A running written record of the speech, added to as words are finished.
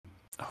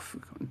I've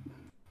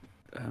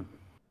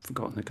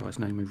forgotten the guy's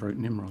name who wrote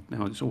Nimrod.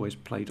 Now it's always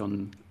played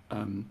on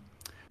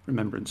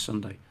Remembrance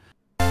Sunday.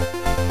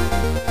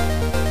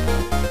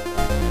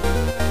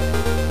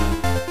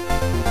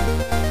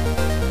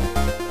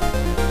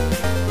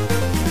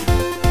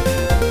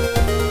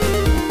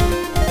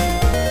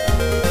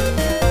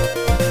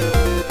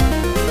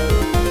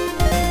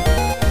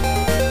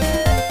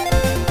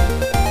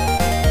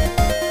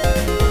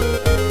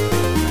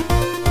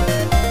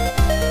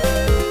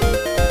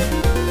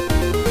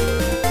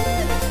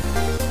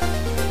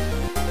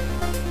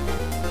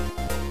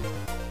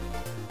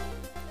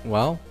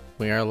 Well,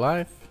 we are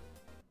live.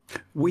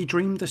 We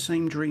dream the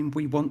same dream,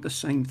 we want the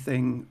same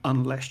thing,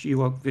 unless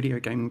you are video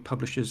game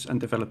publishers and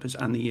developers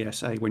and the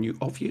ESA, when you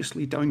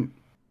obviously don't.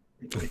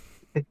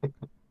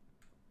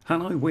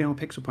 Hello, we are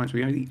Pixel Pints.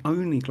 We are the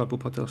only global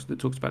podcast that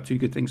talks about two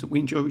good things that we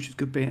enjoy, which is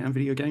good beer and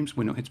video games.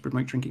 We're not here to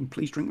promote drinking.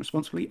 Please drink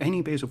responsibly.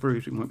 Any beers or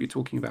brews we might be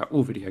talking about,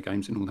 or video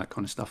games and all that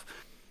kind of stuff,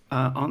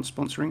 aren't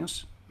sponsoring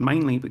us,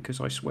 mainly because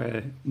I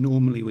swear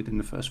normally within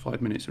the first 5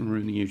 minutes and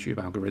ruin the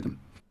YouTube algorithm.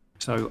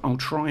 So I'll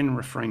try and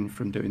refrain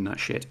from doing that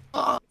shit.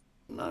 Oh,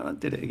 no, I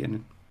did it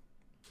again.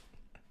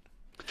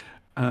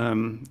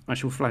 I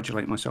shall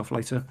flagellate myself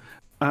later.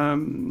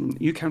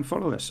 You can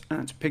follow us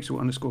at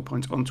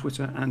pixel_pints on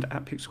Twitter and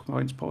at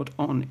pixelpintspod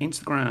on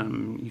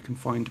Instagram. You can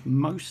find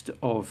most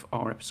of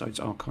our episodes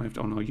archived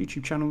on our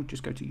YouTube channel.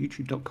 Just go to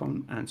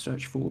youtube.com and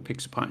search for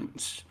Pixel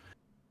Pints.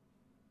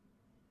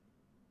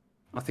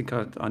 I think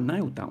I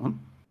nailed that one.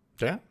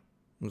 Yeah,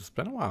 it's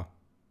been a while.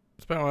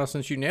 It's been a while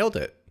since you nailed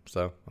it.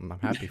 So I'm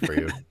happy for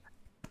you.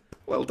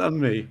 Well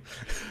done, me.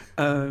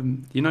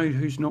 You know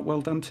who's not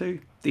well done too?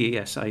 The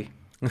ESA.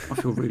 I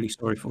feel really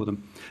sorry for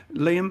them.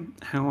 Liam,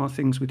 how are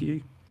things with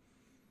you?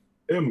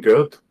 I'm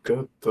good.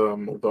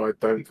 Although I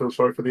don't feel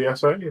sorry for the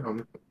ESA.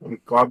 I'm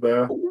glad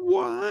they're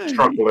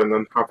struggling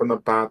and having a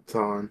bad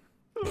time.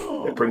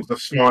 Oh. It brings a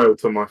smile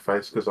to my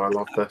face because I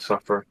love their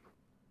suffering.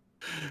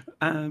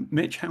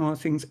 Mitch, how are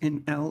things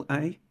in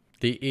LA?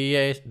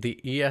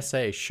 The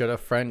ESA should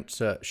have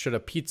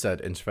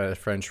pizzaed instead of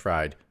French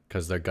fried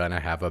because they're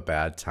gonna have a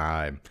bad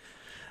time.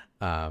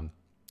 I'm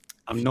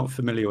not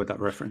familiar with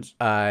that reference.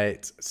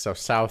 So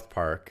South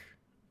Park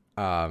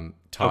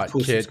taught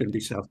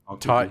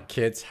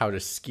kids how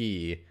to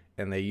ski,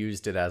 and they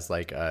used it as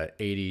like a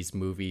 80s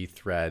movie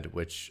thread,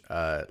 which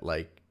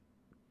like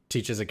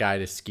teaches a guy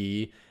to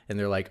ski, and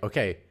they're like,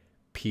 okay,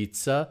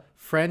 pizza,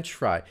 French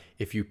fry.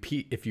 If you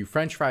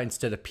French fry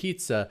instead of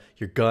pizza,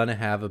 you're gonna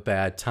have a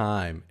bad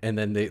time. And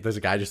then there's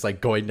a guy just like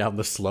going down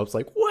the slopes,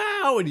 like,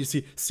 wow, and you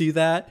see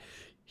that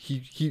he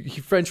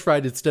French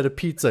fried instead of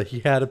pizza.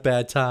 He had a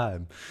bad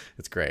time.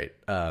 It's great.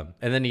 And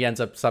then he ends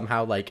up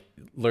somehow like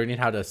learning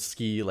how to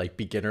ski like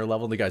beginner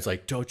level. And the guy's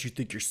like, don't you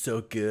think you're so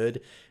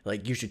good?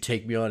 Like, you should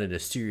take me on in a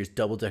serious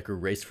double-decker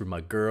race for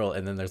my girl.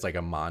 And then there's like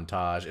a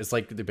montage. It's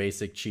like the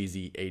basic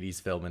cheesy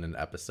 80s film in an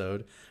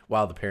episode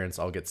while the parents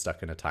all get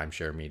stuck in a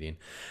timeshare meeting.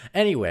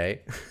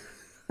 Anyway.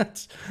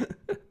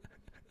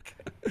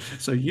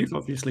 So you've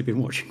obviously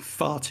been watching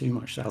far too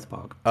much South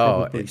Park.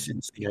 Probably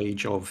since the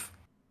age of...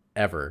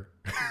 ever.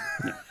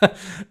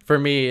 For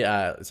me,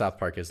 South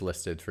Park is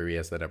listed for me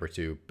as the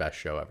 #2 best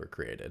show ever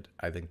created.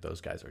 I think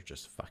those guys are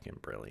just fucking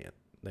brilliant.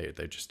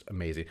 They're just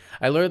amazing.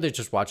 I literally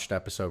just watched an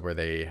episode where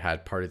they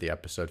had part of the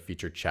episode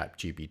featured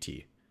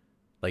ChatGPT.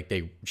 Like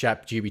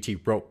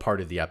ChatGPT wrote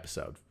part of the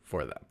episode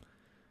for them,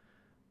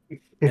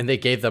 and they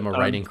gave them a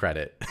writing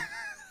credit.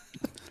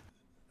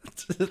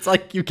 It's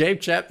like you gave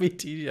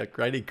ChatGPT a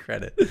writing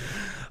credit.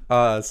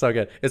 So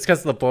good. It's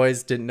because the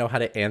boys didn't know how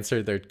to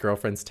answer their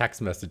girlfriend's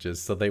text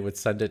messages, so they would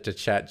send it to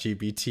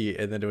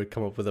ChatGPT, and then it would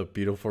come up with a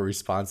beautiful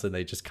response, and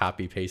they just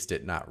copy paste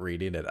it, not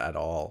reading it at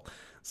all.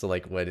 So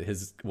like when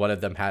one of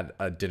them had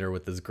a dinner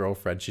with his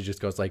girlfriend, she just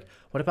goes like,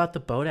 "What about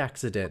the boat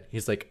accident?"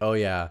 He's like, "Oh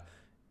yeah,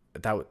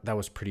 that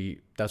was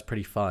pretty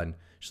fun."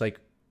 She's like,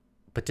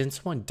 "But didn't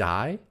someone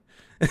die?"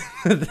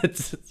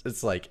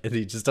 It's like, and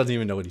he just doesn't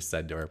even know what he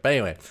said to her. But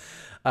anyway.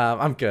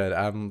 I'm good.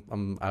 I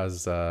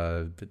was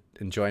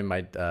enjoying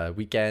my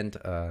weekend.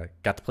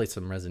 Got to play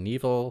some Resident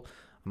Evil.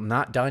 I'm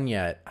not done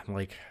yet.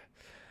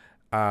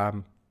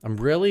 I'm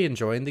really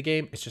enjoying the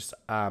game. It's just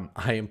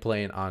I am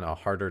playing on a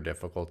harder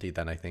difficulty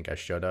than I think I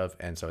should have,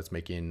 and so it's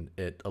making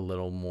it a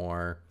little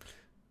more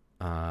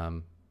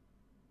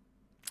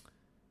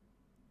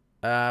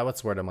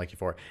what's the word I'm looking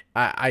for?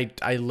 I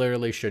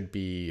literally should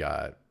be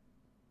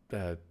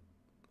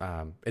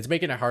it's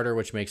making it harder,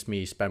 which makes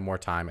me spend more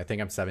time. I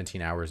think I'm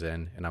 17 hours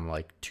in, and I'm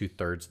like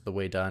 2/3 of the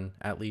way done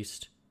at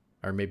least,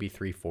 or maybe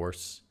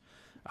 3/4.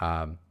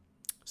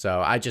 So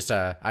I just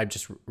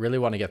really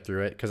want to get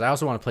through it because I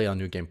also want to play on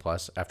New Game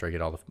Plus after I get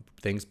all the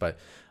things. But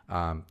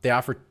they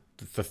offer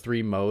the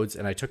 3 modes,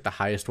 and I took the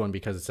highest one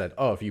because it said,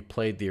 oh, if you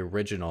played the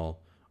original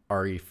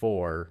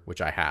RE4, which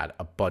I had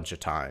a bunch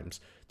of times,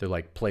 they're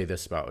like, play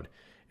this mode.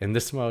 In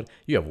this mode,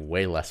 you have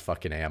way less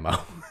fucking ammo.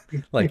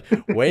 Like,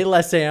 way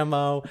less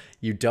ammo.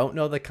 You don't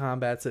know the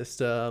combat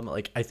system.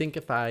 Like, I think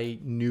if I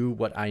knew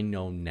what I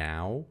know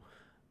now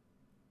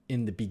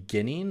in the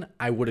beginning,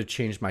 I would have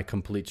changed my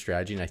complete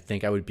strategy, and I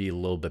think I would be a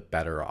little bit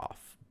better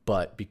off.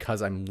 But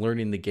because I'm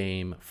learning the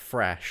game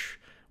fresh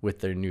with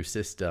their new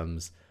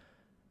systems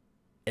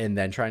and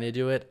then trying to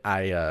do it,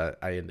 I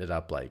ended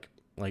up like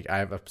I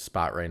have a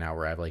spot right now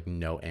where I have like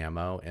no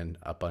ammo and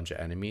a bunch of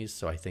enemies.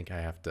 So I think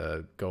I have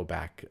to go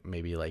back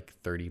maybe like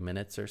 30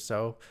 minutes or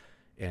so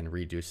and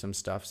redo some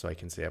stuff so I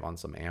can save on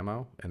some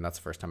ammo. And that's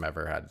the first time I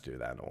ever had to do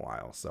that in a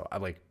while. So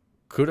I'm like,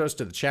 kudos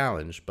to the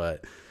challenge,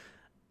 but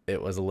it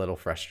was a little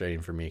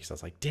frustrating for me because I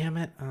was like, damn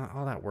it,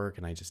 all that work,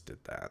 and I just did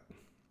that.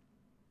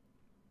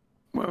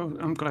 Well,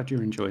 I'm glad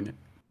you're enjoying it.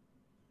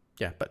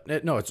 Yeah, but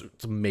no, it's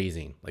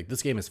amazing. Like,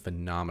 this game is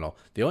phenomenal.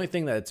 The only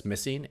thing that it's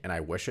missing, and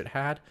I wish it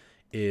had,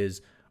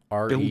 is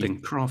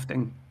building,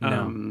 crafting.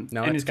 No,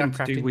 it's got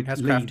crafting, to do with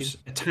has leaves,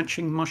 crafting.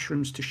 Attaching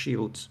mushrooms to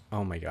shields.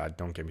 Oh my god,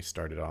 don't get me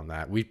started on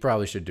that. We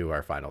probably should do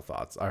our final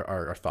thoughts,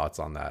 our thoughts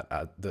on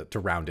that to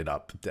round it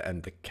up to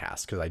end the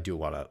cast, because I do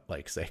want to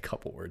like say a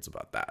couple words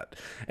about that.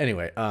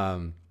 Anyway,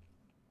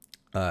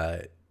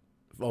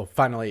 well,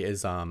 finally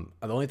is the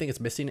only thing it's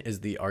missing is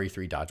the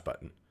RE3 dodge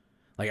button.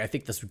 Like, I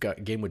think this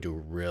game would do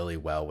really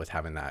well with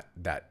having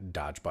that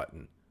dodge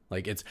button.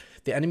 Like, it's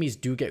the enemies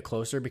do get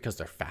closer because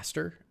they're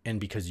faster and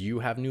because you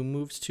have new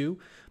moves too.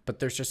 But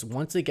there's just,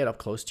 once they get up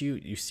close to you,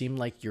 you seem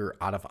like you're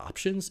out of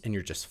options and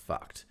you're just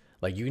fucked.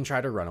 Like, you can try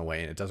to run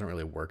away and it doesn't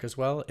really work as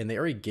well. And they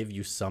already give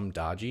you some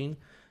dodging.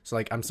 So,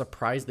 like, I'm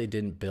surprised they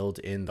didn't build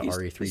in the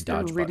RE3 dodge button. Is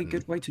there a really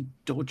good way to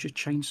dodge a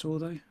chainsaw,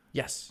 though?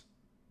 Yes.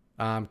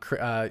 So,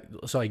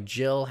 like,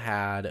 Jill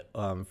had,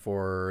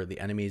 for the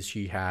enemies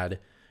she had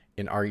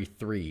in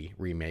RE3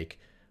 remake,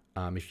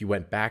 if you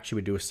went back, she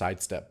would do a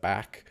sidestep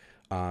back.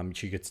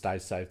 She could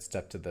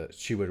sidestep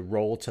she would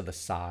roll to the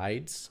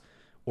sides,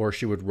 or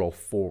she would roll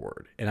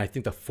forward. And I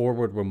think the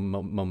forward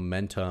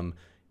momentum,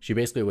 she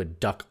basically would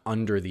duck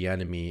under the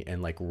enemy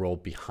and like roll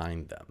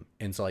behind them.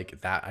 And so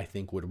like that, I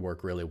think would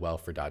work really well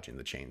for dodging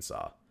the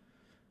chainsaw.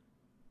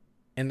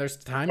 And there's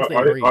times they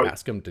already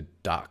ask him to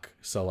duck.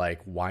 So like,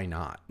 why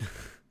not?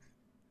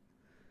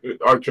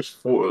 I just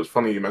thought it was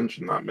funny you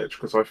mentioned that, Mitch,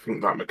 because I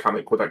think that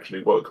mechanic would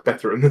actually work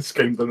better in this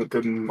game than it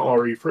did in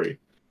RE3.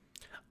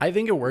 I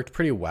think it worked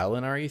pretty well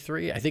in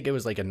RE3. I think it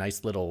was like a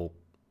nice little,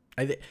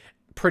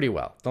 pretty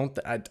well.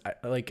 I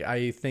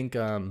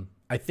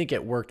think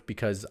it worked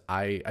because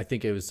I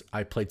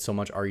played so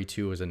much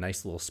RE2 as a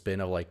nice little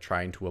spin of like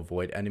trying to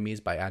avoid enemies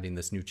by adding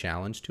this new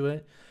challenge to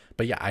it.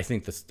 But yeah, I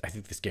think this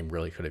game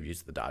really could have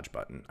used the dodge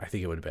button. I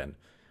think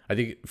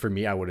for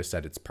me, I would have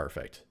said it's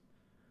perfect.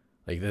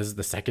 Like, this is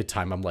the second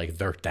time I'm like,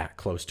 they're that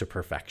close to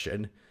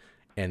perfection,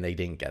 and they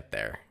didn't get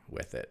there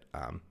with it.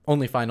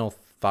 Only final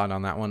thought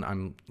on that one,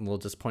 I'm a little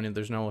disappointed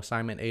there's no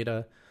assignment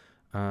Ada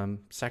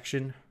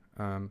section.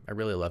 I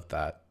really loved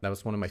that. That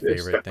was one of my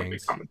favorite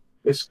things. Coming.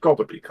 It's got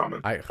to be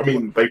coming. I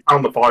mean, they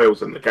found the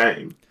files in the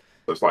game.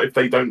 So it's like, if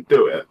they don't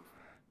do it,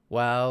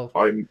 well,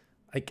 I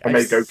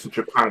may go to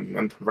Japan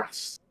and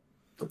harass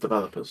the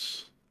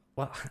developers.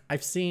 Well,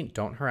 I've seen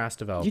don't harass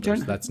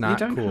developers. That's not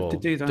cool. You don't have to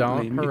do that.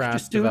 Don't harass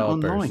just do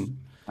developers. It online.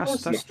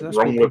 That's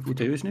what people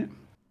do, isn't it?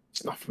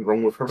 There's nothing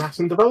wrong with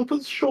harassing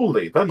developers.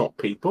 Surely they're not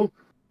people.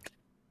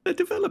 They're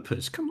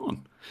developers. Come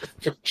on.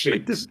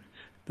 It's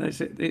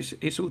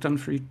all done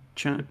through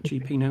Chat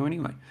GP now,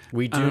 anyway.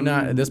 We do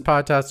not. This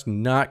podcast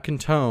not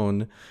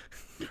condone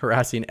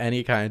harassing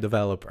any kind of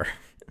developer.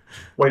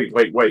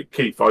 Wait,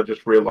 Keith! I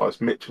just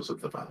realised Mitch was a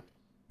developer.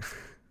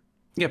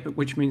 Yeah, but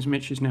which means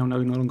Mitch is now no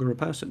longer a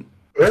person.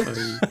 So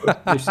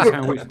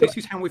this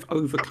is how we've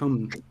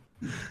overcome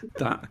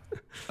that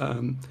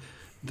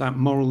that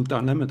moral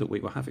dilemma that we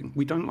were having.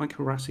 We don't like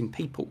harassing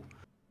people,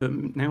 but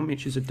now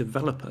Mitch is a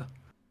developer.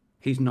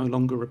 He's no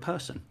longer a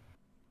person.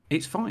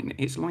 It's fine.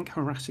 It's like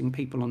harassing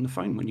people on the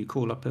phone when you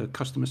call up a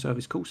customer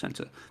service call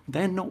center.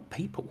 They're not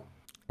people.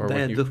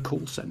 They're the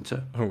call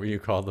center. Or when you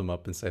call them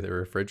up and say their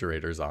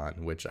refrigerator's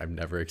on, which I've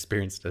never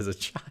experienced as a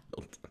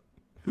child.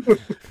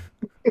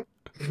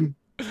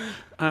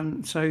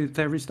 So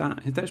there is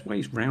that. There's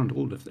ways around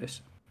all of this.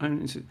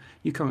 And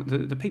you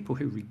can't. The people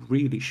who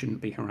really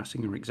shouldn't be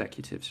harassing are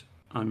executives.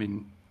 I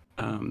mean,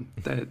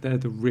 they're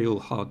the real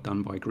hard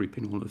done by group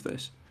in all of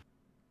this.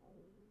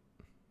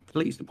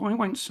 Please, why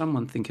won't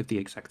someone think of the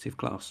executive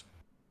class?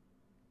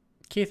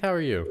 Keith, how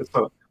are you?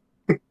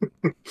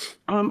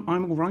 I'm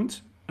all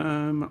right.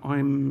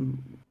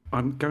 I'm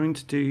going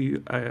to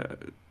do a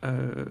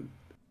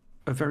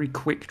very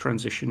quick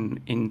transition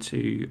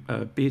into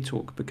beer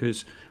talk,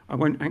 because I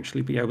won't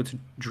actually be able to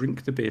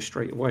drink the beer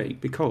straight away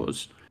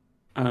because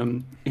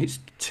it's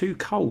too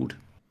cold.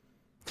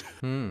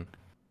 So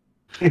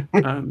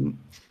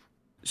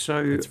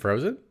it's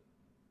frozen?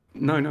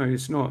 No,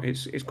 it's not.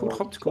 It's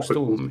called Optical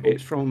Storm.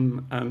 It's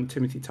from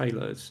Timothy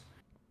Taylor's,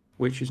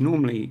 which is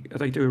normally,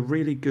 they do a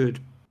really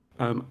good,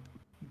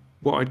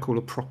 what I'd call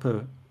a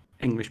proper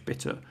English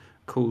bitter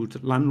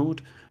called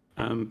Landlord.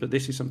 But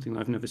this is something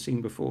I've never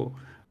seen before.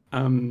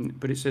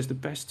 But it says the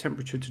best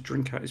temperature to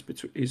drink at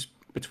is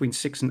between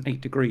 6 and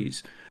 8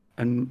 degrees.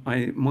 And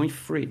my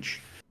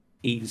fridge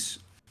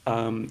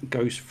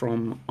goes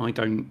from, I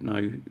don't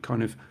know,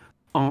 kind of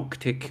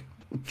Arctic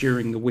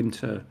during the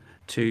winter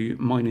to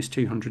minus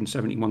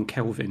 271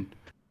 Kelvin,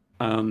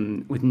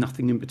 with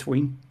nothing in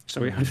between.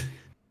 So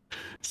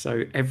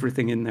so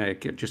everything in there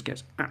just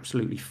gets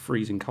absolutely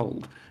freezing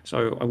cold.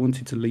 So I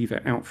wanted to leave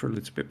it out for a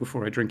little bit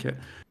before I drink it.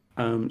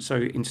 So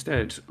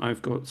instead,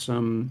 I've got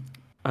some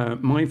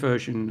my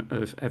version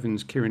of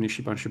Evan's Kirin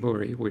Ichiban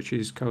Shibori, which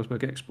is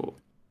Carlsberg Export.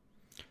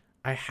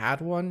 I had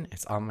one.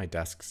 It's on my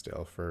desk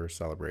still for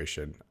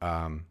celebration.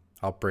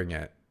 I'll bring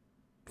it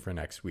for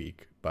next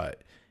week,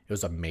 but it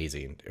was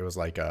amazing. It was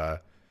like the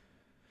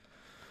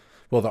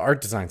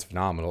art design's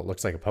phenomenal. It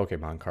looks like a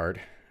Pokemon card.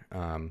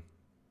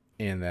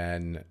 And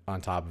then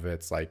on top of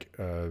it's like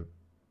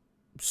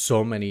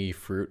so many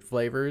fruit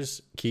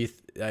flavors.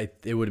 Keith,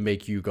 it would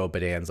make you go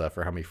bonanza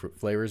for how many fruit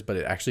flavors, but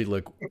it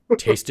actually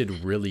tasted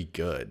really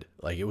good.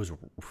 Like it was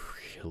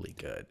really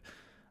good.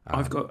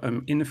 I've got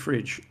in the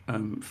fridge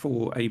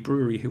for a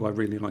brewery who I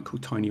really like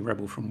called Tiny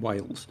Rebel from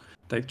Wales.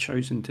 They've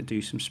chosen to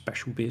do some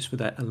special beers for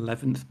their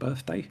 11th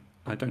birthday.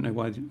 I don't know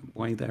why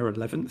they're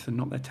 11th and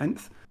not their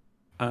 10th.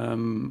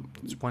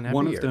 It's one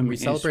of them. We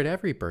celebrate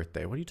every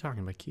birthday. What are you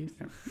talking about, Keith?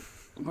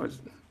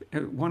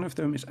 One of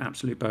them is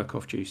absolute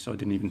Birkhoff juice, so I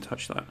didn't even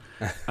touch that.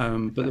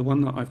 But the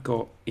one that I've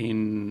got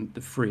in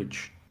the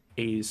fridge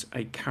is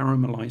a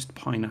caramelized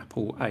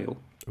pineapple ale.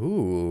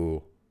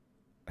 Ooh,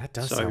 that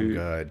does sound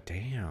good.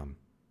 Damn.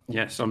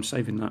 Yes, I'm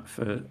saving that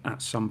for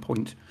at some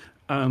point.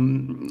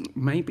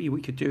 Maybe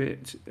we could do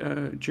it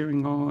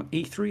during our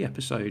E3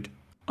 episode.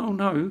 Oh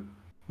no,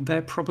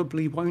 there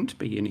probably won't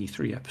be an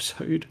E3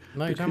 episode.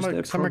 No, you're talking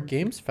about Summer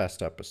Games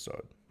Fest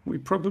episode. We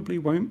probably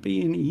won't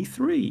be in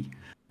E3.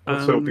 So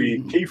it'll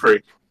be key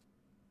free.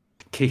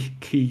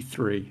 Key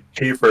 3.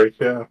 Key free,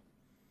 yeah.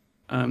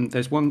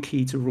 There's one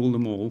key to rule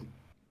them all,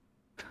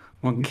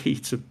 one key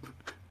to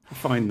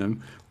find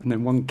them, and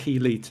then one key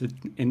lead to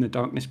in the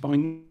darkness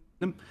bind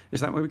them. Is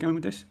that where we're going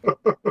with this?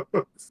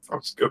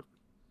 Sounds good.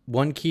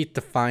 One key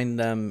to find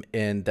them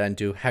and then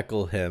to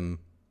heckle him.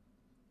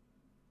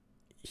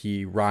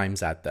 He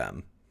rhymes at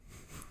them.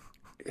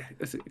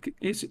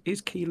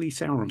 Is Keely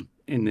Sauron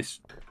in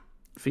this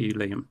for you,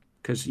 Liam?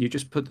 Because you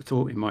just put the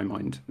thought in my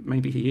mind.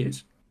 Maybe he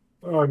is.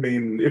 I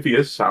mean, if he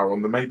is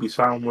Sauron, then maybe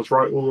Sauron was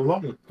right all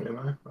along.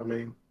 I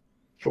mean,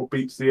 sure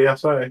beats the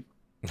ESA.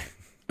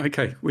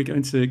 Okay, we're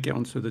going to get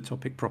onto the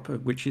topic proper,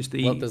 which is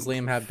the. Well, does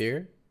Liam have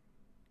beer?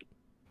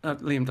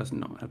 Liam does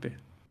not have beer.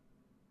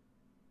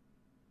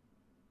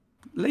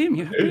 Liam,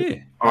 you have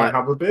beer. I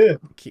have a beer.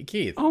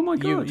 Keith. Oh my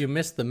god! You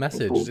missed the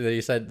message that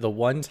you said the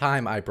one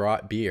time I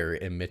brought beer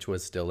and Mitch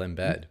was still in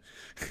bed.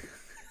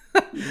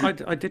 I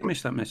did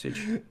miss that message.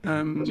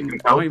 As you can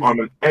tell, I'm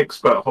an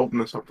expert holding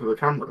this up to the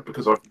camera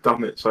because I've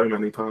done it so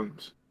many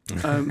times.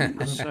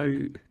 So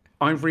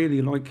I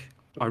really like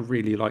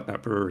that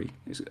brewery.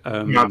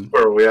 Mad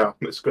Squirrel, yeah,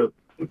 it's good.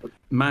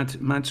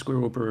 Mad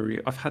Squirrel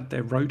Brewery. I've had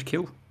their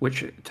Roadkill,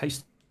 which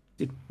tasted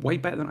way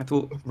better than I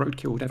thought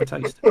Roadkill would ever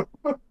taste.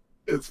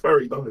 It's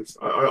very nice.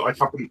 I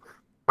haven't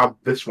had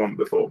this one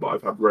before, but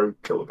I've had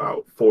Roadkill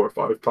about 4 or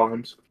 5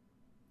 times.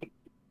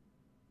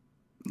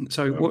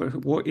 So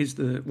what is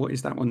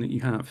that one that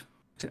you have?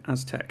 Is it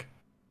Aztec?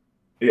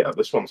 Yeah,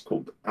 this one's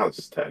called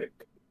Aztec.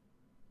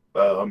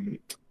 And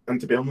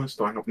to be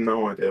honest, I have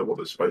no idea what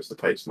it's supposed to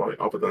taste like,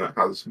 other than it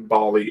has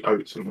barley,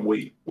 oats, and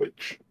wheat,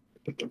 which.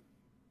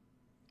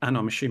 And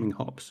I'm assuming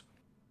hops.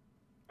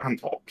 And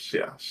hops,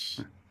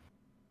 yes.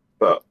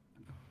 But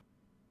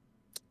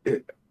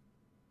it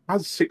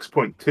has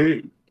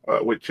 6.2,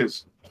 which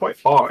is quite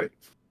high.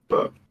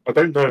 But I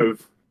don't know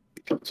if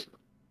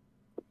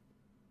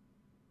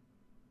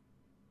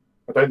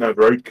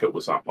Roadkill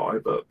was that high,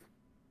 but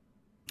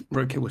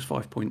Roadkill was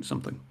 5 point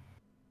something.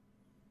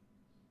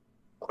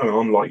 I mean,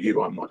 unlike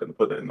you, I'm not going to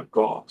put it in the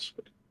glass.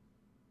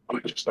 I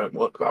just don't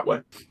work that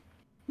way.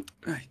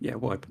 Yeah,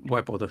 why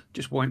bother?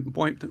 Just wipe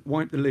the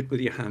lid with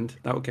your hand.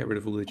 That'll get rid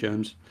of all the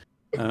germs.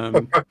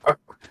 And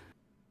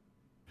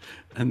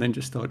then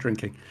just start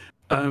drinking.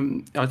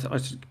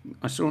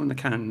 I saw on the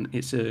can.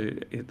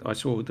 I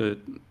saw the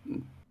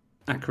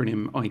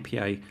acronym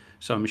IPA,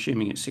 so I'm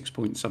assuming it's 6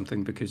 point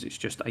something because it's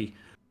just a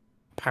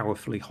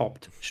powerfully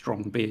hopped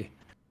strong beer,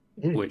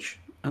 which,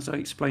 as I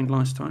explained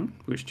last time,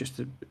 which just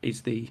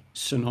is the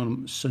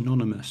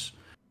synonymous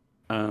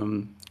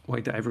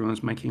way that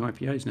everyone's making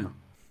IPAs now.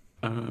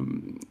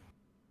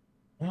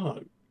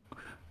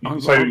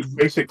 So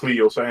basically,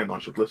 you're saying I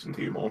should listen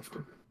to you more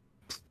often?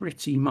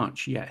 Pretty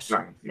much, yes.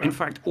 No. In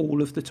fact,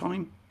 all of the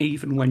time,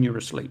 even when you're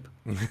asleep.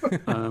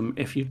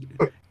 If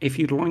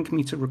you'd like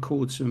me to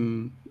record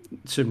some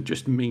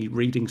just me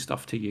reading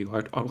stuff to you,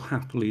 I'll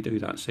happily do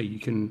that. So you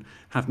can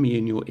have me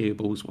in your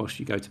earballs whilst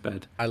you go to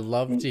bed. I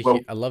love to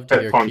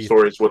hear Keith.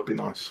 Stories would be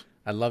nice.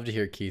 I'd love to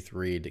hear Keith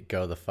read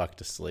 "Go the fuck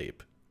to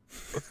sleep."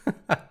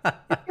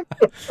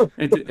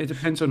 It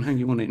depends on how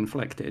you want it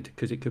inflected,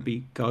 because it could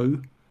be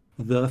 "Go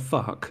the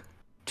fuck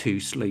to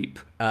sleep."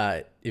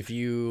 If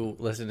you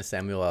listen to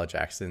Samuel L.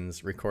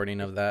 Jackson's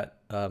recording of that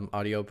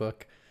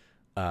audiobook,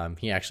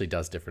 he actually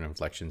does different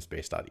inflections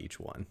based on each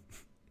one.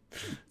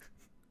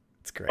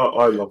 It's great.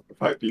 I love the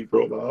fact that you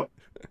brought that up.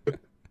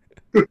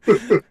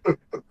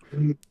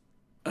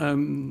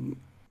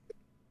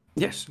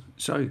 Yes.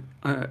 So,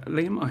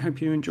 Liam, I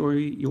hope you enjoy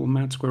your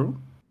Mad Squirrel.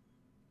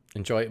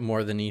 Enjoy it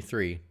more than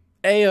E3.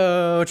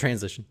 Ayo,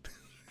 transition.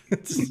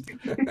 Just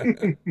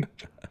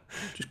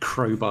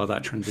crowbar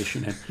that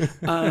transition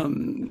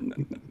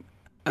in.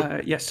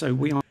 Yes, so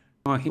we are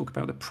here to talk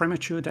about the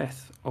premature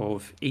death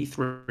of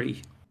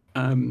E3.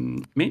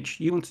 Mitch,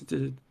 you wanted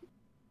to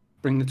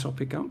bring the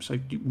topic up, so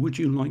would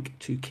you like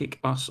to kick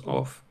us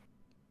off?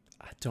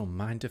 I don't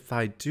mind if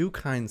I do,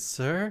 kind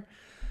sir.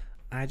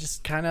 I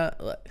just kind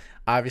of,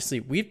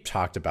 obviously, we've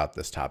talked about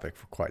this topic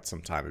for quite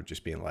some time of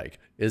just being like,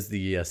 is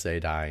the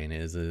ESA dying?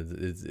 Is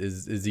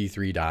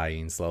E3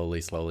 dying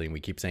slowly? And we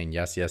keep saying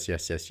yes,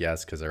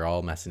 because they're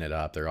all messing it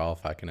up. They're all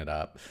fucking it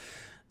up.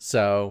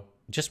 So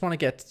just want to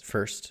get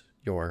first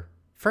your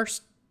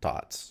first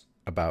thoughts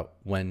about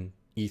when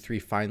E3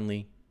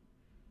 finally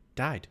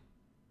died.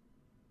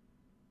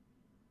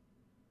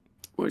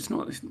 Well, it's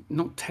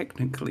not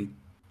technically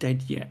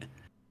dead yet.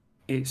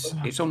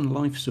 It's on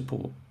life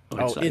support.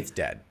 It's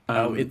dead.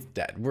 It's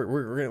dead.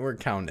 We're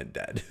counting it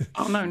dead.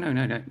 Oh no!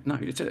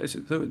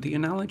 The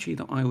analogy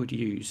that I would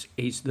use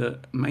is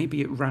that maybe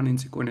it ran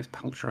into Gwyneth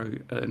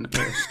Paltrow at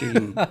a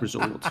skiing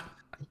resort,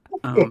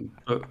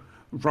 but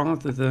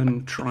rather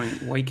than trying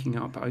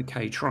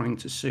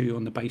to sue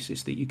on the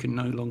basis that you can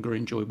no longer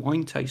enjoy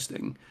wine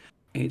tasting,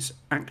 it's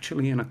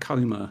actually in a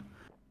coma,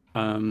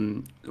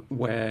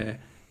 where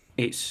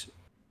it's.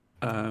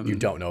 You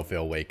don't know if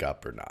they'll wake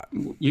up or not.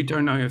 You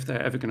don't know if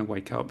they're ever going to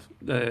wake up.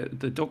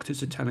 The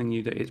doctors are telling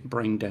you that it's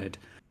brain dead,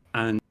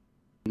 and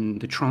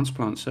the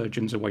transplant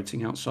surgeons are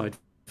waiting outside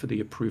for the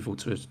approval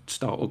to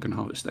start organ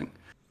harvesting.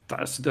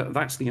 That's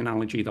the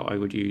analogy that I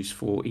would use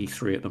for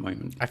E3 at the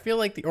moment. I feel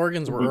like the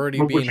organs were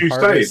already being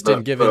harvested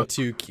and given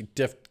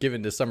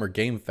to Summer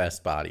Game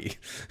Fest body.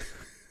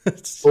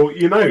 Well,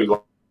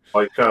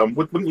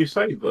 wouldn't you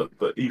say that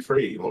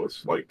E3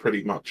 was like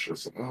pretty much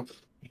it's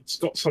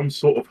got some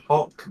sort of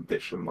heart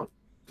condition like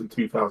in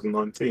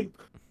 2019,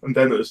 and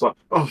then it was like,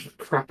 oh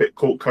crap, it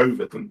caught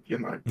COVID, and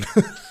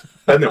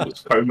then it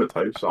was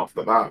comatose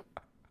after that.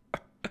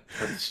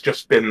 And it's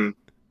just been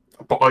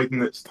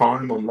biding its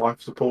time on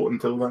life support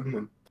until then.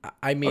 And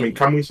I mean,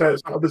 can we say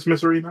it's out of this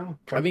misery now?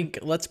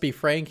 Let's be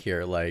frank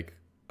here. Like,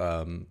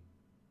 Neil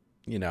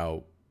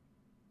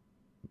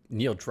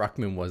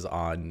Druckmann was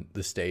on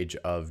the stage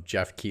of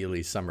Jeff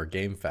Keighley's Summer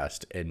Game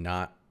Fest and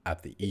not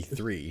at the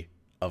E3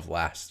 of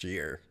last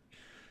year.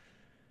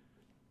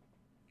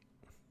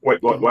 Wait,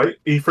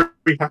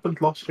 E3 happened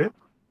last year?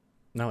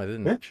 No, it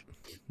didn't. Mitch?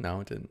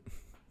 No, it didn't.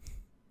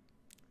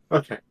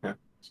 Okay, yeah.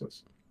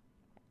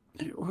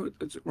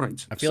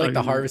 Right. I feel like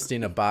the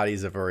harvesting of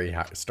bodies have already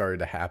started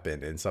to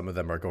happen, and some of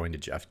them are going to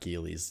Jeff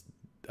Keighley's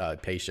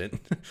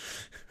patient.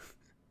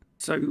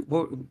 So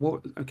what?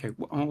 Okay,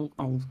 well,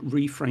 I'll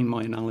reframe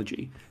my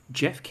analogy.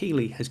 Jeff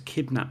Keighley has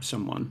kidnapped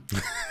someone.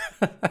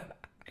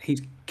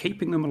 He's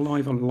keeping them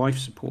alive on life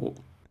support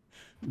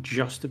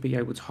just to be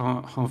able to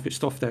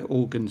harvest off their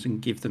organs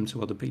and give them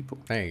to other people.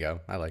 There you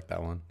go. I like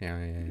that one. Yeah.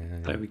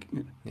 There we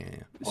go. Yeah.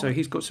 So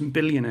he's got some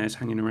billionaires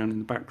hanging around in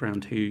the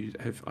background who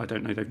have, I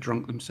don't know, they've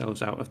drunk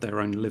themselves out of their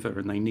own liver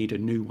and they need a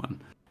new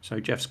one. So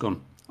Jeff's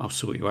gone, I'll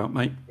sort you out,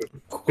 mate.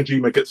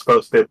 Kojima gets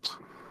first dibs.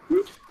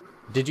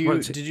 Did you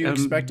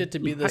expect it to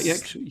be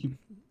this? You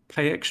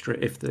pay extra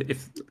if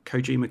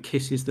Kojima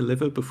kisses the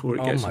liver before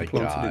it gets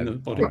implanted in the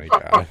body. Oh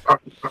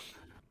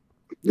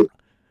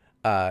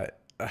my god.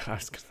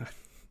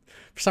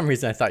 For some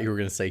reason, I thought you were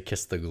going to say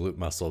kiss the glute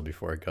muscle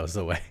before it goes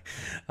away.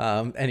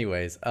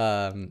 Anyways,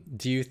 do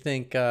you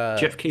think...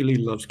 Jeff Keighley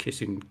loves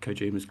kissing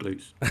Kojima's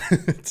glutes.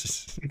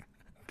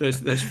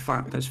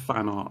 There's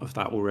fan art of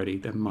that already.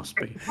 There must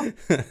be.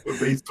 There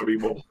needs to be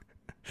more.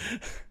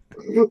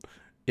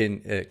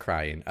 In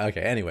crying.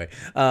 Okay, anyway.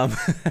 Let's...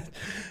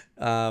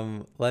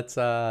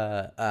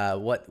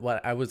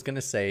 what I was going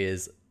to say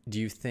is,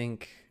 do you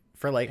think...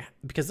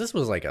 because this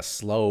was like a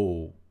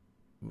slow...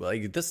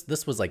 Like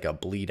this was like a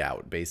bleed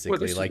out,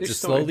 basically.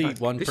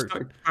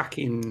 Back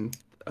in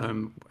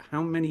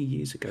how many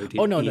years ago did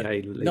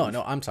EA leave?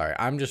 No, I'm sorry.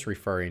 I'm just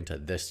referring to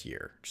this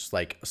year. Just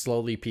like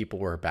slowly people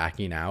were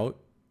backing out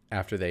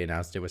after they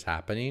announced it was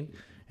happening,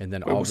 and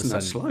then all of a sudden,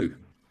 slow.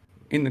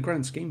 In the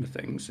grand scheme of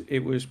things,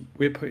 it was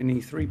we're putting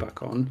E3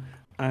 back on,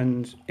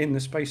 and in the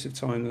space of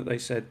time that they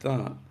said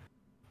that,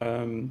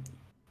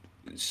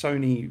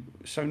 Sony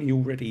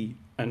already.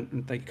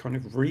 And they kind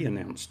of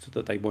re-announced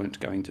that they weren't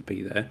going to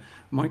be there.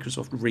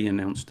 Microsoft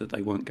re-announced that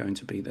they weren't going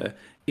to be there.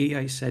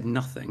 EA said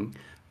nothing.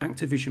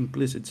 Activision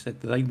Blizzard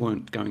said they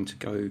weren't going to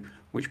go,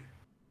 which,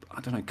 I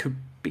don't know, could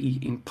be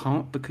in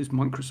part because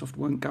Microsoft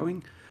weren't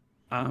going.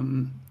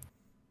 And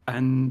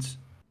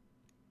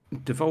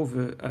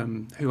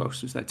Devolver, who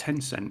else was there?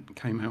 Tencent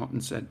came out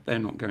and said they're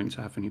not going to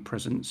have any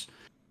presence.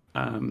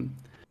 And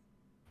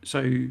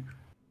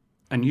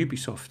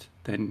Ubisoft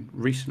then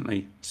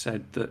recently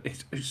said that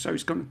it's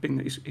going to be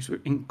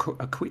in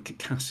a quick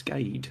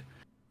cascade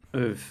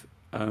of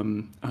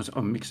I'm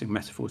mixing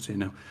metaphors here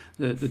now.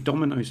 The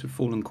dominoes have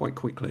fallen quite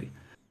quickly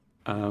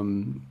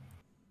in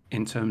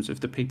terms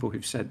of the people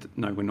who've said that,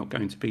 no, we're not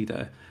going to be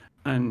there,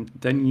 and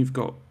then you've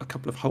got a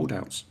couple of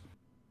holdouts.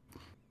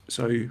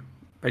 So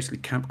basically,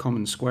 Capcom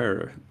and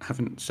Square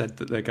haven't said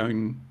that they're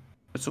going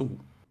at all.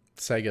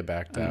 Sega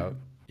backed out.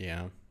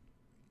 Yeah.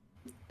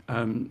 So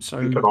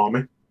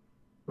Konami,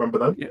 remember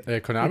that? Yeah.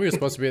 Konami was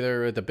supposed to be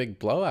there with the big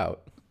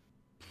blowout.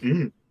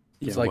 Mm.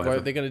 It's Yeah, like, whatever.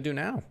 what are they gonna do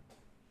now?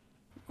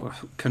 Well,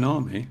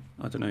 Konami,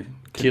 I don't know.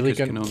 Keeley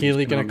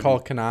Konami's gonna Konami. call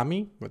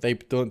Konami?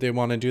 They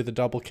want to do the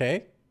double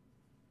K?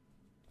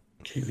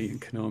 Keeley and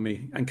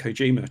Konami and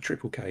Kojima,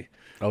 triple K.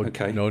 Oh,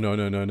 Okay. no.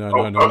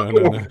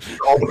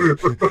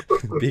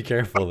 Oh. Be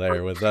careful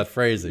there with that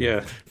phrasing. Yeah.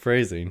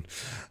 Phrasing.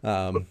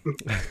 But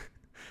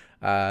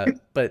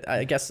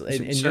I guess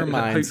in your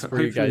minds,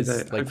 were you guys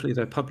like? Hopefully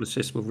their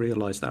publicists will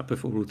realise that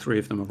before all three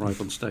of them arrive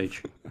on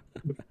stage.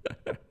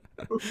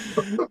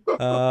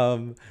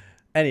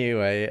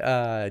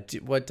 Anyway,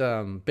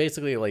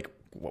 basically, like,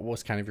 what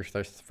was kind of your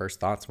first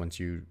thoughts once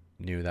you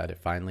knew that it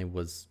finally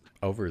was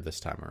over this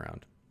time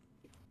around?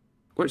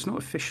 Well, it's not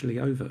officially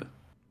over,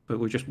 but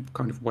we're just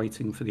kind of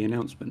waiting for the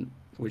announcement,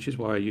 which is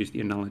why I used the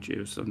analogy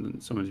of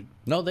someone.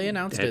 No, they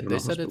announced dead it. in They a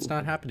said it's hospital.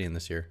 not happening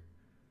this year.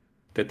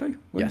 Did they?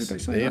 When Yes, did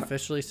they say they that?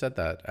 officially said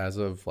that as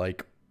of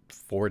like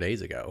 4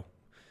 days ago.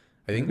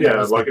 I think. Yeah, that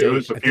was like the it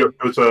was date.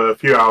 it was a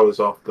few hours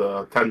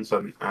after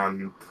Tencent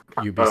and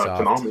Ubisoft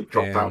Konami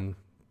dropped out.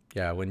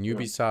 Yeah, when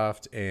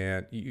Ubisoft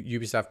and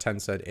Ubisoft,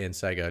 Tencent, and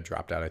Sega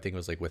dropped out, I think it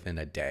was like within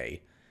a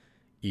day.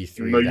 E3.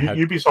 No,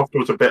 Ubisoft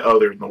was a bit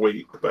earlier in the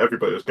week, but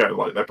everybody was going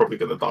like they're probably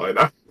going to die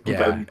now.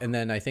 Yeah, and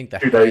then I think the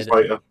 2 days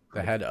later,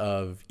 the head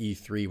of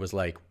E3 was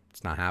like,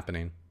 "It's not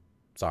happening.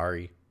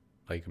 Sorry,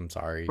 like I'm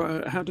sorry."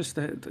 Well, how does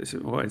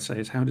what I'd say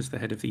is, how does the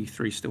head of the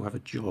E3 still have a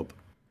job?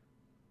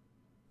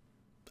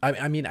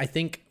 I mean, I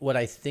think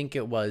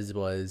it was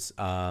if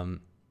I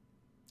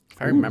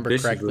remember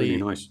this correctly. is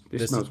really nice.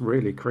 This smells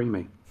really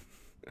creamy.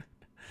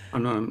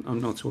 I'm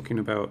not talking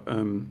about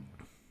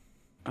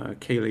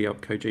Keeley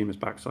up Kojima's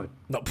backside.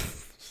 No.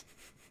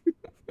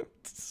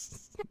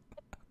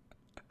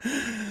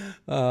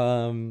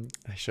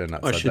 I should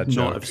not. I Said should that not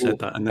joke. have said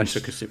that and then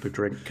took a sip of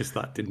drink, because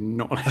that did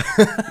not.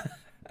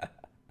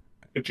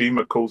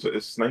 Kojima calls it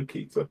a snake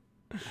eater.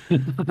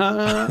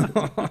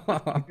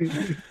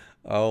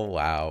 Oh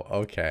wow.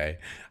 Okay,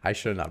 I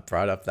should not have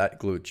brought up that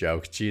glute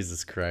joke.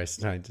 Jesus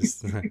Christ! I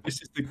just.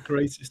 This is the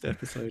greatest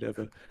episode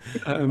ever.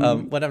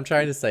 What I'm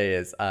trying to say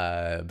is,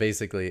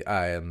 basically,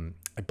 I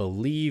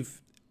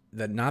believe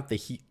that not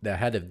the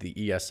head of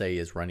the ESA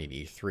is running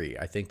E3.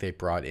 I think they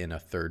brought in a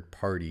third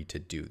party to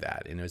do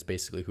that, and it was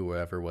basically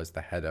whoever was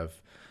the head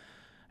of.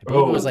 I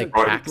believe it was like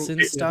PAX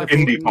and stuff.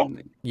 Indie Pop.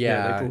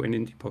 Yeah, they brought in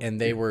Indie Pop. and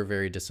they were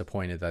very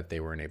disappointed that they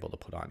weren't able to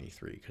put on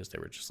E3 because they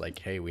were just like,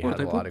 "Hey, we had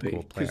they a lot would of be,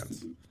 cool 'cause-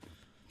 plans."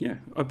 Yeah,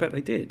 I bet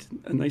they did,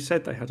 and they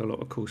said they had a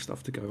lot of cool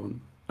stuff to go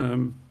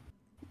on.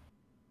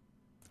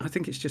 I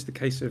think it's just a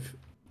case of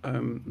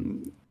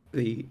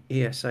the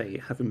ESA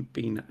haven't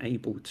been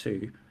able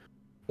to,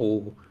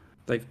 or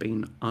they've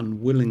been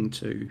unwilling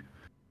to,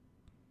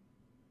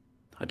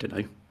 I don't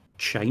know,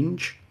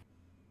 change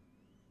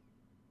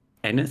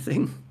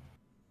anything.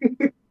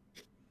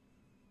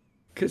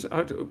 Because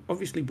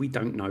obviously we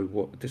don't know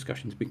what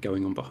discussions have been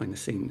going on behind the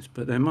scenes,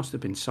 but there must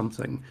have been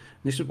something.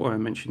 This is why I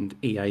mentioned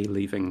EA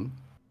leaving,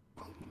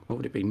 what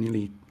would it be,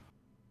 nearly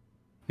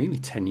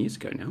 10 years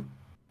ago now?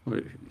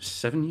 Or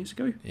 7 years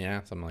ago?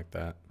 Yeah, something like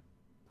that.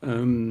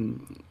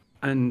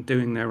 And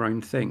doing their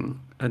own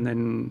thing. And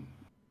then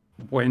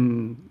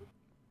when...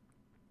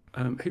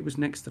 who was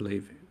next to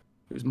leave?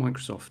 It was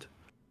Microsoft.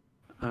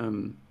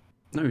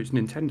 No, it was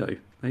Nintendo.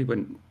 They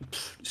went,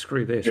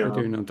 screw this, we're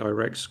doing a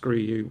direct, screw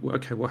you.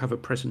 Okay, we'll have a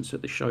presence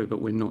at the show,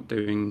 but we're not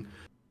doing...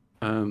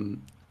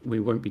 we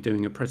won't be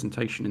doing a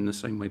presentation in the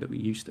same way that we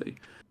used to.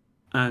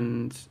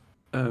 And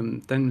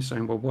then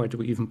saying, well, why do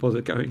we even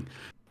bother going?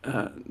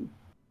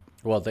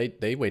 Well,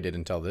 they waited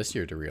until this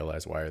year to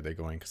realize why are they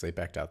going, because they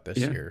backed out this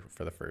year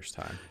for the first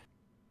time.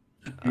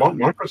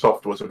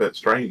 Microsoft was a bit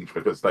strange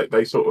because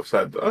they sort of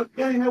said,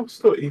 yeah, we'll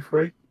still at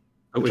E3.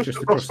 We're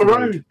just across the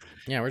road.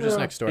 Yeah, we're just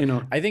next door. You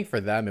know. I think for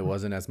them, it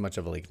wasn't as much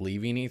of like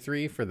leaving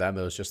E3. For them,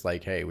 it was just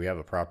like, hey, we have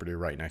a property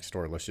right next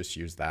door. Let's just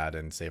use that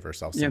and save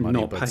ourselves some money,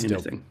 not but pay still,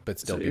 anything.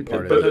 be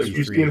part But of the have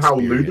you E3 seen how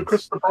experience.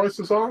 ludicrous the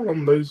prices are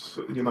on those,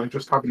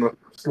 just having a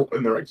slot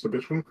in their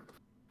exhibition?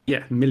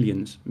 Yeah,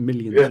 millions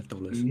of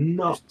dollars.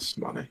 Nuts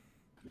money.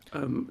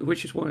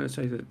 Which is why I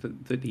say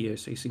that the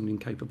ESA seem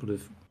incapable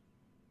of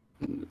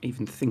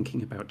even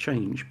thinking about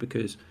change,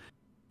 because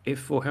if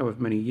for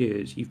however many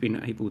years you've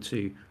been able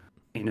to,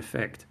 in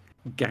effect,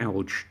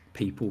 gouge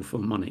people for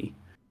money,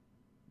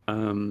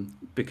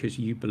 because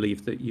you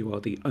believe that you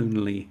are the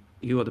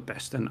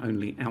best and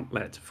only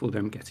outlet for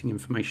them getting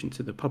information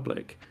to the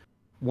public,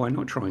 why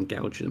not try and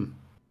gouge them?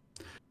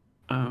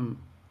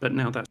 But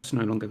now that's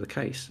no longer the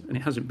case, and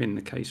it hasn't been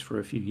the case for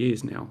a few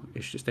years now.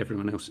 It's just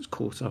everyone else has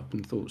caught up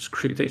and thought,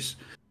 screw this.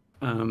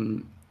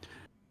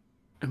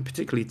 And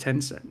particularly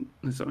Tencent.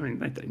 I mean,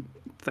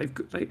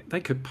 they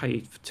could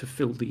pay to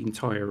fill the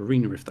entire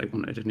arena if they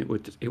wanted, and it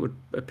would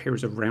appear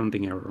as a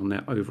rounding error on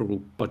their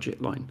overall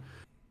budget line.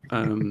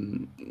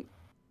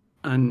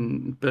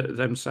 but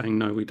them saying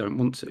no, we don't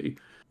want to,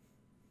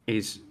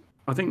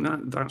 I think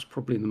that's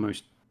probably the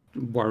most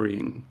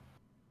worrying.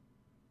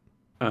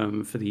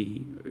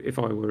 If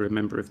I were a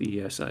member of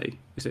the ESA,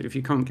 is that if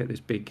you can't get this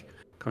big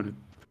kind of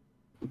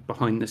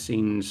behind the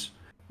scenes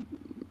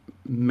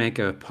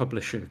mega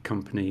publisher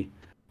company,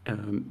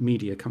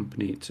 media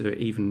company, to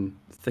even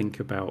think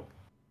about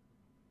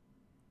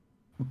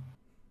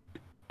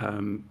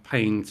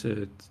paying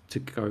to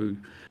go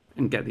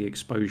and get the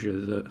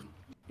exposure that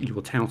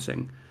you're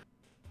touting,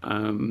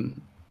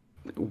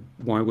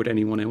 why would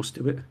anyone else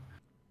do it?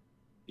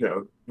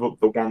 Yeah,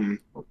 the one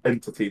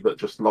entity that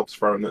just loves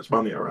throwing its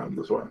money around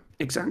as well.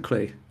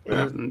 Exactly.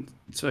 Yeah. You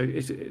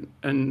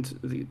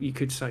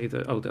could say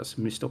that, that's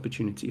a missed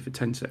opportunity for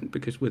Tencent,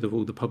 because with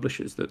all the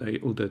publishers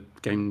all the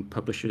game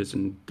publishers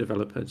and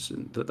developers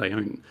that they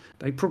own,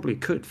 they probably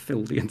could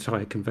fill the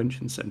entire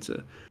convention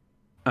center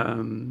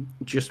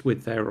just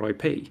with their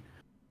IP.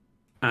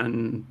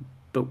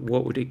 But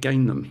what would it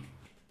gain them?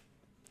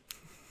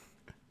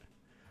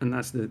 And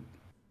that's the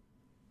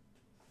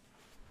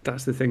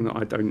thing that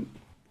I don't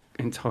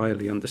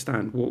entirely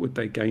understand. What would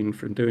they gain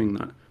from doing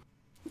that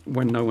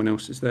when no one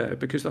else is there?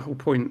 Because the whole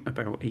point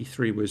about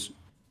E3 was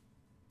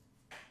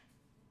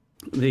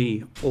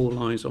the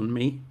all eyes on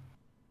me,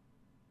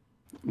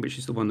 which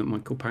is the one that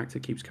Michael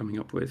Pachter keeps coming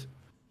up with,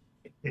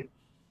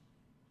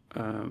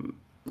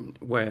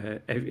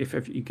 where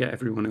if you get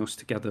everyone else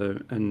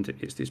together and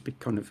it's this big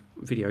kind of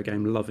video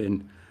game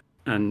loving,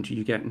 and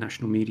you get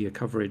national media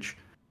coverage,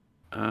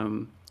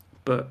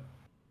 but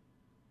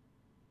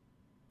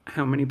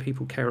how many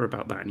people care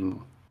about that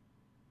anymore?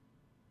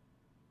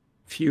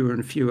 Fewer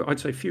and fewer. I'd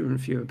say fewer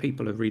and fewer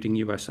people are reading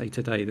USA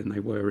Today than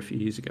they were a few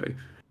years ago.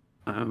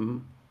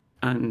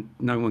 And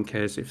no one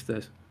cares if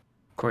the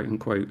quote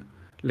unquote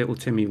little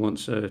Timmy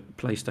wants a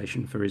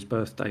PlayStation for his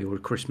birthday or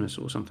Christmas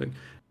or something.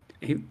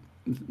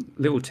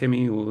 Little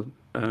Timmy or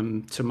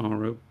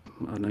Tamara,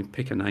 I don't know,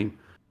 pick a name.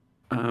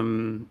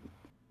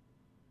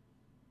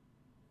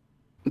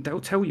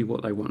 They'll tell you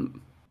what they want,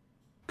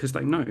 because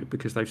they know,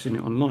 because they've seen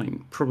it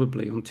online,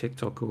 probably on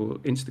TikTok or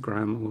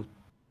Instagram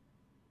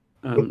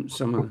or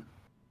some other.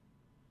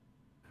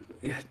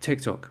 Yeah,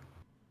 TikTok.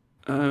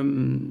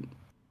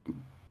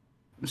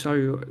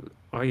 So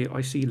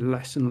I see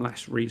less and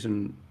less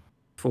reason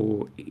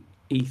for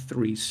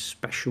E3's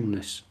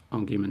specialness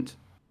argument.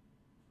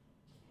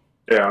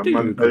 Yeah,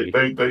 man,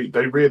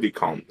 they really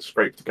can't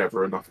scrape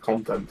together enough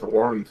content to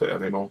warrant it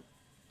anymore.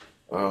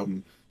 I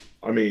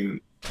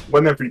mean,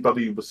 when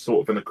everybody was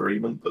sort of in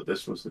agreement that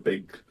this was the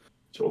big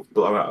sort of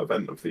blowout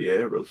event of the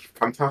year, it was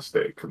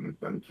fantastic, and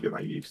you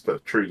used to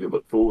truly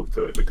look forward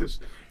to it because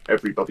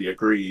everybody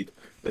agreed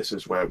this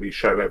is where we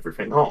show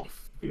everything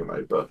off,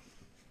 But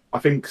I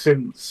think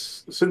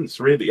since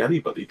really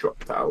anybody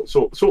dropped out,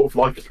 sort of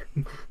like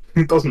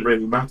it doesn't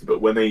really matter,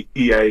 but when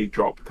EA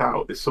dropped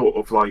out, it's sort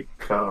of like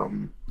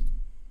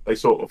they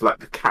sort of let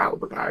the cat out of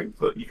the bag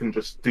that you can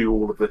just do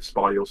all of this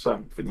by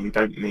yourself, and you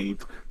don't need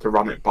to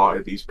run it by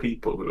these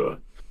people who are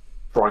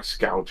price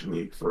gouging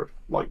you for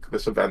like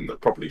this event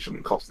that probably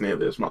shouldn't cost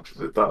nearly as much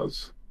as it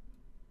does,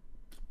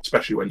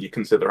 especially when you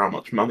consider how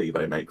much money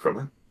they make from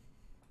it.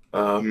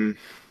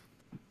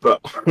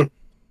 But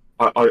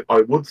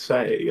I would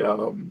say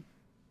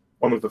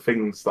one of the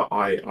things that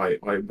I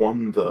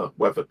wonder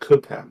whether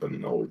could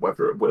happen or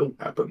whether it will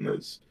happen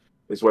is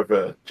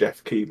whether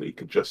Jeff Keighley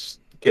could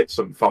just get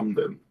some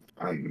funding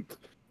and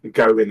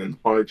go in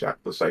and hijack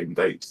the same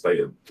dates they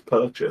had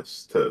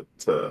purchased to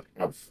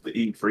have the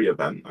E3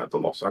 event at the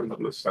Los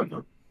Angeles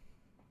Center.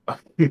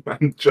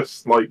 And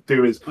just like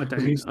do his. I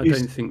don't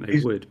think they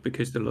would,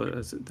 because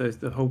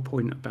the whole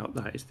point about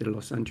that is the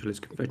Los Angeles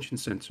Convention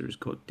Center has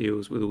got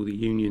deals with all the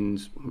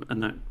unions,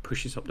 and that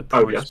pushes up the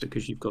price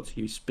because you've got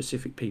to use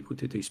specific people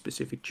to do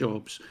specific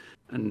jobs.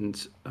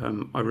 And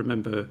I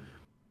remember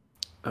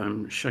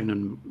Shane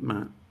and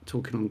Matt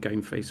talking on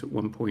Game Face at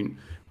one point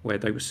where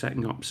they were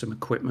setting up some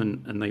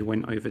equipment and they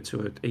went over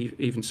to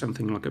even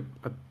something like a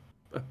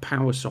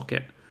power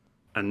socket.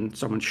 And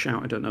someone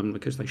shouted at them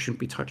because they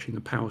shouldn't be touching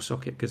the power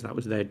socket because that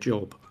was their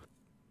job,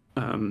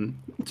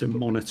 to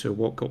monitor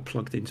what got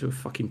plugged into a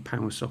fucking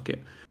power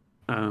socket.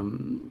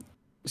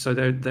 So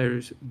there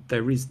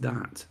is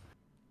that.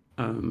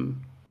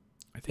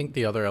 I think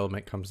the other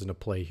element comes into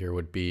play here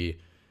would be,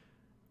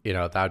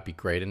 that would be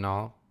great and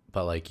all,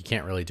 but like you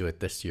can't really do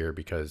it this year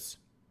because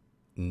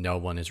no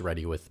one is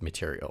ready with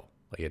material.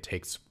 Like it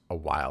takes a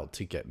while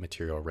to get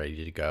material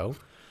ready to go.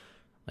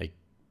 Like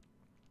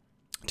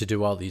to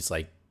do all these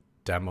like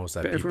demos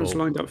that everyone's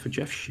lined up for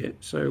Jeff's shit,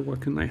 so why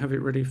couldn't they have it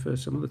ready for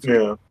some other time?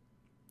 Yeah,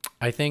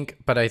 I think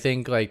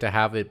like to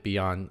have it be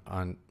on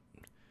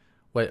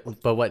what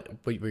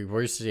we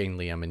were saying,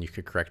 Liam, and you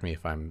could correct me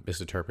if I'm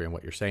misinterpreting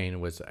what you're saying,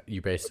 was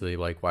you basically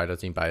like, why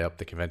doesn't he buy up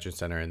the convention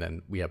center and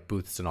then we have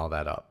booths and all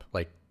that up?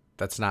 Like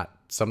that's not,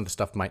 some of the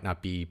stuff might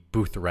not be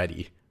booth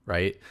ready,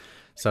 right?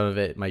 Some of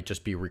it might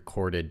just be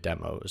recorded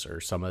demos,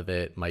 or some of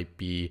it might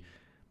be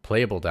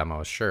playable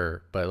demos,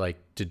 sure, but like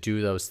to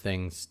do those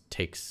things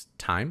takes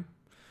time.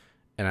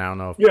 And I don't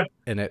know if, Yeah.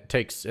 and it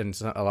takes, and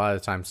a lot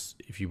of times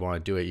if you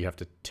want to do it, you have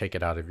to take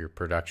it out of your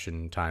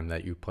production time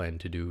that you plan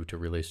to do to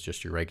release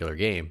just your regular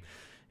game.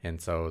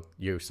 And so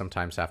you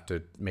sometimes have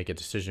to make a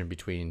decision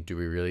between, do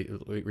we really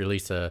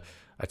release a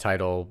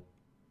title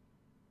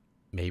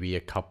maybe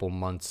a couple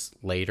months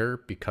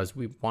later because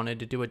we wanted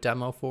to do a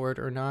demo for it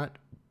or not?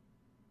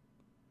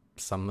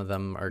 Some of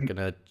them are going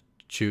to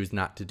choose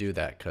not to do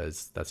that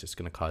because that's just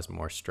going to cause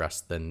more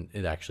stress than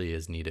it actually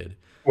is needed.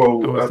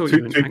 Well, I thought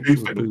you meant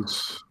actual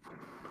booth.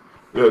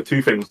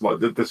 Two things. Like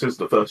this is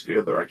the first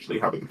year they're actually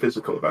having a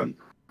physical event,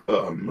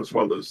 as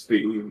well as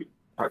the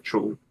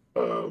actual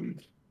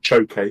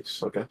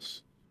showcase, I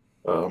guess.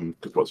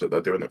 Because what's it?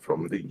 They're doing it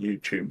from the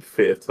YouTube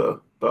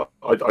theater, but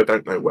I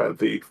don't know where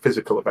the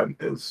physical event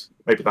is.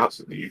 Maybe that's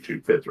at the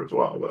YouTube theater as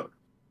well.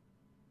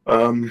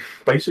 But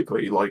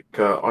basically, like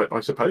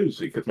I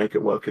suppose you could make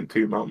it work in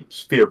 2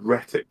 months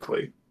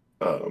theoretically.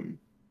 Probably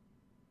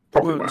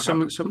Well, won't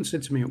someone happen.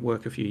 said to me at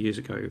work a few years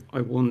ago,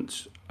 I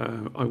want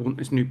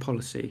this new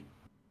policy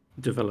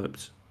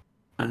developed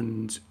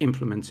and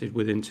implemented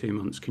within 2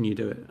 months. Can you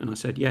do it? And I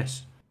said,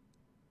 yes.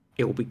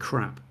 It will be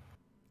crap.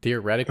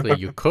 Theoretically,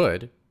 you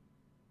could.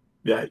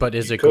 Yeah, but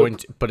is you it could. going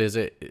to? But is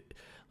it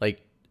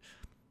like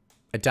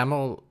a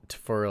demo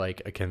for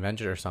like a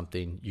convention or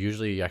something?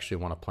 Usually, you actually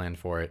want to plan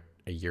for it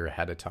a year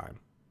ahead of time.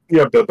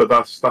 Yeah, but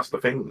that's the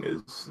thing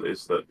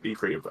is that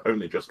E3 have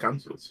only just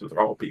cancelled, so there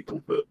are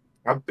people that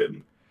have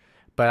been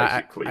But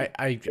basically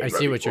I getting see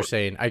ready what for you're it.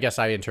 saying. I guess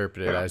I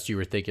interpret it Yeah. as you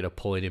were thinking of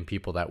pulling in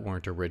people that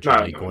weren't No,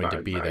 originally no, going to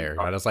no, be no, there.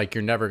 no. And I was like,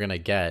 you're never gonna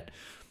get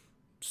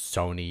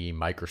Sony,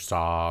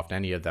 Microsoft,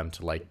 any of them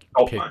to like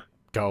Oh, no.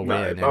 go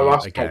No, in no, any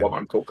that's not what again.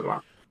 I'm talking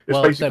about. It's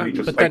Well, basically then,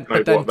 just but then,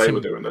 taking over what they were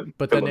doing and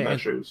but then, filling their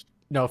shoes.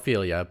 no,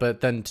 feel ya.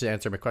 But then to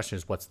answer my question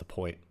is, what's the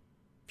point?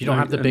 If you don't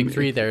No, have the big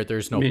three there,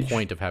 there's no Mitch,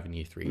 point of having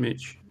E3.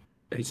 Mitch,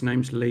 his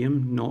name's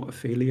Liam, not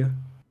Ophelia.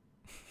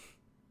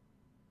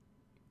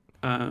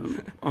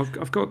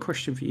 I've got a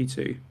question for you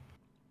two.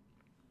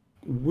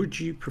 Would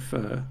you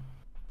prefer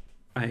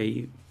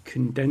a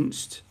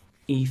condensed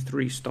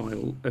E3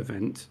 style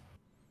event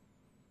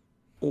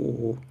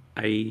or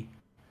a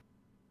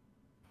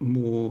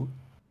more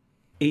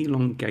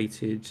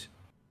elongated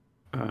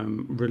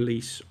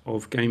release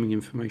of gaming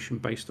information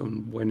based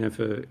on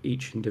whenever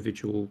each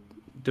individual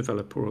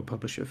developer or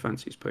publisher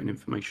fancies putting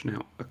information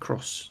out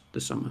across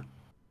the summer?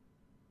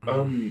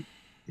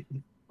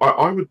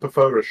 I would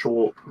prefer a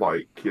short,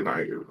 like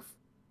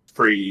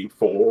 3,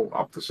 4,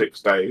 up to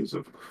 6 days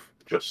of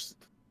just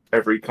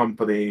every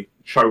company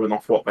showing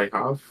off what they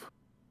have.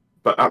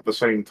 But at the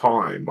same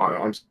time,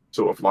 I'm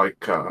sort of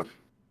like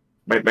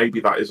maybe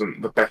that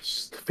isn't the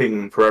best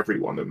thing for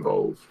everyone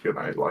involved.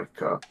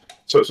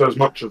 So as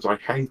much as I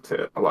hate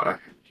it, I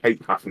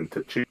hate having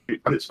to choose,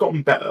 and it's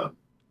gotten better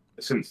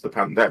since the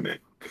pandemic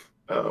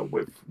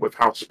with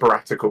how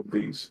sporadic all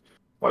these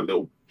like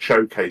little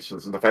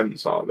showcases and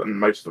events are, and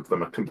most of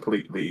them are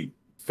completely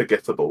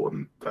forgettable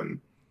and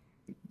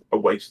a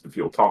waste of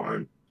your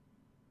time.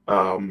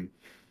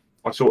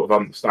 I sort of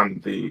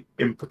understand the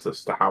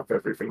impetus to have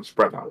everything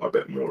spread out a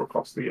bit more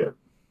across the year.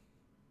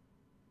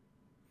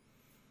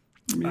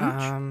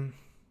 Mitch?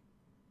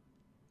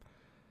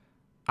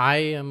 I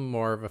am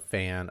more of a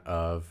fan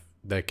of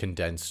the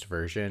condensed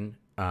version.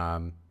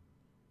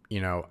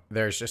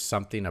 There's just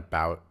something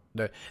about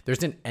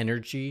there's an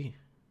energy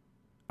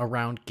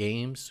around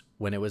games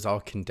when it was all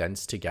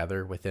condensed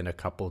together within a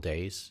couple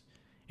days,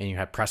 and you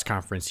had press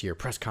conference here,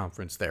 press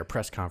conference there,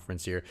 press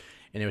conference here,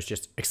 and it was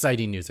just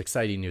exciting news,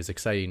 exciting news,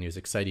 exciting news,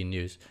 exciting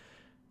news.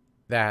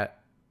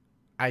 That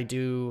I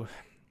don't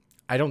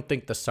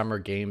think the summer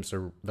games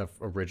or the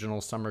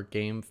original Summer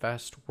Game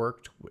Fest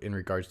worked in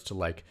regards to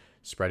like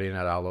spreading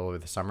it all over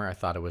the summer. I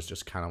thought it was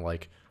just kind of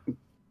like,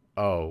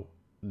 oh,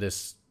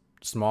 this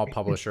small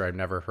publisher I've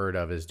never heard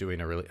of is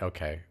doing a really,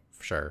 okay,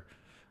 sure.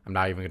 I'm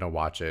not even going to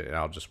watch it and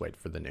I'll just wait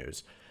for the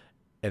news.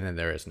 And then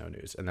there is no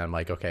news. And then I'm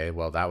like, okay,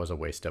 well, that was a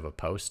waste of a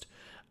post.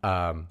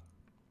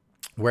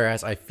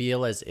 Whereas I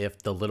feel as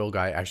if the little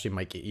guy actually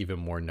might get even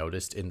more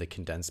noticed in the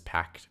condensed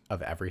pack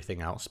of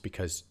everything else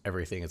because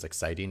everything is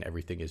exciting,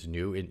 everything is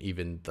new, and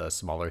even the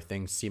smaller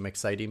things seem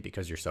exciting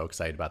because you're so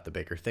excited about the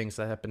bigger things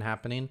that have been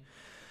happening.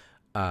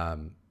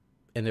 And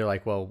they're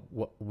like, well,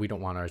 we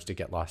don't want ours to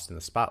get lost in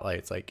the spotlight.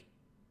 It's like,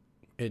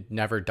 it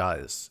never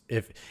does.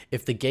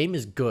 If the game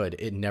is good,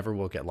 it never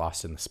will get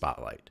lost in the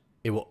spotlight.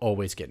 It will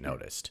always get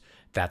noticed.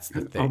 That's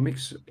the thing.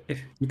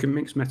 If you can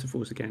mix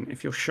metaphors again.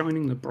 If you're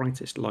shining the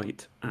brightest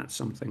light at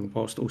something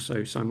whilst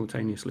also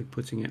simultaneously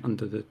putting it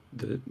under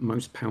the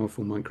most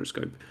powerful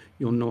microscope,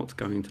 you're not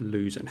going to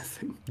lose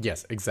anything.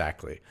 Yes,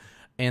 exactly.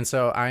 And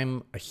so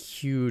I'm a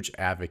huge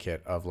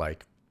advocate of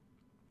like,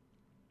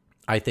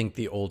 I think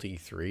the old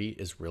E3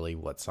 is really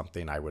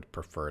something I would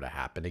prefer to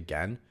happen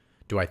again.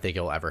 Do I think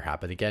it'll ever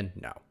happen again?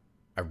 No,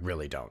 I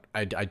really don't.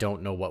 I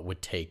don't know what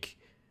would take.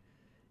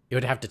 It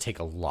would have to take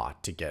a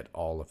lot to get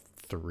all of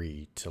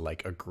three to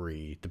like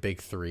agree, the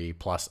big three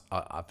plus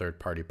third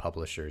party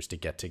publishers to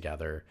get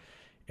together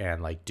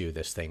and like do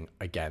this thing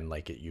again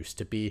like it used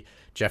to be.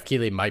 Jeff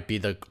Keighley might be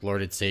the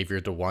Lord and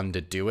Savior, the one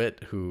to do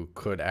it, who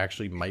could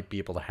actually might be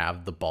able to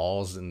have the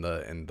balls and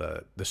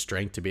the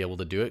strength to be able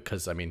to do it.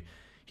 Because I mean,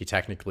 he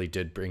technically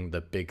did bring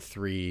the big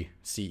three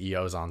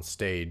CEOs on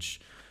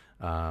stage,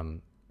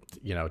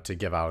 to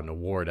give out an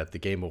award at the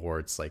Game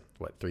Awards, like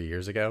 3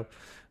 years ago.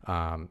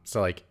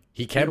 So like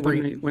he can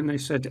bring. When they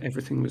said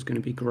everything was going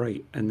to be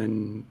great, and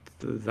then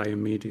they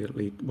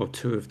immediately,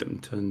 two of them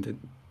turned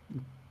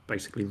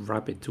basically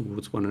rabid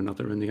towards one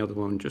another, and the other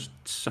one just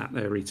sat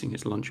there eating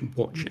his lunch and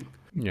watching.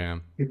 Yeah.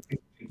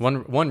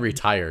 One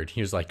retired.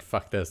 He was like,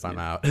 fuck this, I'm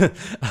out.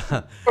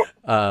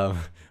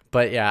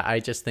 But yeah, I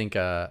just think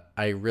I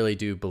really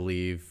do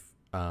believe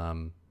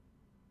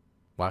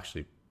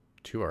actually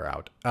two are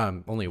out.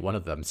 Only one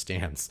of them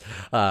stands.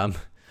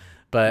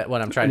 But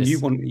what I'm trying to you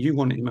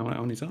want him out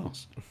on his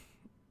ass.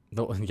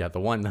 The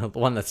one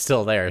that's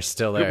still there is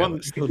still there. The one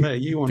that's still there,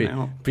 you want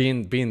out.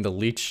 Being the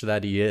leech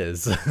that he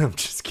is. I'm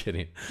just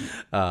kidding.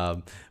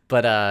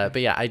 But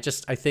yeah, I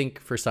think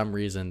for some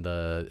reason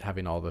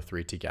having all the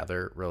three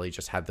together really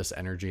just had this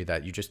energy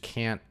that you just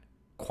can't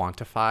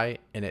quantify,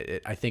 and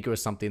I think it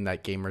was something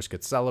that gamers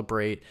could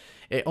celebrate.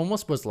 It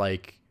almost was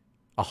like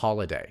a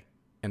holiday,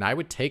 and I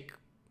would take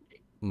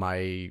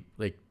my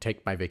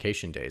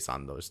vacation days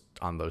on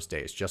those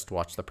days just to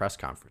watch the press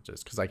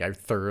conferences, because like I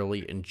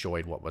thoroughly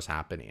enjoyed what was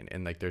happening,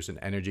 and like there's an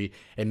energy,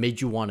 it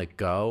made you want to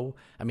go.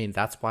 I mean,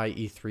 that's why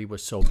E3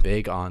 was so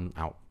big on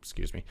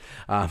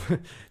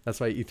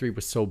that's why E3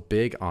 was so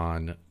big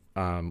on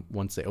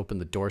once they opened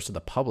the doors to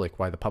the public,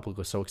 why the public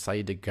was so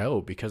excited to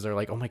go, because they're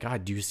like, oh my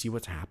god, do you see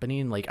what's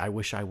happening? Like, I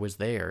wish I was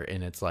there.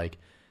 And it's like,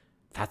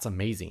 that's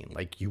amazing.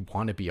 Like, you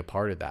want to be a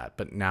part of that,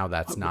 but now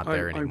that's not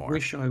there anymore. I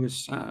wish I was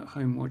sat at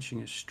home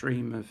watching a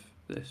stream of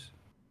this.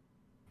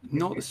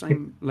 Not the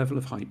same level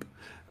of hype.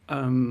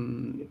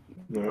 No,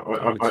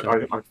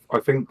 I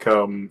think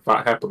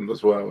that happened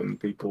as well, and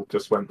people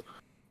just went,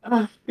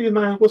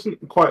 it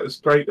wasn't quite as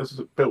great as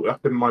it built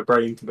up in my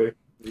brain to be.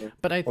 Yeah,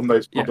 but on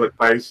those public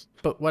days.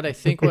 But what I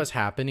think was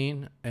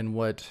happening, and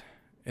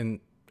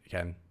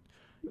again,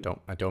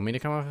 I don't mean to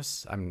come off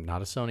as, I'm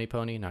not a Sony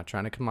pony, not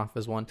trying to come off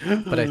as one,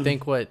 but I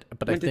think when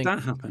did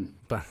that happen?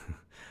 But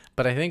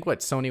I think what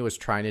Sony was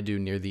trying to do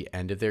near the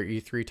end of their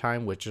E3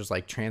 time, which is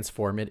like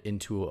transform it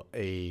into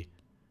a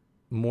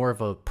more of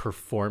a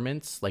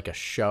performance, like a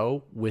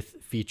show with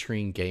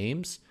featuring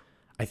games.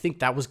 I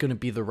think that was going to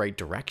be the right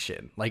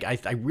direction. Like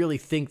I really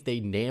think they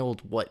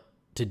nailed what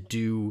to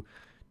do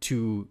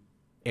to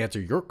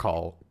answer your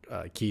call,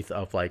 Keith,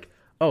 of like,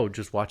 oh,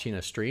 just watching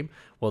a stream.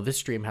 Well, this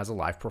stream has a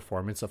live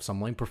performance of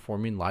someone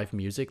performing live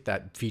music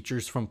that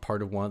features from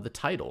part of one of the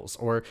titles,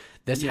 or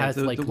this has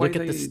look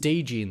at the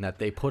staging that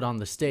they put on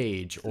the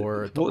stage,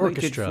 or the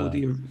orchestra.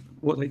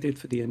 What they did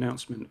for the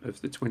announcement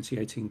of the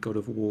 2018 God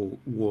of War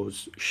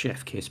was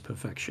chef kiss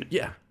perfection.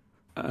 Yeah,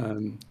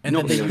 and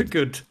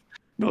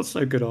not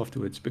so good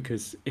afterwards,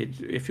 because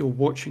if you're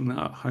watching that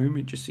at home,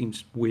 it just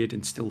seems weird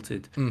and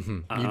stilted.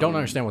 Mm-hmm. You don't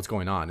understand what's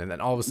going on, and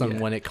then all of a sudden,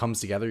 when it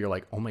comes together, you're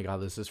like, "Oh my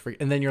god, this is free!"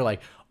 And then you're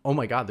like, "Oh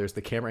my god, there's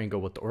the camera angle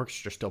with the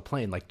orchestra still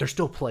playing. Like they're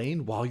still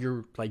playing while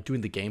you're like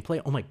doing the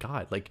gameplay. Oh my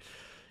god, like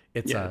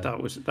it's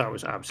that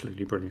was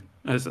absolutely brilliant."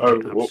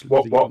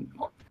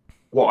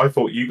 What I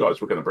thought you guys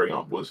were going to bring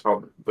up was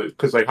how,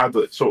 because they had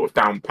it sort of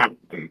down pat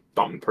and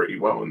done pretty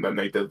well, and then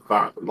they did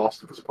that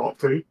Last of Us Part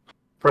 2.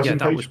 Yeah,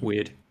 that was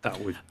weird.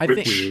 Weird.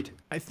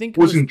 I think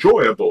it was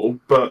enjoyable,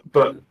 but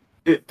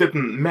it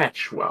didn't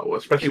mesh well,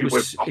 especially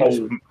with the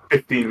whole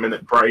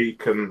 15-minute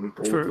break and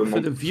for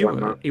the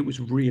viewer. It was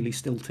really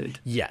stilted.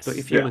 Yes, but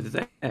if you were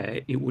there,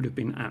 it would have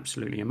been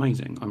absolutely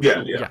amazing. I'm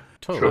sure. Yeah, yeah,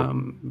 totally.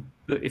 Sure.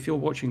 But if you're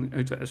watching,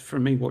 as for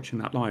me watching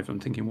that live, I'm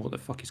thinking, what the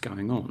fuck is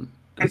going on?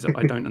 I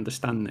don't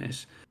understand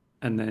this.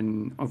 And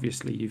then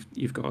obviously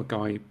you've got a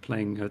guy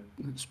playing a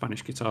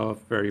Spanish guitar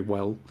very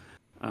well.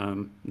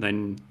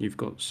 Then you've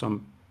got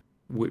some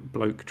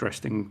bloke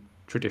dressed in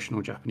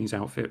traditional Japanese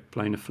outfit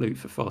playing a flute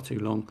for far too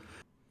long.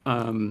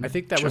 I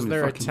think that was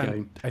their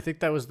attempt. I think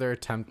that was their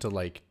attempt to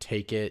like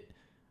take it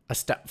a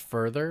step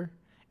further,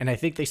 and I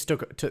think they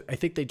stuck to. I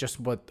think they just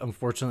what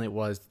unfortunately it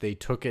was they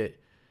took it.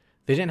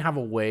 They didn't have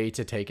a way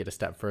to take it a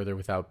step further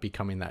without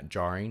becoming that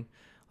jarring.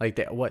 Like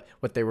what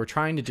they were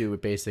trying to do,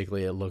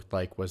 basically, it looked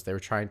like was they were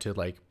trying to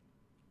like.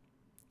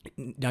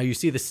 Now you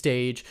see the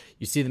stage,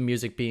 you see the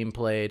music being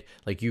played,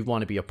 like you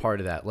want to be a part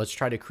of that. Let's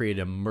try to create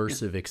an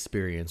immersive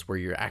experience where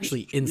you're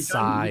actually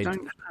inside. You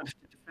don't have to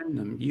defend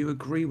them. You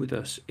agree with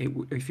us.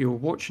 If you were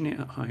watching it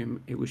at home,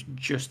 it was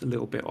just a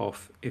little bit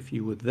off. If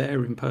you were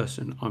there in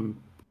person,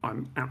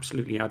 I'm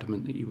absolutely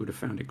adamant that you would have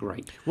found it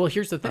great. Well,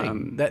 here's the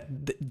thing, that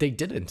they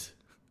didn't.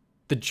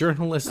 The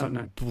journalists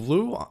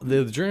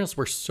the journalists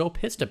were so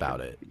pissed about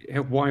it.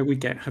 Why are we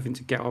having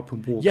to get up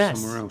and walk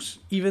somewhere else?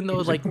 Even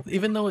though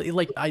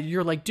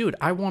you're like, dude,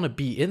 I want to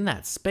be in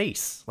that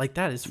space. Like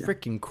that is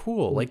freaking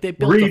cool. Like they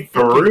built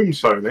the room,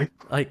 Sony.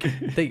 Like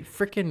they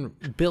freaking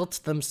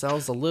built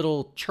themselves a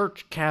little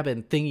church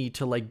cabin thingy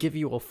to like give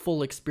you a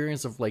full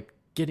experience of like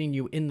getting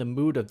you in the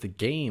mood of the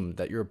game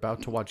that you're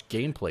about to watch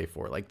gameplay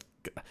for. Like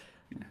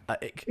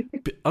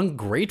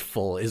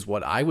ungrateful is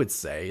what I would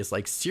say. Is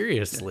like,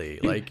 seriously,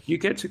 like you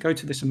get to go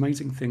to this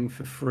amazing thing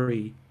for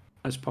free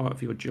as part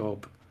of your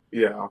job.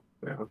 Yeah.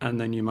 And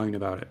then you moan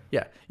about it.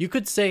 Yeah. You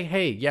could say,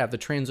 hey, yeah, the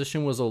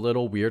transition was a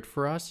little weird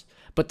for us.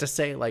 But to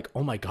say, like,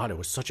 oh my God, it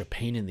was such a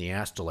pain in the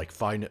ass to, like,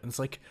 find it. And it's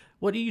like,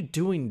 what are you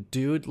doing,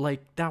 dude?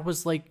 Like, that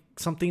was, like,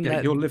 something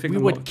that we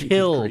would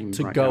kill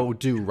to go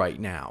do right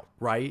now,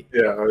 right?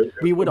 Yeah.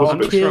 We would all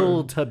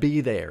kill to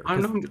be there.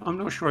 I'm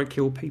not sure I'd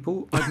kill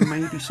people. I'd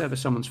maybe sever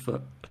someone's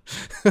foot.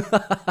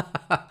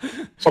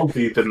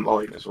 Something you didn't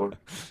like as well.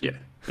 Yeah,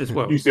 as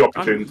well. Use the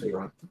opportunity,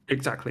 right?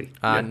 Exactly.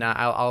 Nah,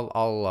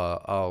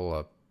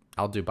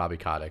 I'll do Bobby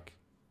Kotick.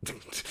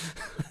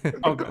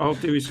 I'll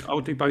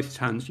do both his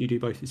hands. You do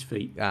both his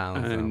feet,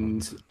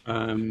 and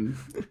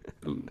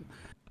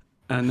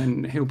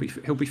then he'll be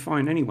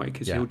fine anyway,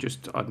 because he'll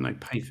just, I don't know,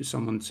 pay for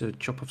someone to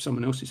chop off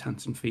someone else's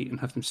hands and feet and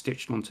have them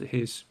stitched onto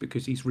his,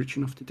 because he's rich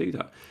enough to do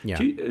that. Yeah.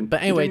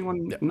 But anyway, did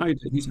anyone know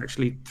that he's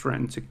actually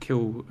threatened to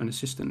kill an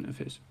assistant of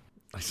his?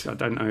 I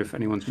don't know if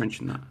anyone's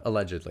mentioned that.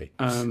 Allegedly.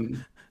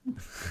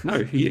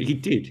 No, he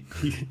did.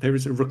 There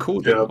is a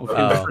recording of him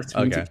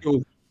threatening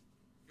to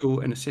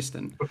kill an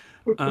assistant.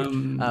 But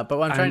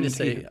what I'm trying to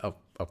say, go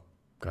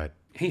ahead.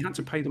 He had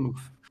to pay them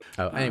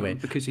off. Anyway,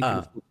 because he.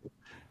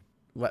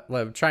 What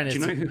I'm trying to. Do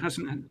you know who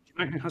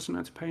hasn't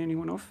had to pay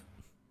anyone off?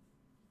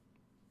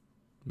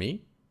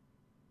 Me?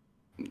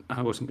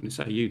 I wasn't going to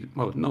say you.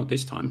 Well, not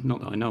this time. Not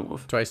that I know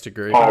of. Twice to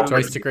grace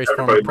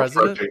former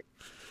president.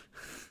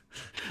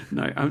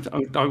 No,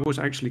 I was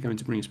actually going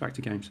to bring us back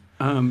to games.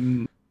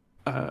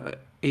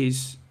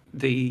 Is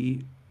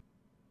the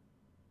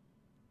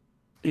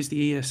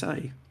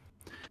ESA?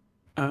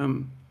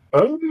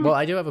 Well,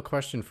 I do have a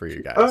question for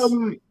you guys.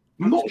 I'm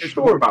not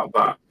sure about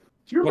that.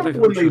 Do you remember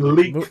when they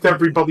leaked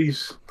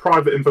everybody's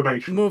private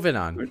information? Moving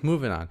on.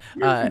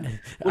 My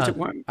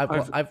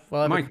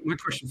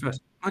question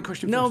first.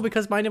 No,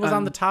 because mine was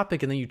on the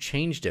topic, and then you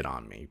changed it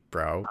on me,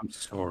 bro. I'm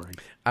sorry.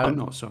 I'm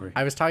not sorry.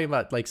 I was talking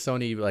about like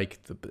Sony, like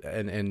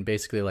and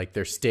basically like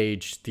their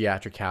stage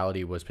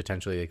theatricality was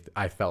potentially, like,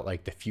 I felt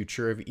like the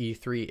future of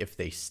E3 if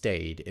they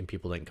stayed and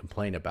people didn't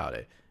complain about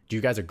it. Do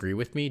you guys agree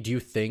with me? Do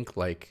you think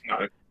like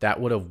that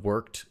would have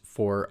worked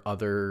for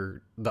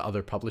the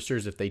other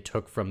publishers if they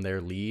took from their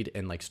lead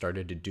and like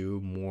started to do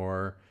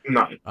more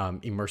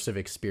immersive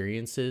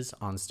experiences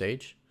on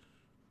stage?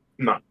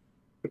 No.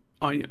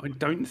 I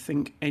don't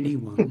think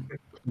anyone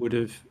would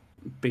have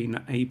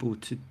been able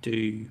to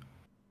do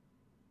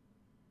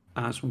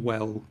as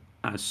well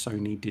as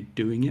Sony did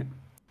doing it.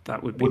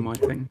 That would be my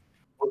thing.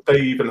 Would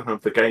they even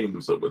have the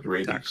games that would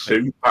really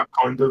suit that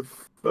kind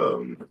of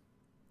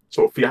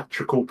sort of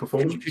theatrical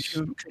performance?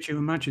 Could you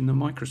imagine the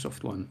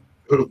Microsoft one?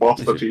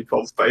 Master Chief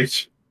on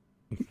stage.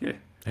 Yeah.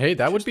 Hey,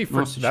 that would be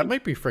that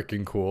might be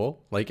freaking cool.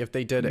 Like if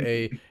they did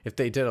a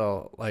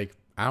like,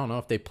 I don't know,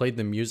 if they played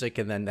the music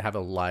and then have a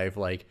live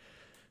like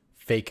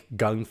fake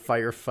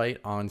gunfire fight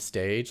on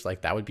stage,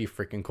 like that would be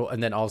freaking cool.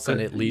 And then all of a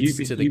sudden it leads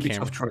to the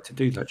camera. Ubisoft tried to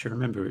do that. Do you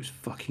remember? It was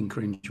fucking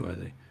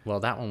cringeworthy. Well,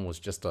 that one was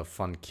just a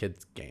fun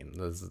kids game.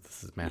 This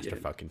is Master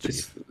fucking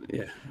Chief.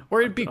 Yeah.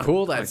 Or it'd be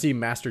cool to see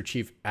Master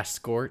Chief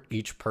escort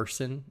each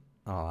person.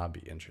 Oh, that'd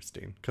be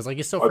interesting. Because like,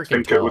 he's so freaking tall.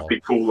 I think it would be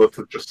cooler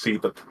to just see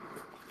the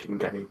fucking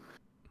game.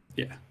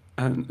 Yeah.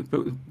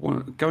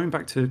 But going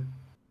back to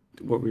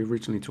what we were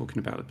originally talking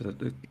about,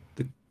 the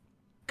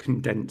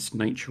condensed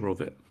nature of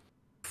it,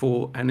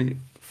 for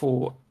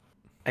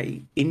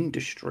a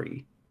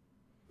industry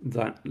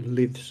that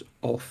lives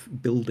off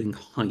building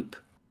hype,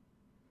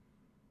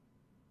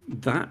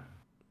 that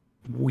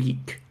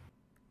week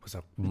was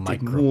a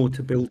did more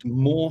to build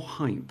more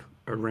hype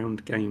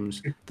around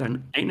games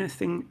than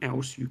anything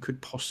else you could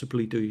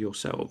possibly do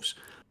yourselves,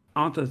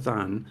 other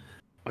than,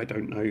 I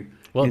don't know,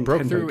 well, it Nintendo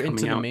broke through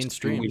into the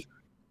mainstream.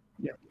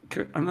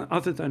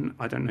 Other than,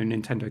 I don't know,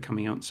 Nintendo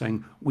coming out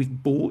saying,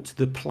 we've bought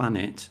the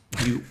planet,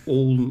 you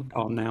all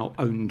are now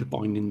owned by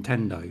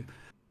Nintendo.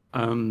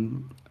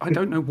 I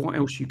don't know what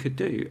else you could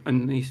do.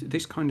 And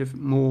this kind of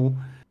more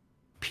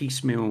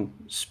piecemeal,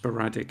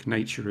 sporadic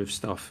nature of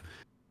stuff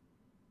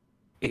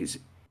is,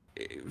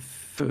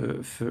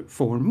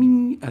 for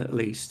me at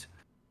least,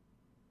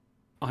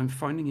 I'm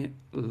finding it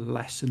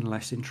less and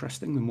less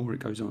interesting the more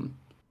it goes on.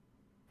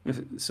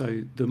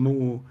 So the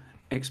more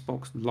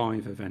Xbox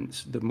Live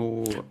events, the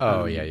more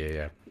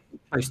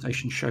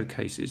PlayStation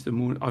showcases, the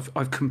more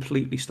I've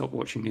completely stopped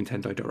watching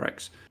Nintendo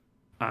Directs.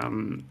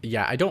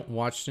 I don't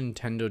watch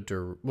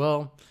Nintendo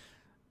Well,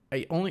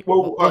 I only.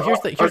 Well, here's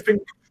I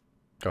think.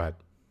 Go ahead.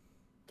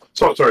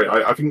 Sorry.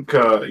 I think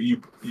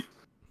you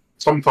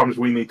sometimes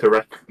we need to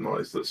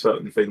recognise that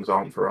certain things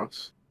aren't for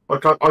us.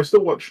 Like I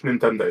still watch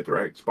Nintendo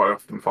Directs, but I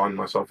often find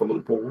myself a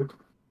little bored.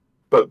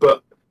 But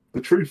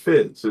the truth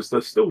is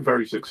they're still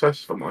very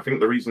successful. And I think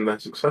the reason they're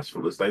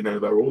successful is they know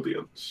their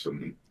audience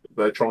and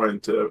they're trying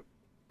to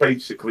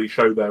basically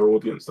show their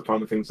audience the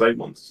kind of things they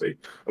want to see.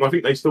 And I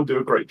think they still do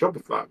a great job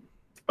of that.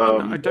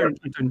 I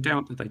don't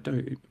doubt that they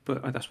do,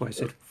 but that's why I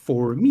said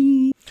for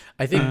me.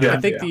 I think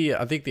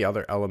the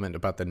other element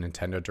about the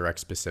Nintendo Direct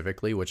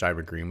specifically, which I'm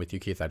agreeing with you,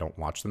 Keith, I don't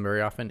watch them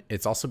very often.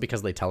 It's also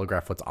because they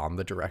telegraph what's on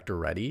the Direct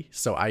already,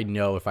 so I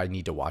know if I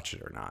need to watch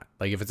it or not.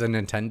 Like if it's a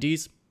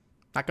Nintendo's,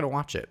 not gonna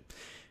watch it,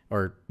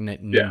 or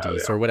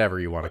Nindies or whatever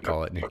you want to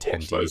call it.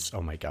 Nintendo's.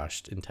 Oh my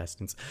gosh,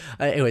 intestines.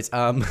 Anyways,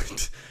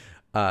 it's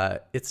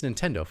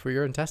Nintendo for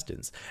your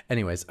intestines.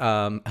 Anyways,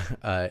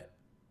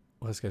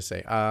 what was I going to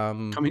say?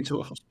 Coming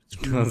to a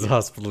hospital. A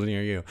hospital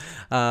near you.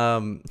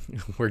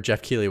 Where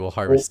Jeff Keighley will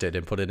harvest it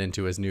and put it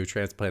into his new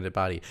transplanted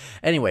body.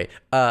 Anyway,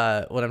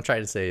 what I'm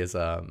trying to say is,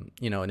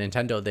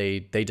 Nintendo,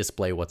 they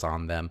display what's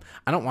on them.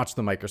 I don't watch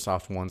the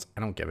Microsoft ones. I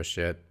don't give a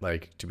shit.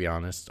 Like, to be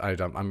honest, who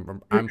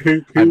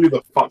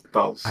the fuck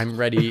does? I'm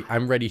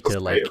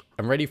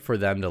ready for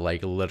them to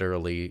like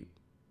literally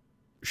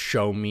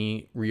show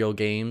me real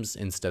games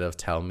instead of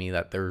tell me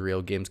that there are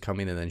real games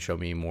coming and then show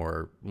me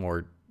more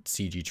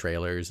CG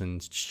trailers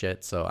and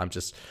shit. So I'm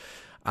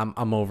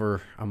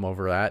over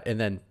that. And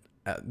then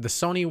the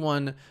Sony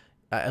one,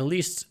 at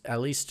least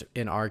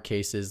in our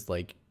cases,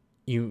 like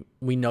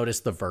we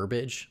notice the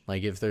verbiage.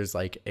 Like if there's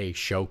like a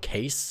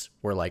showcase,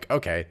 we're like,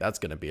 okay, that's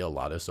gonna be a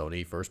lot of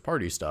Sony first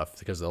party stuff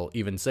because they'll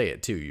even say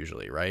it too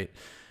usually, right?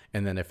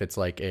 And then if it's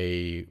like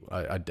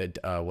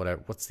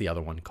what's the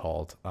other one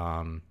called?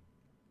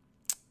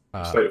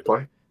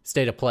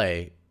 State of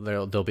Play,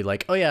 they'll be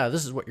like, oh yeah,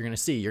 this is what you're gonna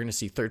see. You're gonna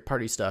see third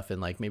party stuff and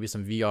like maybe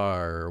some VR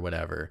or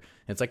whatever.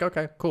 And it's like,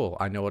 okay, cool,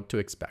 I know what to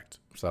expect.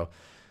 So,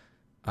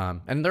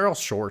 and they're all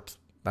short.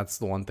 That's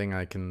the one thing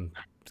I can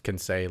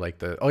say. Like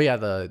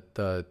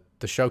the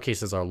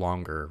showcases are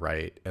longer,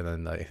 right? And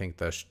then I think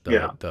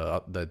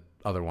the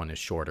other one is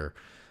shorter.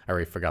 I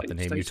already forgot the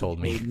name you told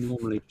me.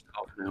 Normally just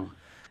half an hour.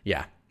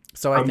 Yeah.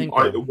 So I think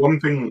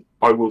one thing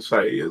I will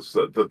say is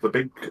that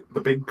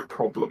the big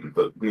problem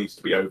that needs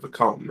to be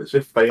overcome is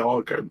if they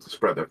are going to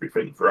spread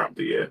everything throughout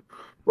the year,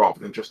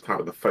 rather than just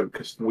having a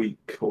focused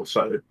week or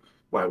so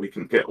where we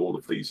can get all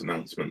of these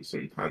announcements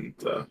and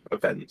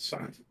events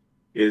at,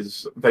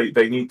 is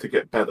they need to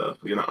get better,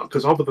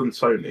 because other than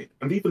Sony,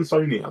 and even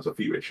Sony has a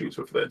few issues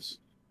with this,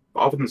 but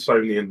other than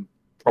Sony and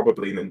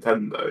probably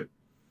Nintendo,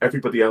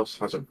 everybody else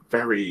does a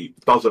very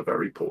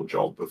poor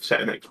job of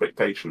setting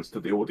expectations to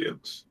the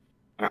audience.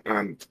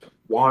 And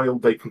while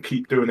they can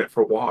keep doing it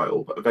for a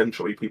while,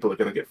 eventually people are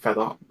going to get fed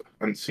up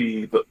and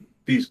see that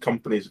these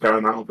companies are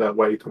going out of their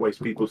way to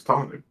waste people's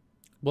time.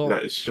 Well,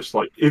 it's just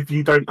like, if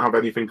you don't have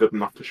anything good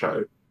enough to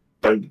show,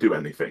 don't do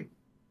anything.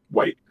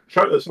 Wait,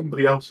 show it at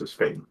somebody else's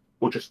thing,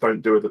 or just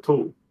don't do it at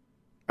all.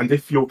 And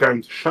if you're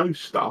going to show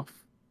stuff,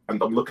 and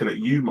I'm looking at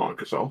you,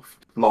 Microsoft,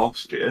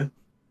 last year,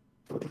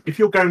 if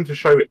you're going to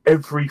show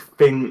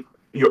everything,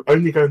 you're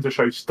only going to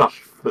show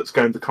stuff that's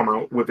going to come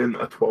out within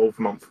a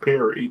 12-month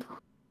period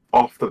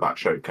after that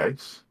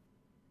showcase.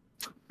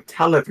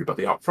 Tell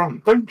everybody up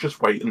front. Don't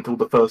just wait until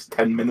the first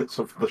 10 minutes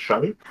of the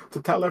show to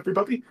tell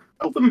everybody.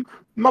 Tell them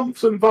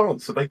months in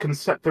advance so they can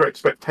set their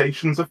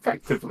expectations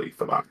effectively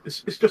for that.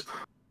 It's just,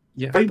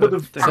 they would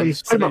have done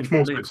so much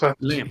more success.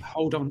 Liam,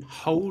 hold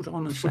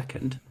on a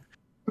second.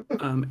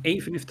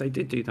 Even if they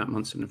did do that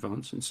months in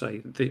advance and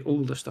say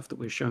all the stuff that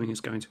we're showing is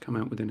going to come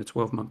out within a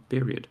 12-month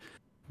period,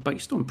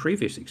 based on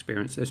previous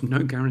experience, there's no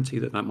guarantee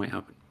that might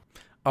happen.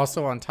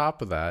 Also, on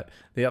top of that,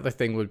 the other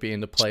thing would be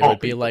would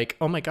be like,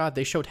 oh my god,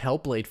 they showed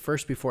Hellblade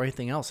first before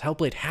anything else.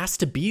 Hellblade has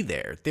to be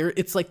there.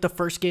 It's like the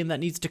first game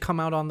that needs to come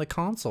out on the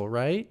console,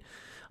 right?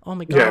 Oh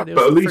my god. Yeah,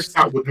 but at least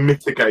that would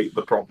mitigate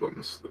the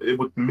problems. It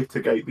would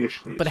mitigate the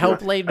issues. But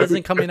Hellblade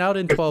wasn't coming out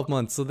in 12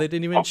 months, so they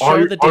didn't even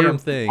show the damn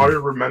thing. I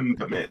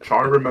remember, Mitch.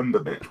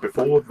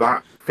 Before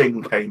that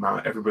thing came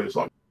out, everybody was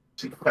like,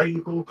 see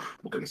Fable,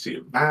 we're going to see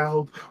it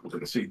Valve, we're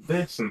going to see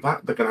this and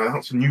that. They're going to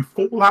announce a new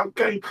Fallout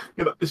game.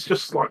 It's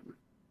just like,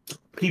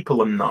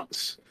 people are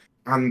nuts,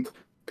 and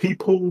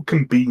people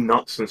can be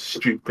nuts and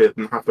stupid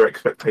and have their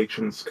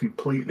expectations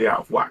completely out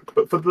of whack.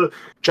 But for the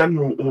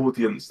general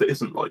audience that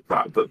isn't like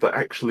that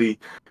actually,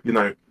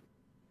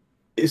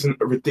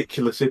 isn't a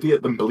ridiculous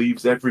idiot and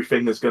believes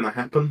everything is going to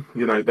happen,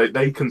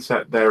 they can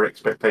set their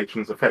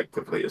expectations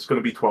effectively. It's going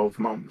to be 12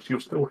 months. You'll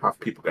still have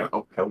people going,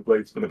 oh,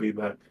 Hellblade's going to be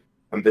there,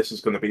 and this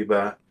is going to be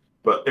there.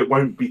 But it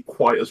won't be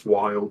quite as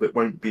wild. It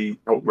won't be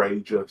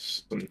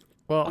outrageous.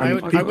 Well,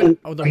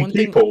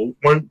 people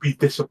won't be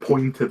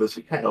disappointed as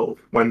hell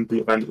when the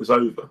event is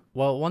over.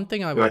 Well, one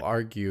thing I will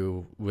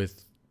argue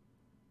with,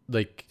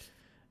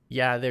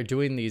 they're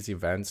doing these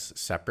events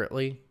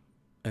separately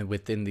and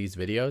within these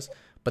videos,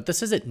 but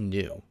this isn't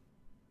new.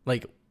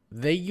 Like,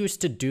 they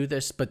used to do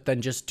this, but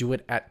then just do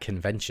it at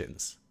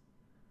conventions.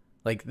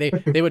 Like,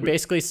 they would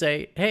basically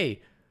say,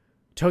 hey,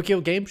 Tokyo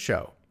Game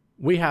Show,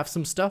 we have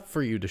some stuff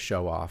for you to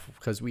show off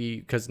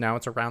because now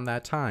it's around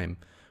that time.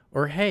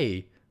 Or,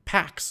 hey,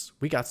 PAX,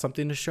 we got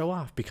something to show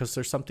off because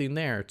there's something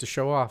there to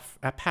show off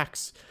at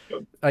PAX.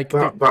 Like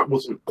that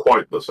wasn't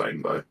quite the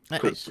same though,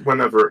 because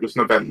whenever it was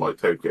an event like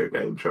Tokyo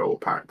Game Show or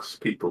PAX,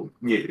 people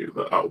knew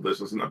that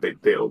this isn't a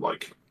big deal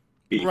like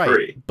E3.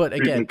 Right, but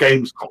again,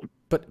 Gamescom.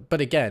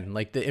 But again,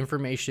 like the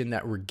information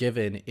that we're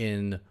given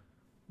in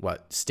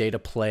state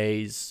of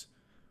plays,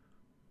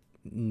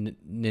 like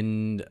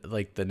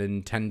the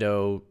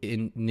Nintendo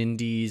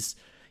Nindies,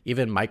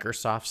 even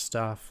Microsoft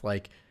stuff.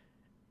 Like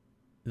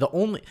the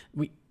only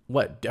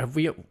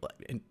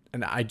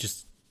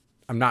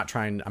I'm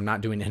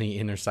not doing any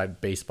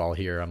inside baseball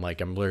here. I'm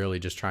literally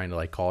just trying to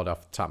like call it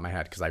off the top of my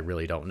head because I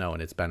really don't know,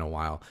 and it's been a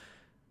while.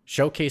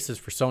 Showcases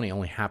for Sony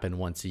only happen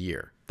once a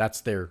year.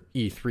 That's their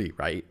E3,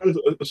 right?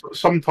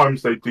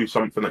 Sometimes they do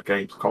something at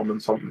Gamescom,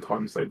 and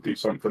sometimes they do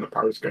something at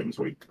Paris Games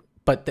Week.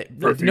 But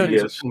no.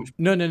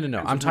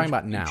 I'm talking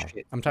about now.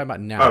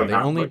 Oh, They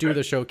only do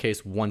the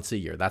showcase once a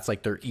year. That's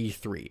like their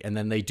E3, and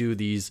then they do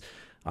these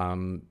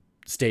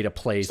state of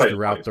plays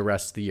throughout the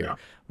rest of the year. Yeah.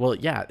 Well,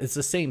 yeah, it's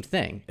the same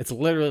thing. It's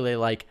literally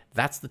like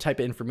that's the type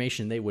of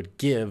information they would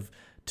give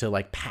to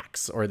like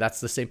PAX, or that's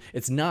the same.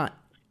 It's not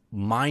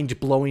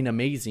mind-blowing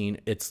amazing.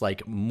 It's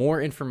like more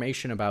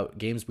information about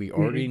games we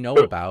already know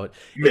about.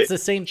 It's the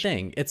same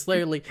thing. It's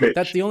literally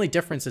that's the only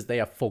difference is they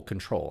have full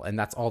control, and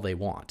that's all they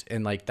want.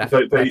 And like that,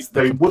 that's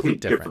the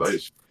complete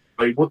difference.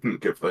 They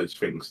wouldn't give those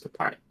things to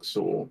PAX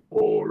or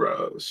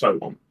so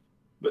on.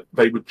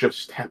 They would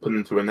just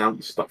happen to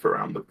announce stuff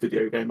around the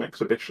video game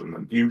exhibition,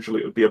 and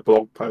usually it would be a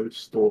blog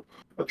post or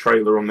a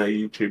trailer on their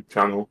YouTube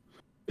channel.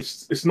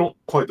 It's not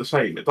quite the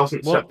same. It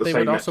doesn't set the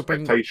same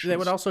expectations. They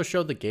would also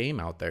show the game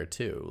out there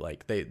too.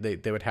 Like they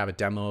would have a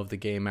demo of the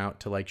game out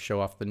to like show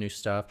off the new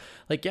stuff.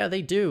 Like yeah,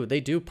 they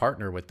do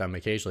partner with them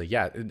occasionally.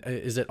 Yeah,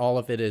 is it all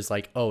of it is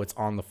like, oh, it's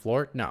on the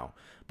floor? No,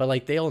 but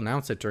like they'll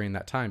announce it during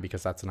that time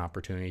because that's an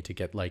opportunity to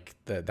get like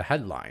the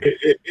headline.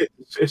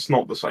 It's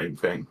not the same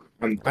thing,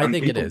 and I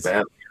think it is.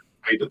 Barely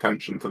paid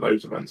attention to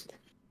those events.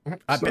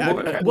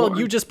 Well,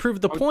 you just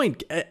proved the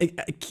point.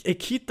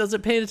 Keith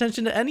doesn't pay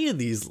attention to any of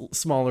these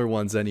smaller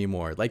ones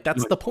anymore. Like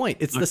that's the point.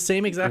 It's the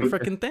same exact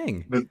freaking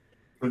thing.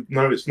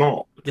 No, it's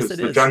not. Yes,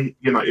 it is.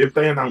 If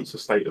they announce a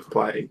state of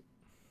play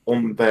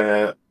on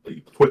their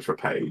Twitter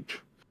page,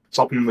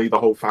 suddenly the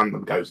whole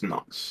fandom goes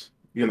nuts.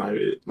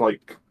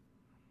 Like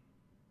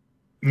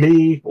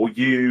me or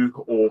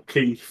you or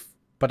Keith.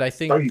 But I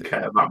think don't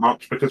care that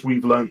much because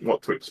we've learned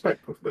what to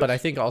expect with this. But I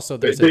think also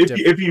there's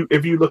if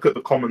you look at the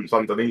comments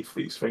underneath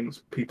these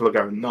things, people are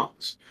going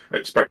nuts,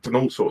 expecting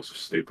all sorts of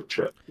stupid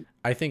shit.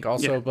 I think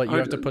also, but you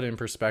have to put it in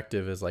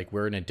perspective is like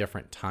we're in a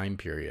different time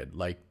period.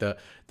 Like the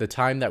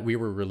time that we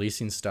were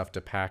releasing stuff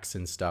to PAX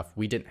and stuff,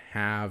 we didn't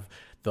have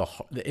the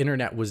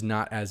internet was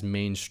not as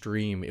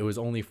mainstream. It was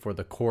only for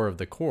the core of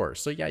the core.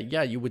 So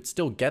yeah, you would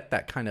still get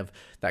that kind of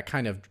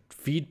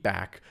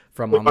feedback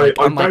from unlike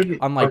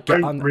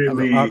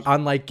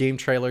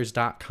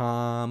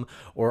GameTrailers.com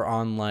or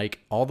on like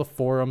all the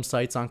forum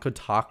sites on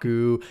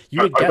Kotaku.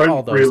 You would get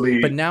all those,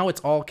 but now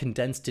it's all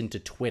condensed into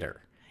Twitter.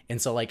 And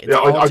so like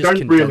I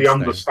don't really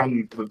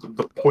understand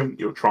the point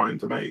you're trying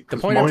to make. The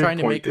point I'm trying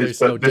to make is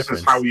that this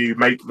is how you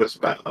make this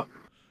better.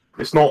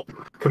 It's not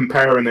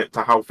comparing it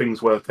to how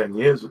things were 10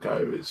 years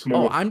ago. It's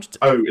more,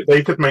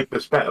 they could make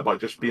this better by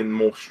just being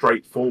more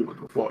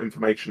straightforward with what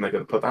information they're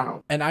going to put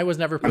out. And I was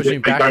never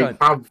pushing back on... They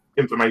don't have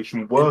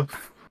information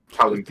worth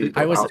telling people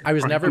I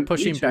was never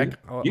pushing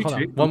back... hold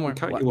on, one more.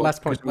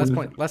 Last point.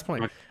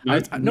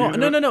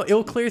 No.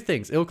 It'll clear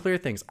things.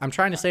 I'm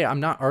trying to say I'm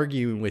not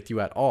arguing with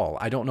you at all.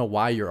 I don't know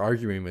why you're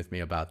arguing with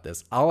me about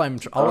this. I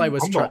don't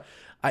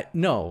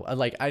know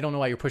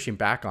why you're pushing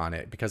back on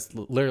it because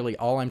literally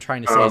all I'm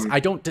trying to say is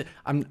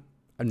I'm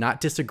not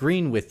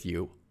disagreeing with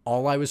you.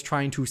 All I was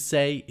trying to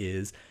say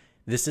is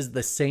this is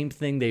the same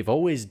thing they've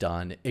always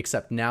done,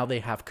 except now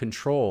they have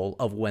control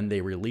of when they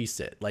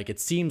release it. Like it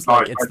seems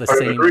like it's the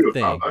same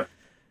thing.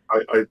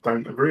 I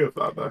don't agree with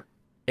that though.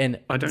 And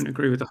I don't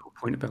agree with the whole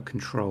point about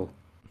control.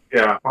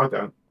 Yeah, I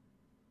don't.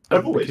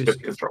 They've always been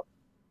control.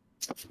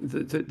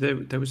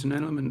 There was an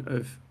element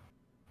of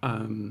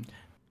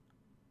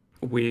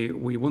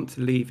we want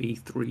to leave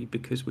E3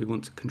 because we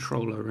want to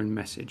control our own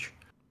message.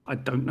 I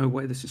don't know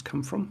where this has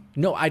come from.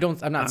 No, I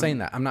don't. I'm not saying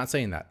that.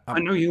 I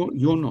know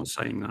you're not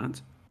saying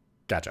that.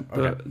 Gotcha.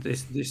 Okay. But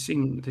this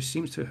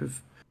seems to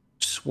have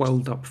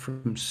swelled up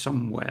from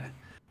somewhere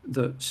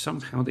that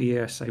somehow the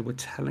ESA were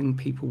telling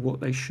people what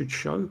they should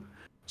show.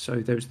 So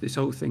there's this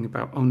whole thing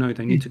about, oh no,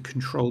 they need to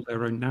control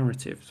their own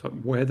narrative. So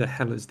where the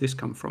hell has this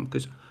come from?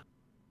 Because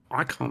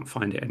I can't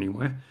find it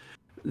anywhere.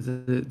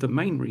 The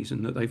main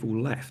reason that they've all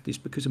left is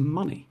because of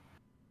money.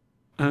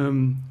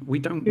 We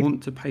don't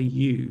want to pay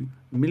you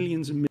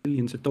millions and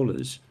millions of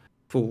dollars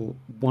for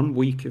 1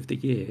 week of the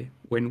year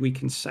when we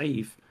can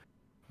save,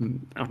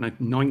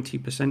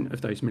 90% of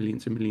those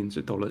millions and millions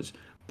of dollars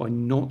by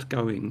not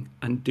going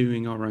and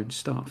doing our own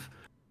stuff.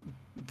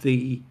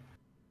 The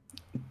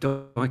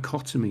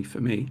dichotomy for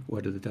me,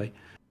 word of the day,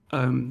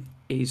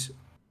 is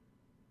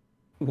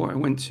what I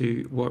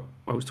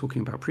was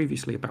talking about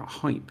previously about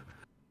hype.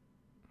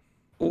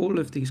 All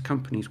of these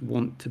companies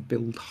want to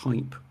build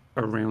hype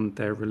around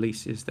their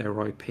releases,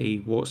 their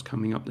IP, what's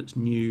coming up that's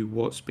new,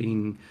 what's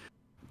being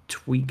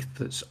tweaked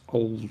that's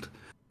old,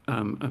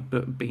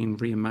 but being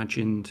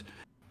reimagined.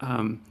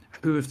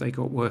 Who have they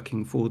got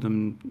working for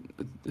them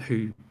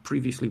who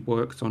previously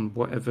worked on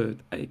whatever,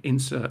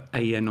 insert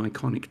an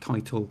iconic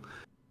title.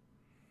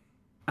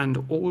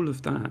 And all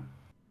of that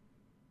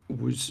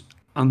was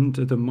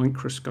under the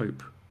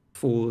microscope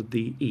for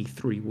the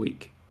E3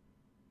 week.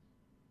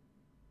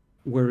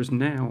 Whereas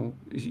now,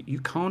 you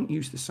can't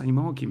use the same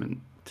argument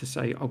to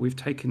say, oh, we've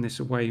taken this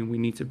away and we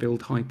need to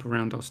build hype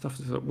around our stuff.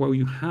 Well,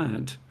 you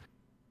had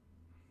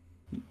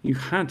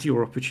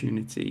your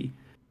opportunity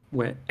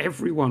where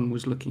everyone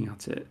was looking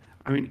at it.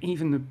 I mean,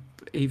 even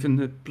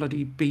the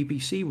bloody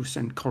BBC will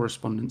send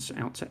correspondents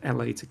out to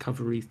LA to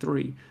cover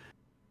E3.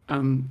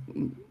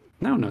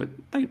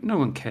 No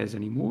one cares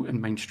anymore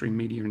in mainstream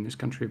media in this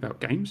country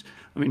about games.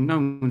 I mean, no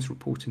one's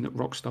reporting that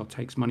Rockstar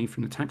takes money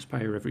from the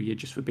taxpayer every year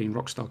just for being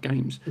Rockstar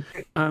Games.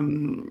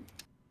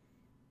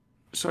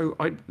 So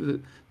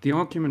the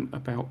argument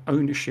about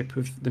ownership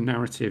of the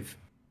narrative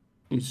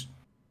is,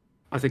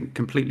 I think,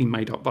 completely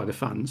made up by the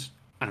fans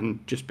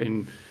and just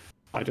been,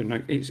 I don't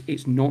know,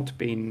 it's not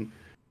been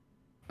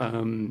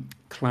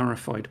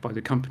clarified by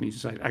the companies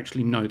to say,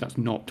 actually, no, that's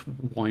not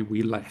why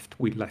we left.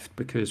 We left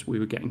because we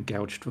were getting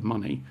gouged for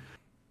money.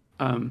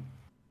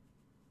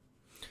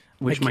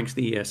 Which makes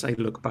the ESA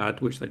look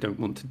bad, which they don't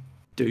want to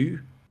do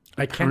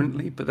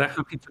apparently, but they're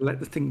happy to let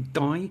the thing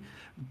die.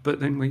 But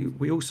then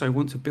we also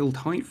want to build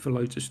hype for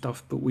loads of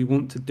stuff, but we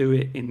want to do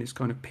it in this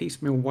kind of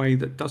piecemeal way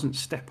that doesn't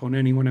step on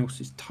anyone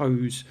else's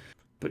toes,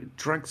 but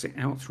drags it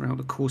out throughout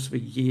the course of a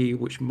year,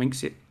 which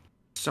makes it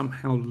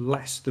somehow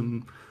less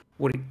than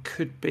what it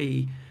could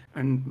be.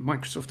 And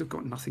Microsoft have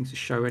got nothing to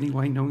show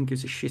anyway. No one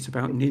gives a shit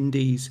about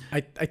Nindies. I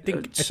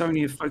think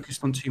Sony have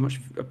focused on too much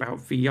about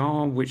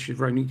VR, which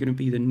is only going to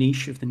be the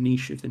niche of the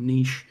niche of the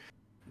niche,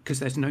 because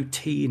there's no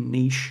T in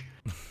niche.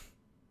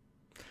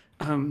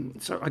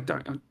 So I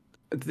don't.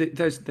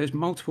 There's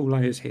multiple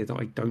layers here that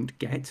I don't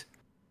get.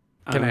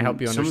 Can I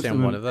help you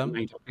understand one of them?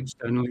 Made up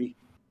externally.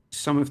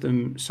 Some of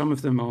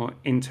them are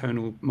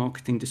internal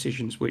marketing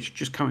decisions, which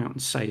just come out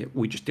and say it.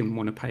 We just didn't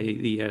want to pay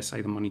the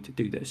ESA the money to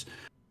do this.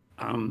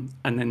 And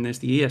then there's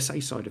the ESA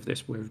side of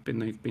this, where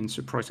they've been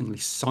surprisingly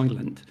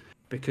silent,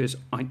 because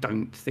I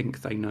don't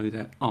think they know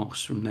their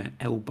arse from their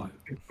elbow.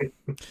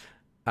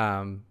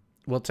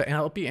 Well, to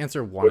help you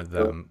answer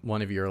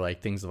one of your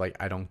things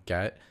I don't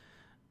get,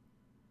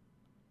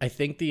 I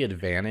think the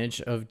advantage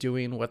of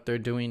doing what they're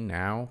doing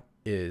now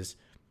is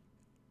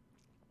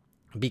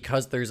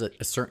because there's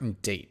a certain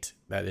date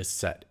that is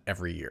set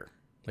every year.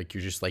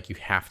 You're just you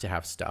have to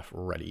have stuff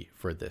ready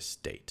for this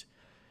date.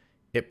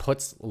 It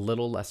puts a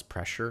little less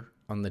pressure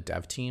on the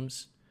dev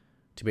teams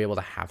to be able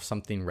to have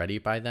something ready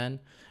by then.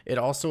 It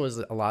also is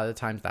a lot of the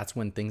times that's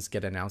when things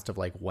get announced of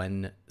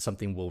when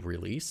something will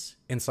release.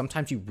 And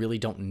sometimes you really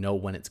don't know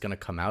when it's going to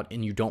come out,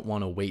 and you don't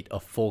want to wait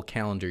a full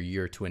calendar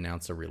year to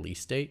announce a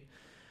release date.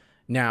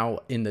 Now,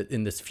 in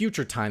this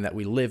future time that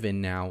we live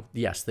in now,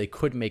 yes, they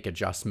could make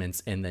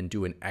adjustments and then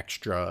do an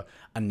extra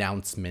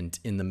announcement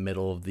in the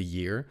middle of the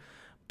year.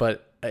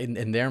 But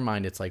in their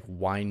mind, it's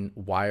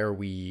why are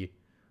we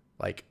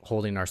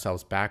holding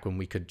ourselves back when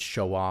we could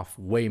show off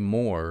way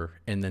more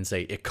and then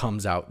say it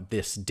comes out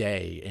this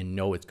day and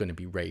know it's going to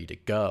be ready to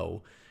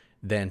go,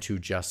 than to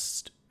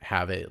just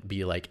have it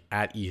be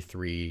at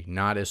E3,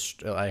 not as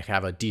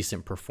have a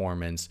decent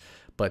performance,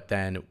 but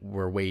then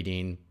we're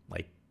waiting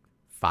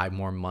 5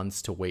 more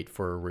months to wait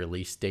for a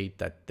release date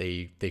that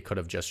they could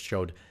have just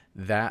showed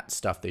that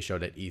stuff they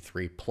showed at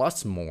E3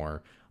 plus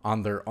more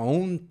on their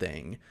own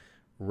thing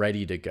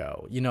ready to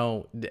go.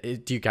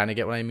 Do you kind of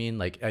get what I mean?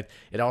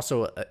 It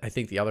also, I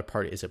think the other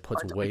part is it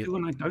puts weight. I do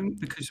and I don't,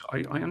 because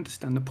I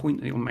understand the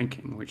point that you're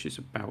making, which is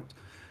about.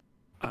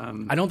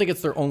 I don't think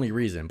it's their only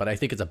reason, but I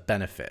think it's a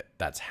benefit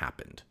that's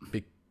happened.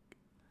 A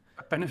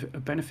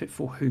benefit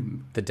for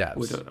whom? The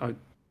devs.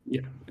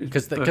 Yeah,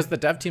 because the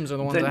dev teams are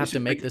the ones that have to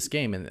make this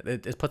game, and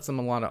it puts them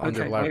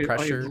under a lot of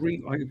pressure.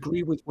 I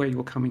agree with where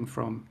you're coming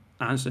from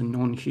as a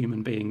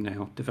non-human being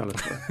now,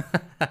 developer.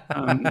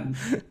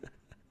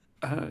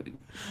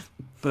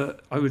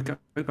 But I would go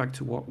back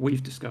to what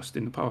we've discussed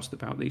in the past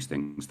about these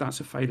things.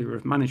 That's a failure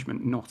of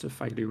management, not a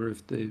failure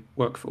of the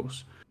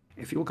workforce.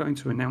 If you're going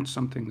to announce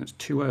something that's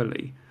too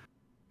early,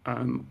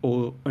 and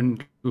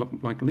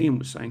like Liam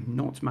was saying,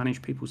 not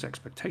manage people's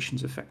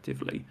expectations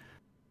effectively,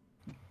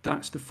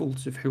 that's the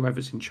fault of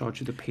whoever's in charge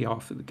of the PR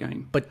for the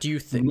game. But do you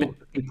think not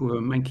the people who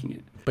are making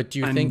it? But do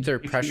you think they're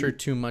pressured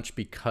too much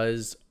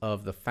because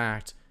of the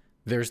fact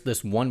there's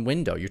this one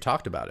window? You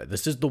talked about it.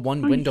 This is the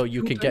one window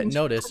you can get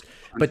noticed.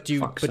 But do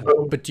you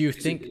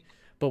think?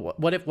 But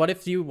what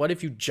if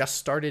you just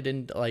started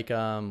in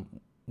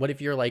what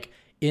if you're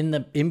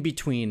in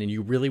between and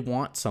you really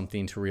want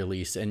something to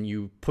release and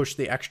you push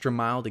the extra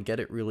mile to get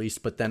it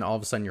released, but then all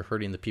of a sudden you're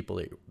hurting the people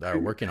that are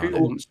working on it.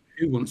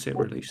 Who wants it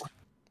released?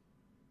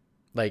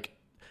 To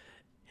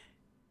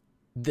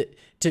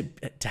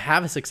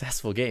have a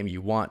successful game,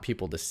 you want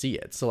people to see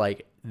it. So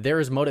there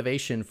is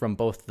motivation from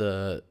both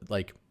the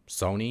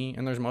Sony,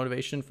 and there's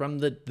motivation from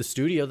the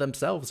studio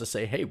themselves to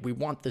say, hey, we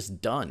want this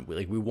done.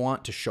 We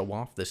want to show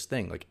off this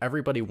thing.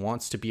 Everybody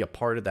wants to be a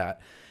part of that.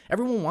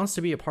 Everyone wants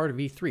to be a part of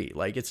E3.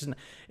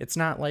 It's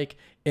not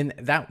in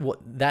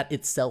that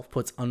itself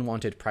puts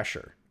unwanted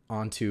pressure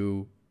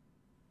onto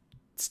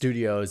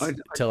studios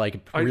to like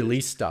I-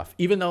 release stuff,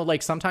 even though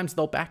like sometimes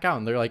they'll back out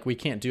and they're like, we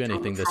can't do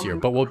anything this year,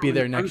 but we'll be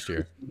there next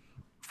year.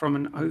 From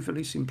an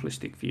overly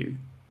simplistic view,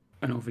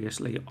 and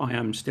obviously I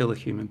am still a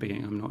human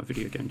being, I'm not a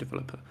video game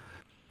developer,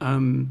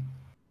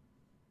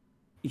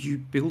 you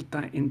build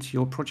that into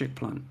your project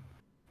plan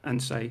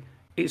and say,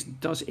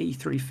 does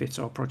E3 fit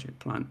our project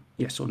plan?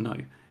 Yes or no?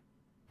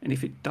 And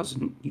if it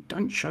doesn't, you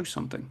don't show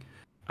something.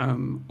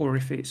 Or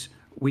if it's,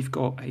 we've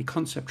got a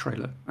concept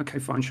trailer, okay,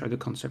 fine, show the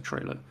concept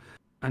trailer.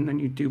 And then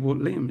you do what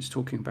Liam is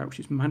talking about, which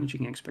is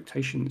managing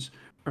expectations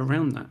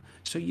around that.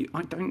 So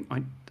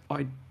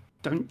I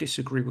don't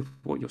disagree with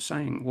what you're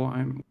saying. What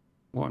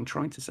I'm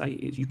trying to say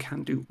is you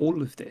can do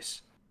all of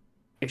this.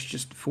 It's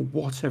just for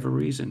whatever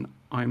reason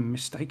I'm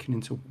mistaken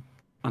into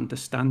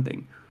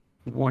understanding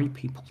why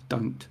people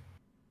don't.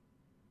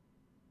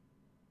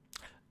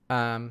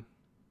 And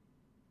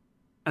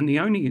the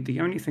only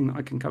thing that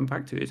I can come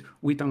back to is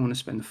we don't want to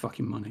spend the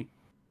fucking money.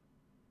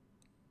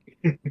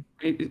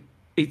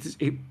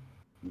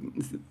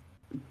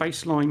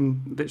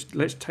 Baseline.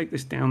 Let's take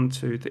this down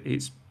to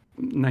its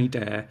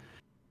nadir,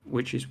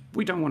 which is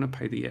we don't want to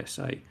pay the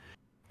ESA,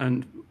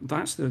 and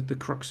that's the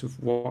crux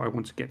of what I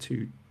want to get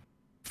to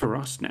for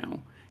us now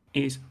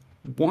is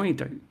why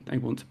don't they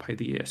want to pay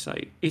the ESA?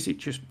 Is it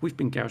just we've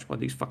been gouged by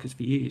these fuckers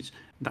for years?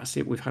 That's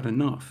it. We've had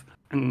enough.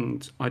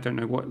 And I don't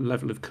know what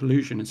level of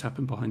collusion has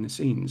happened behind the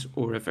scenes,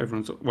 or if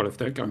everyone's well, if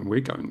they're going, we're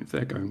going. If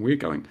they're going, we're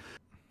going.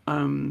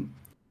 And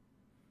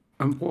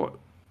what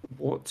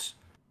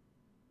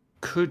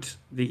could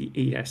the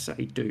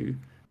ESA do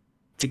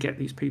to get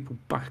these people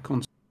back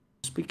on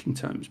speaking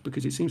terms?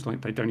 Because it seems like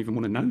they don't even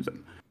want to know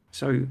them.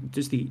 So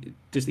does the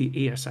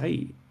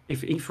ESA,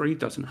 if E3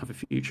 doesn't have a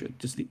future,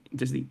 does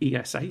the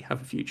ESA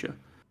have a future?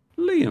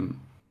 Liam.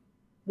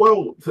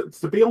 Well,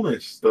 to be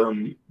honest,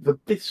 the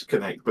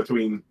disconnect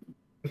between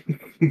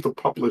the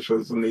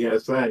publishers and the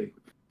ESA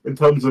in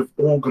terms of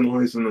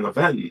organising an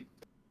event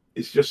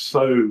is just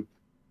so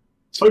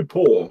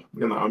poor.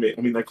 You know, I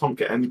mean, they can't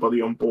get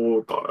anybody on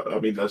board. I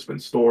mean, there's been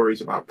stories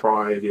about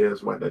prior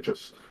years where they're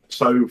just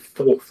so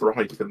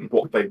forthright in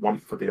what they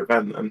want for the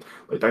event, and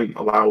they don't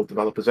allow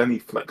developers any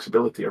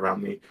flexibility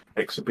around the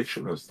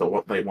exhibition as to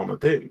what they want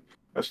to do.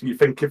 So you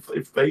think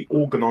if they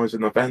organise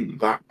an event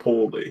that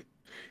poorly,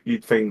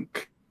 you'd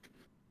think,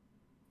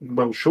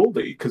 well,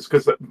 surely, because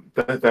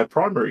their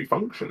primary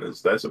function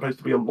is they're supposed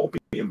to be a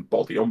lobbying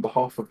body on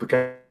behalf of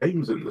the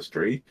games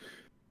industry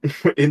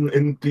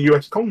in the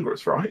US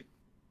Congress, right?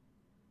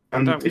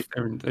 And that was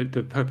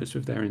the purpose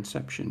of their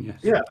inception, yes.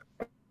 Yeah,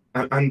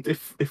 and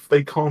if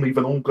they can't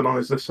even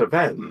organise this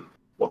event,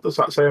 what does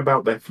that say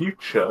about their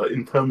future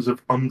in terms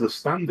of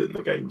understanding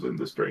the games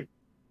industry?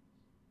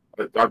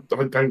 I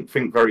don't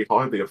think very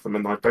highly of them,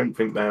 and I don't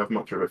think they have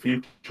much of a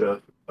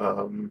future.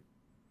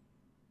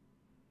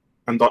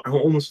 And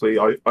honestly,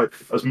 I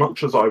as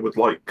much as I would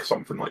like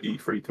something like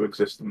E3 to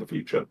exist in the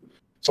future,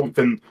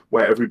 something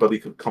where everybody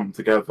could come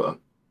together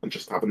and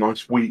just have a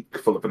nice week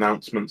full of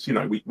announcements. You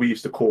know, we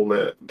used to call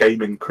it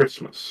gaming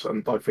Christmas,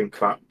 and I think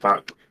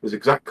that is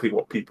exactly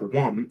what people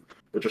want,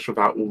 but just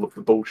without all of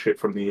the bullshit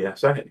from the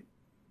ESA.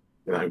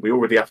 You know, we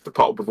already have to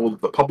put up with all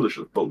of the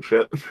publishers'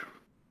 bullshit.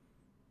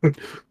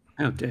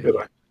 How dare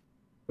you?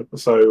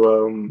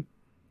 So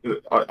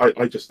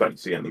I just don't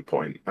see any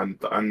point.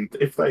 And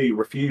if they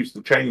refuse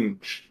to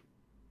change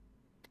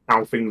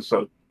how things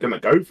are going to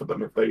go for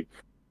them, if they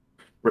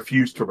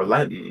refuse to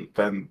relent,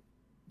 then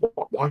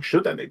why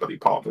should anybody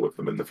partner with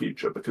them in the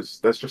future? Because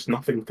there's just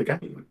nothing to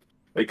gain.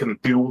 They can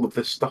do all of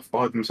this stuff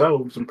by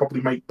themselves and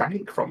probably make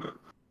bank from it.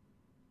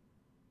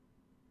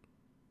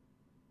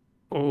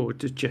 Or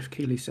does Jeff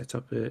Keighley set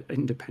up an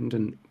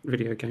independent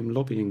video game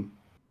lobbying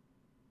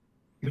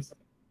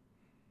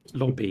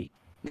lobby?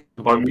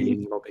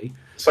 Lobby.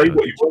 Say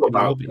what you will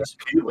about Jeff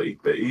Keighley,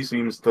 but he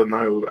seems to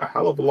know a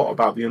hell of a lot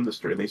about the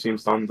industry, and he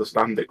seems to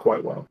understand it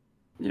quite well.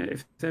 Yeah,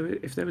 if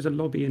there was a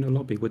lobby in a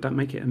lobby, would that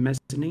make it a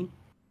mezzanine?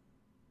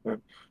 Yeah.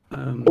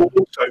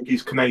 Also,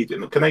 he's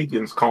Canadian. The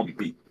Canadians can't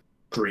be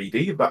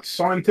greedy. That's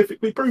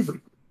scientifically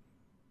proven.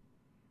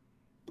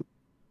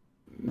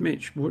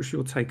 Mitch, what's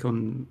your take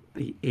on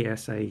the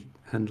ESA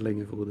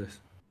handling of all this?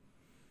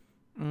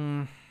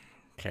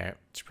 Okay,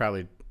 it's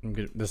probably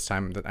this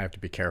time that I have to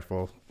be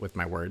careful with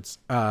my words.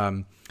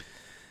 My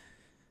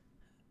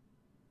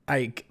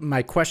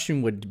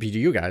question would be to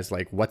you guys,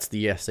 like, what's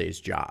the ESA's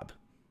job?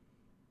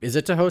 Is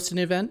it to host an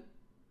event?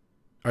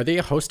 Are they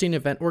a hosting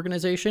event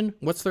organization?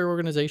 What's their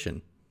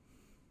organization?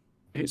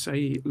 It's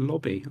a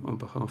lobby on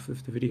behalf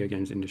of the video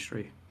games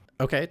industry.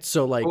 Okay,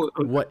 so like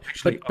what?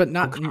 Actually, but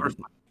not.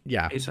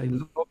 Yeah, it's a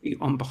lobby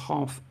on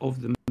behalf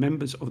of the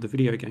members of the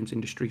video games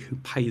industry who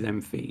pay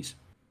them fees.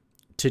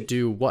 To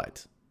do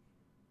what?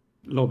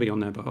 Lobby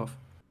on their behalf.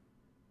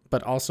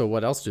 But also,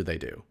 what else do they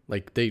do?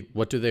 Like,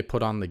 what do they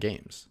put on the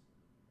games?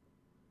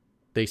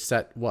 They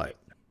set what?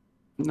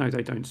 No,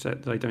 they don't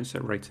set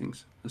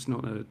ratings. That's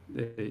not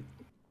the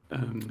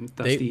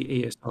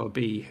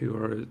ESRB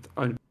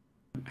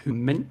who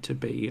meant to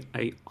be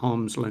a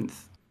arm's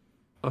length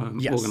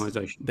yes,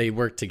 organization. They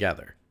work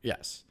together.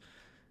 Yes.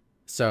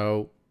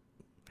 So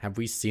Have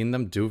we seen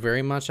them do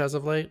very much as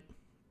of late?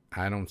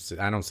 I don't see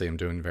them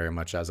doing very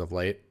much as of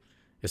late,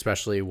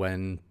 especially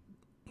when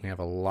we have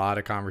a lot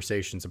of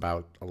conversations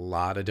about a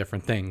lot of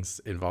different things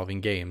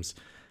involving games.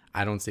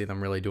 I don't see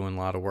them really doing a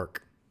lot of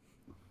work.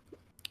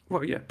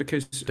 Well, yeah,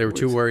 because they were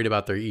too worried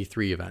about their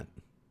E3 event.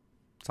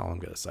 That's all I'm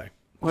gonna say.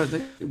 Well,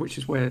 which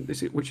is where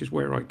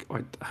I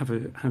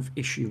have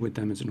issue with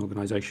them as an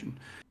organisation.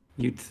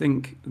 You'd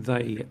think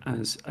they,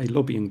 as a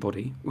lobbying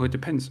body, well, it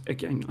depends.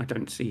 Again, I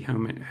don't see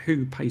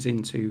who pays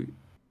into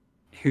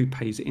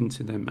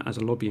them as a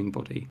lobbying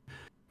body,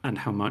 and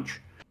how much,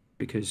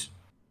 because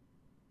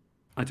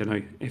I don't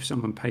know if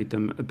someone paid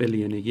them $1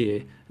 billion a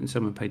year and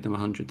someone paid them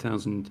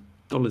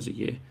 $100,000 a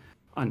year.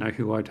 I know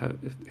who I'd have,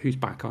 whose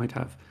back I'd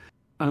have.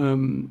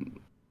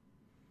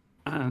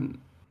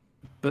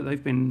 But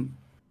they've been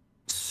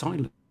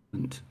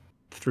silent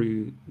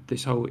through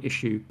this whole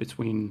issue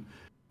between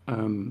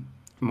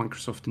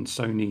Microsoft and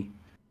Sony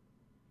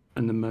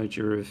and the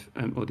merger of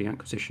or the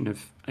acquisition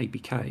of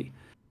ABK.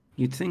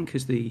 You'd think,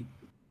 as the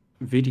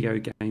video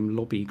game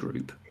lobby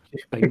group,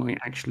 they might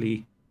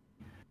actually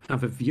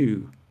have a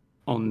view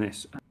on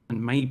this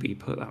and maybe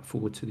put that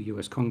forward to the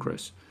US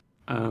Congress.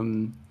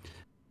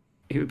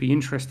 It would be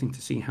interesting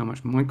to see how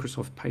much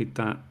Microsoft paid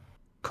that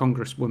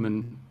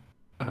congresswoman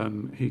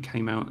who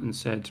came out and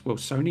said, well,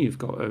 Sony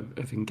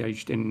have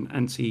engaged in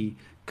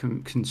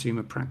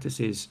anti-consumer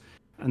practices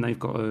and they've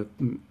got a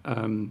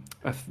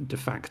de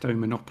facto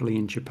monopoly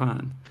in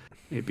Japan.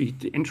 It'd be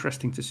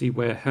interesting to see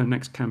where her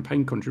next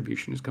campaign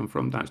contribution has come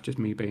from. That's just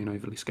me being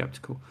overly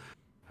skeptical.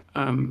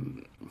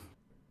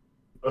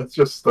 It's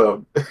just,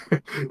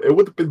 it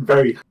would have been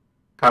very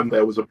handy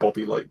there was a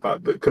body like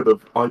that could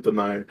have, I don't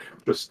know,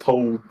 just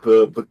told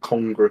the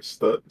Congress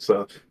that,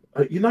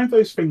 you know,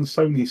 those things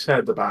Sony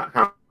said about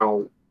how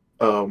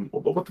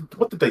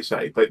what did they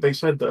say? They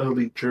said that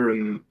early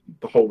during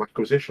the whole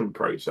acquisition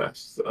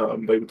process,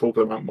 they were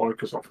talking about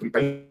Microsoft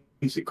and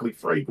basically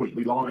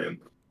flagrantly lying.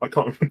 I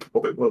can't remember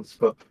what it was,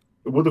 but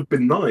it would have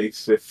been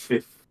nice if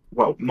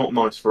well, not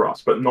nice for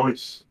us, but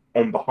nice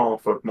on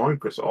behalf of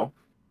Microsoft,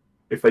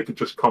 if they could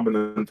just come in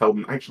and tell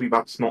them, actually,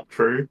 that's not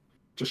true.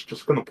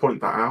 Just going to point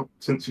that out,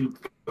 since you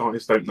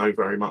guys don't know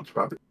very much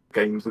about the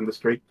games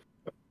industry.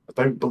 I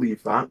don't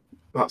believe that.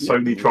 That's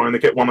Sony trying to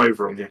get one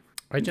over on you.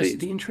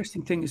 The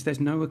interesting thing is there's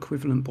no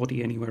equivalent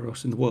body anywhere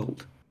else in the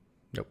world.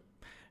 Nope.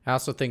 I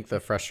also think the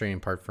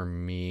frustrating part for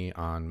me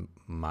on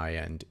my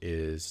end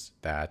is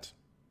that,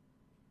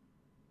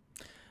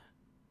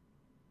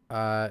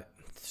 let's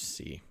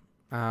see,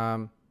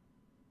 a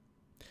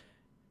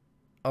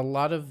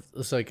lot of,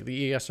 it's like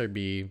the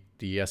ESRB,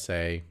 the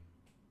ESA,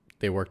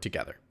 they work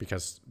together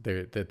because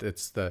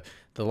it's the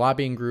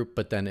lobbying group,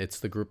 but then it's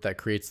the group that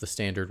creates the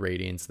standard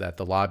ratings that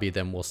the lobby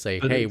then will say,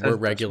 hey, we're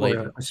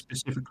regulating. I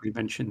specifically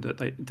mentioned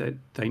that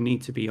they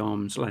need to be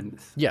arm's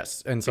length.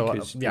 Yes, and so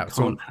you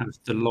can't have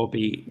the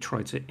lobby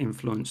try to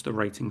influence the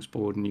ratings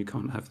board, and you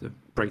can't have the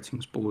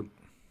ratings board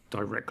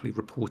directly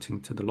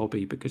reporting to the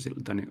lobby, because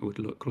then it would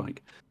look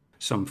like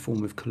some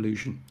form of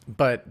collusion.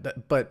 But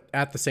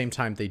at the same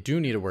time, they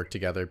do need to work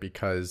together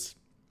because,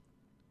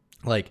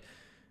 like,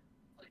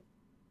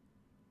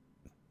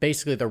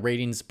 basically the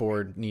ratings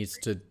board needs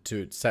to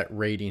set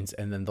ratings,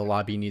 and then the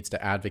lobby needs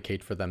to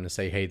advocate for them to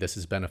say, hey, this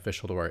is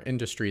beneficial to our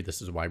industry.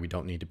 This is why we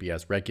don't need to be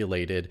as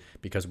regulated,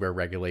 because we're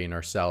regulating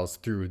ourselves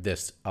through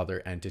this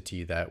other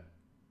entity that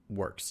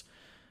works.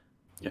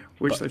 Yeah,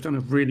 they've done a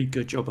really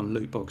good job on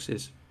loot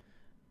boxes.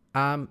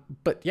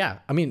 But yeah,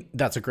 I mean,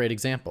 that's a great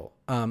example.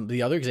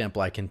 The other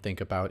example I can think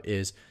about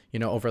is,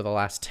 over the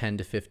last 10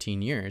 to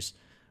 15 years,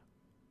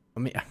 I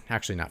mean,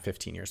 actually not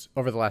 15 years,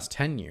 over the last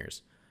 10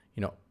 years,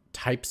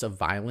 types of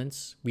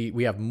violence.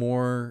 We have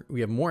more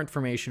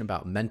information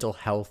about mental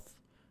health,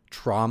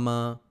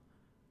 trauma,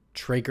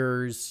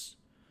 triggers,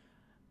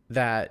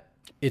 that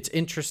it's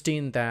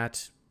interesting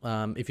that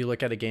if you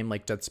look at a game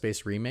like Dead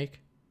Space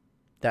Remake,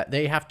 that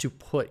they have to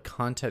put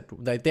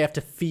content, that they have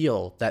to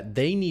feel that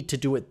they need to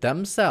do it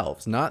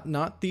themselves,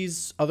 not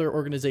these other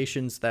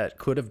organizations that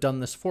could have done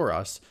this for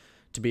us,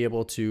 to be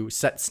able to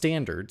set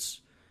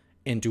standards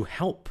and to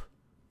help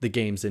the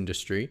games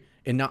industry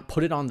and not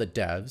put it on the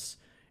devs,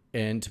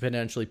 and to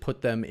potentially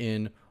put them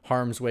in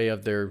harm's way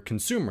of their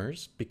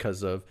consumers which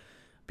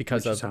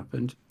has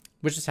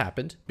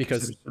happened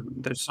because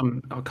there's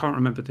some, I can't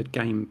remember the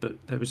game, but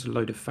there was a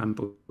load of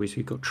fanboys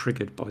who got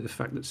triggered by the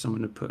fact that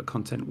someone had put a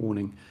content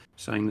warning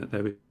saying that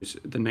there was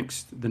the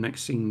next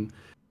scene.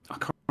 I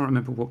can't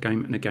remember what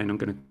game, and again I'm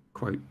going to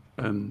quote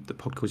the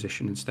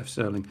Podquisition and Steph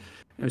Serling.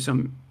 There was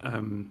some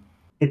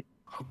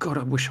oh god,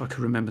 I wish I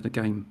could remember the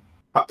game.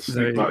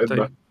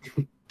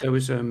 There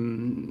was a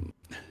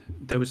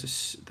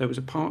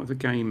part of the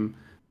game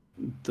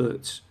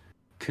that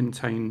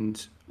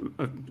contained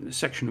a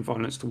section of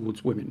violence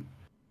towards women,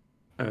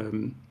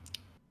 and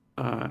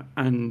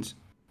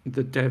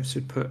the devs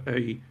had put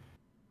a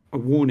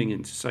warning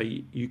in to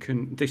say,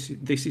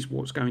 this is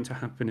what's going to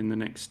happen in the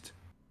next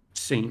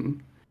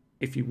scene.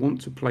 If you want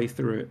to play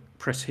through it,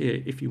 press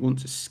here. If you want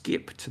to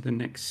skip to the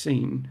next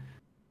scene,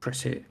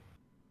 press here.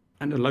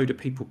 And a load of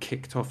people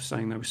kicked off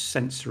saying they were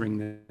censoring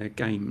their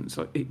game.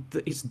 So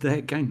it's their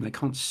game. They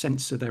can't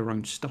censor their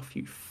own stuff,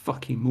 you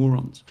fucking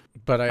morons.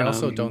 But I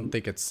also don't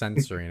think it's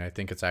censoring. I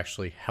think it's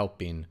actually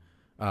helping.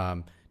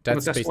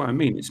 That's what I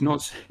mean. It's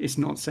not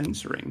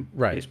censoring.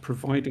 Right. It's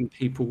providing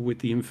people with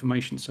the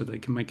information so they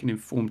can make an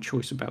informed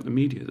choice about the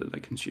media that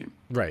they consume.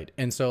 Right.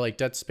 And so like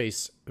Dead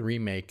Space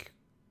Remake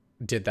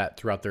did that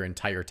throughout their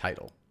entire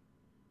title.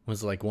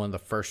 Was like one of the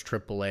first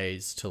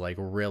AAAs to like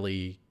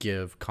really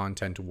give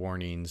content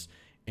warnings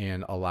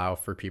and allow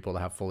for people to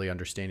have fully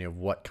understanding of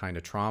what kind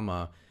of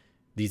trauma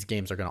these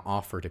games are going to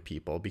offer to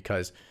people,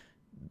 because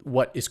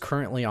what is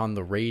currently on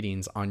the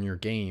ratings on your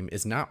game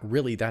is not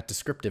really that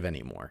descriptive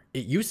anymore.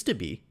 It used to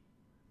be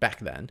back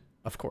then,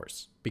 of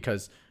course,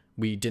 because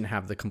we didn't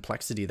have the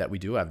complexity that we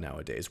do have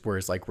nowadays.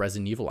 Whereas like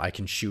Resident Evil, I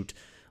can shoot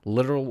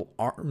literal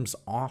arms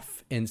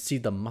off and see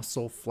the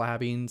muscle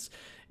flabbings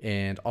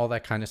and all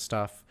that kind of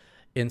stuff.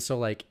 And so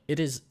like it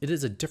is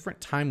a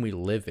different time we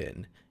live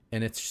in,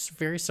 and it's just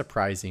very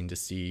surprising to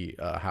see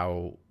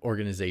how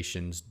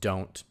organizations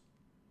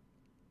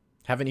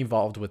haven't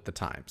evolved with the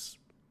times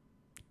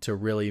to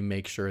really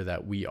make sure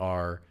that we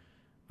are,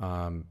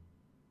 not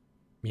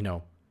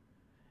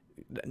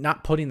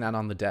putting that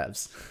on the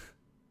devs,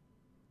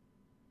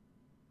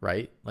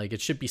 right? Like it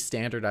should be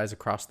standardized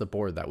across the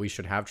board that we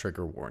should have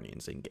trigger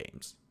warnings in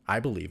games. I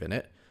believe in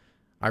it.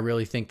 I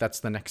really think that's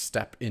the next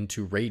step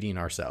into rating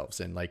ourselves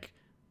and like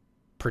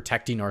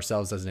protecting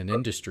ourselves as an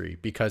industry,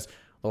 because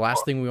the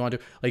last thing we want to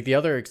do, like the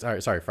other,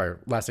 for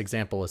last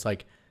example is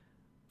like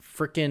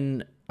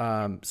freaking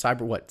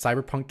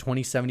Cyberpunk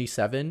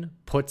 2077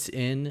 puts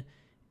in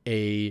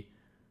a,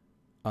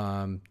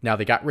 now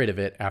they got rid of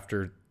it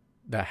after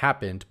that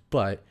happened,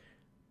 but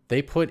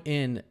they put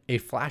in a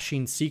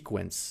flashing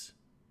sequence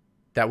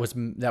that was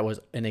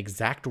an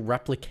exact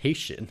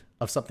replication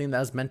of something that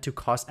was meant to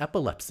cause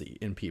epilepsy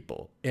in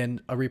people,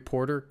 and a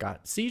reporter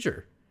got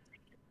seizure.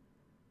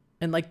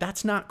 And like,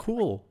 that's not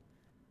cool.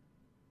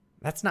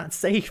 That's not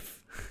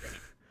safe.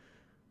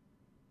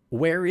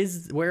 Where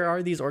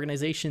are these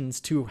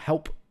organizations to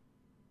help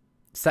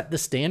set the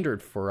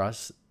standard for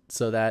us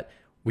so that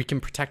we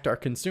can protect our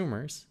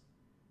consumers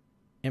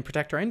and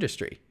protect our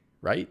industry,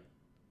 right?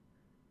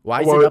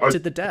 Why is it up to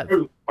the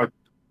dev?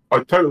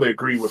 I totally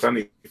agree with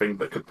anything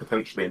that could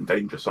potentially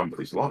endanger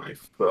somebody's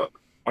life, but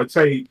I'd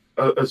say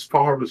as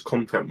far as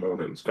content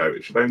warnings go,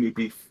 it should only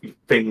be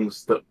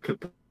things that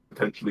could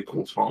potentially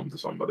cause harm to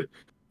somebody.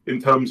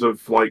 In terms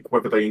of like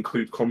whether they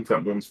include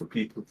content warnings for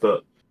people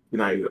that, you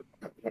know,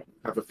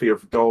 have a fear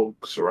of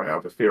dogs or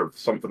have a fear of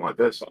something like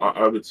this,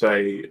 I would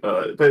say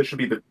there should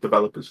be the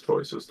developer's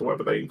choice as to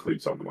whether they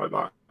include something like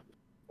that.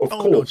 Of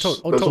course,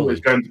 there's totally. always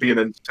going to be an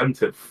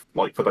incentive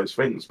like for those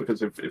things,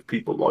 because if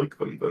people like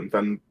them,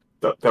 then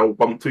they'll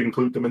want to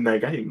include them in their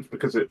games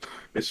because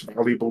it's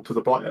valuable to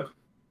the player.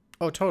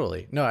 Oh,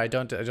 totally. No, I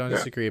don't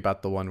disagree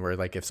about the one where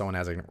like if someone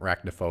has an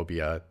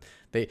arachnophobia,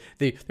 they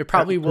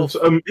probably will.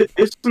 It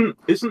isn't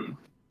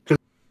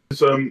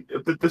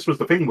because this was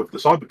the thing with the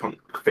Cyberpunk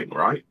thing,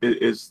 right?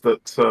 Is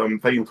that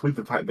they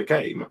included that in the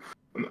game,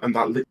 and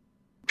that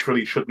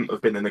literally shouldn't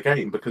have been in the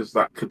game because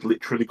that could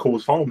literally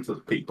cause harm to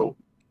the people.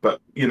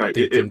 But you know,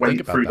 it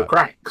went through the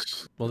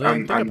cracks. Well, they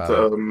didn't think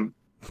about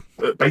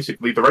it.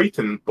 Basically, the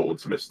rating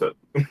boards missed it.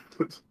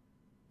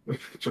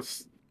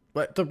 Just.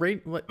 But the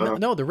rate?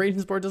 No, the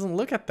ratings board doesn't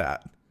look at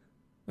that.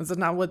 That's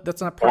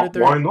not part of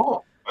their. Why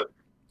not?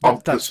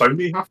 Does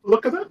Sony have to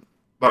look at it?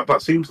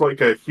 That seems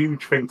like a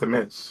huge thing to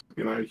miss.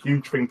 You know, a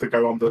huge thing to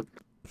go under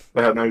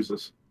their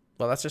noses.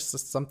 Well, that's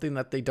just something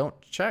that they don't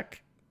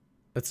check.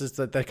 It's just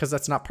that because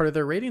that's not part of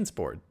their ratings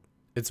board.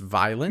 It's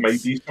violence.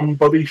 Maybe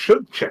somebody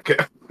should check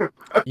it.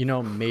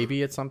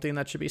 Maybe it's something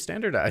that should be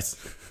standardized.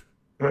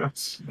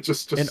 Yes,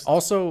 just. And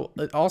also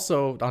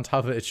on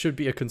top of it, it should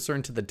be a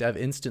concern to the dev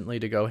instantly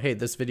to go, hey,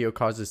 this video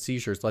causes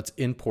seizures. Let's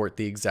import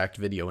the exact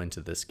video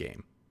into this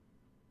game.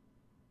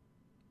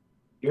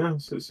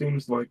 Yes, it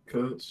seems like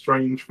a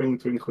strange thing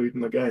to include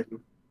in the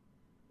game,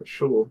 for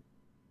sure.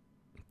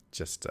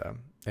 Just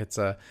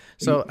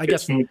so I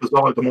guess more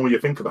bizarre the more you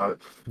think about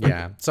it.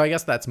 Yeah, so I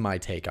guess that's my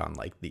take on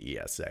like the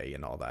ESA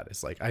and all that.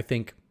 It's like I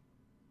think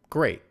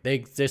great, they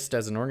exist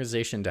as an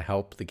organization to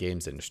help the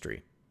games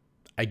industry.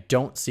 I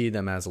don't see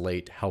them as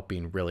late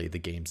helping really the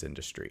games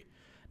industry.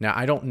 Now,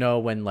 I don't know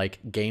when like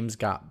games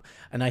got,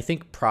 and I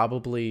think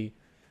probably,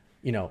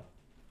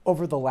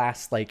 over the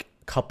last like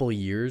couple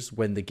years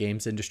when the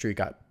games industry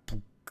got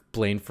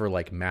blamed for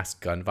like mass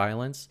gun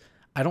violence,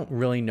 I don't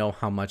really know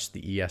how much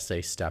the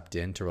ESA stepped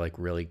in to like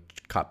really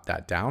cut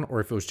that down, or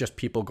if it was just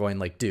people going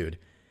like, dude,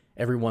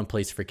 everyone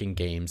plays freaking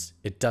games.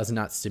 It does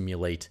not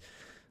simulate,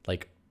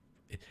 like,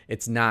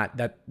 it's not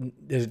that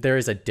there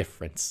is a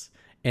difference.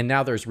 And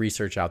now there's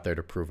research out there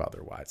to prove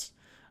otherwise,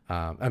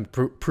 and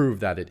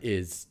prove that it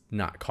is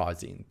not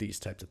causing these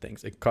types of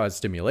things. It causes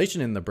stimulation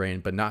in the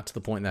brain, but not to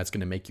the point that's going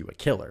to make you a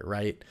killer,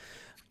 right?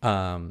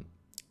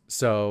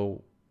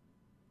 So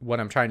what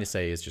I'm trying to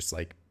say is just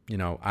like,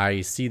 I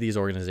see these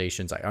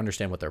organizations. I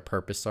understand what their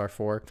purpose are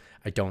for.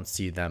 I don't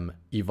see them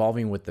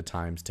evolving with the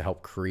times to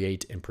help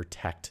create and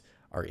protect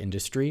our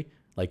industry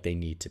like they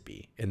need to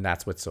be. And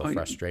that's what's so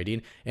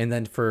frustrating. And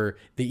then for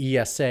the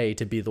ESA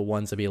to be the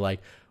ones to be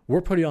like,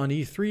 we're putting on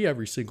E3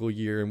 every single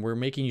year and we're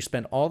making you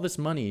spend all this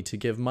money to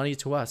give money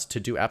to us to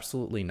do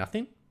absolutely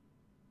nothing.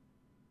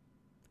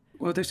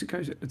 Well, this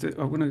goes.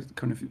 I want to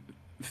kind of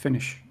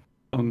finish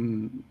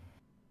on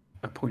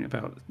a point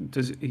about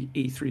does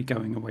E3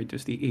 going away?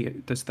 Does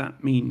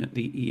that mean that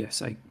the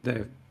ESA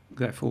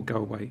therefore go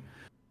away?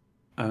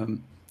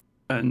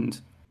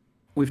 And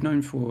we've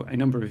known for a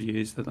number of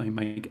years that they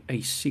make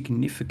a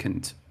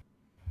significant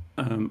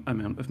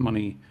amount of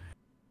money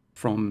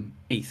from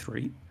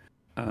E3.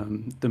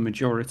 The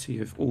majority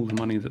of all the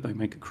money that they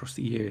make across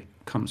the year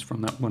comes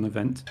from that one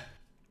event.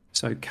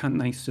 So can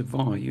they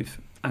survive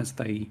as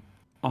they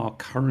are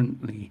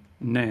currently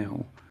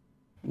now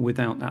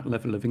without that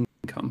level of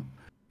income?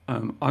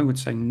 I would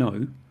say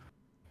no.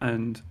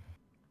 And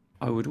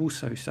I would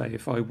also say,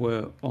 if I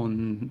were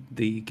on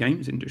the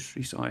games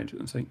industry side,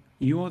 and say,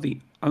 you are the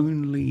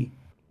only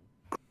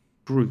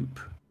group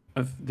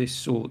of this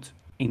sort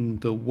in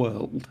the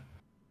world,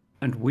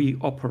 and we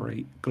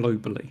operate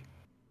globally.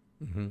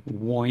 Mm-hmm.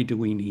 Why do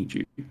we need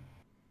you?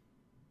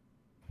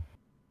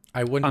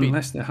 I wouldn't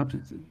unless there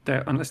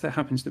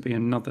happens to be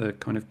another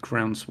kind of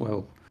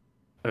groundswell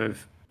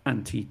of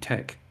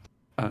anti-tech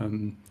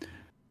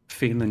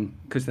feeling,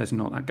 because there's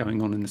not that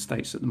going on in the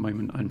States at the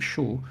moment, I'm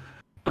sure.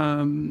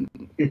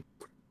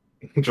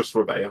 Just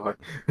for AI.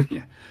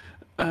 Yeah.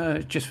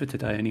 Just for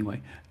today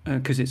anyway,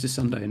 because it's a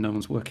Sunday and no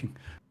one's working.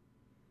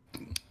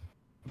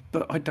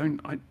 But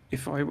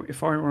if I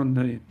were on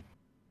the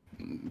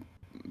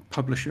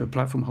publisher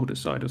platform holder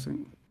side, I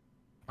think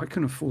I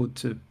can afford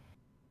to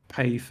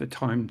pay for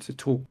time to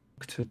talk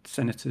to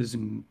senators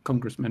and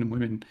congressmen and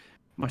women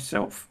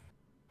myself.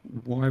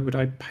 Why would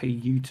I pay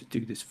you to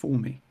do this for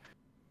me?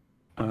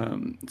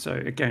 So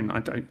again,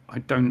 I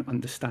don't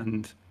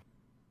understand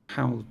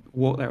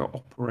what their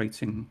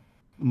operating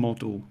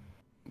model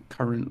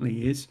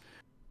currently is.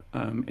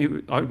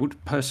 I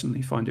would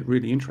personally find it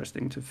really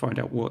interesting to find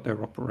out what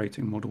their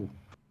operating model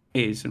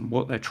is and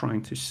what they're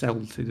trying to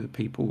sell to the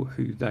people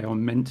who they are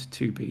meant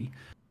to be,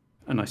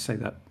 and I say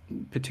that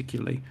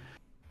particularly,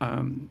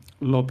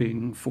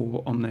 lobbying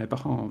for on their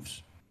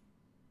behalves.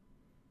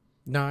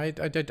 No, I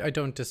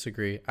don't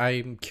disagree.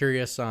 I'm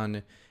curious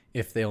on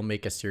if they'll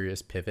make a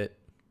serious pivot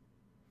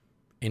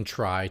and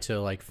try to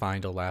like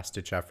find a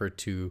last-ditch effort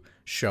to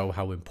show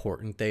how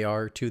important they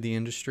are to the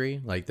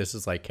industry. Like, this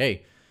is like,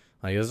 hey,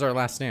 like, this is our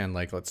last stand.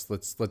 Like, let's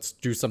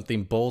do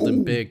something bold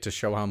and big to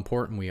show how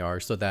important we are,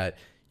 so that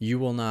you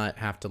will not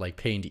have to like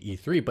pay into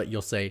E3, but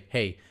you'll say,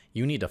 hey,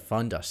 you need to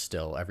fund us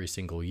still every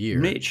single year.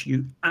 Mitch,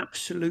 you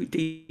absolute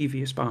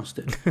devious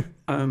bastard.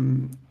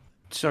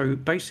 So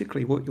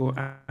basically what you're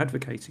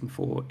advocating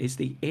for is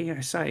the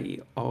ESA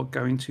are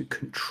going to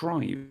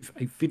contrive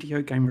a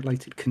video game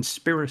related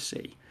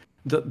conspiracy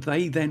that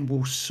they then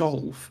will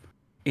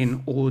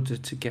in order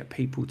to get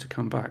people to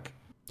come back.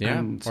 Yeah,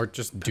 and or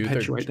just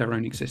perpetuate their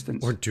own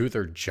existence. Or do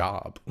their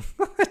job.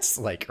 It's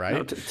like, right?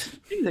 No,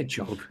 do their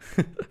job,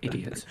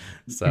 idiots.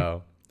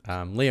 So,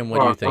 Liam,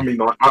 what do you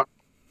think?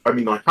 I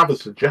mean, I have a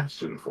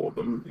suggestion for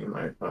them. You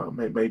know,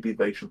 maybe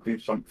they should do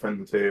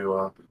something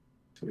to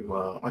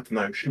I don't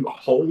know, shoot a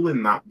hole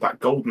in that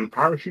golden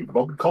parachute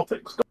Bob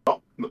Kotick's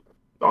got.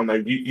 I know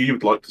you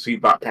would like to see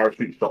that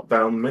parachute shot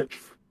down, Mitch.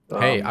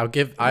 Hey, I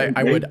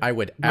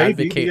would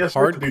advocate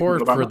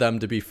hardcore for them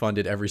to be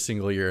funded every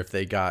single year if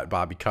they got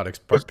Bobby Kotick's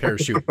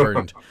parachute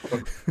burned.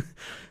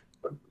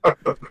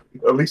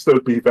 At least it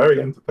would be very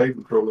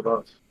entertaining for all of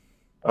us.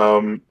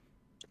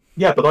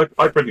 Yeah, but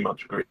I pretty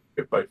much agree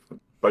with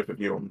both of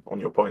you on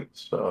your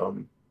points.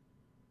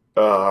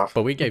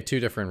 But we gave two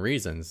different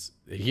reasons.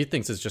 He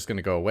thinks it's just going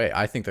to go away.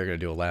 I think they're going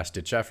to do a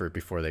last-ditch effort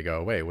before they go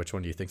away. Which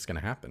one do you think is going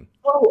to happen?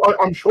 Well,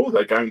 I'm sure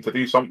they're going to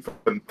do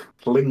something to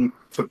cling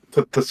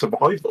to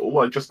survival.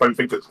 I just don't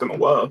think it's going to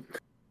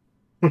work.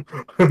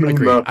 I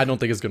mean, I don't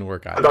think it's going to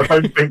work either. I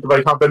don't think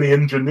they have any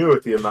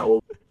ingenuity in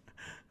that.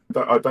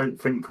 I don't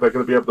think they're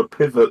going to be able to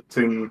pivot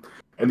in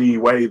any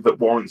way that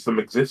warrants them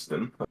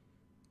existing.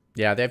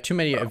 Yeah, they have too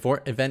many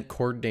event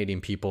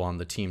coordinating people on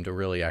the team to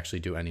really actually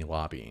do any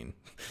lobbying.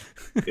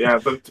 Yeah,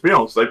 but to be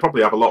honest, they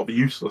probably have a lot of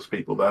useless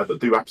people there that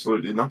do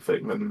absolutely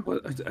nothing.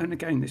 And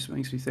again, this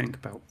makes me think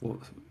about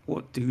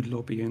what do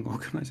lobbying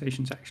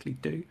organisations actually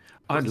do?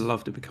 I'd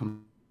love to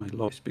become a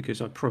lobbyist,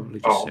 because I'd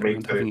probably just sit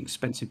around having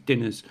expensive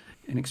dinners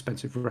in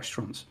expensive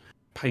restaurants,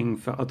 paying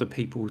for other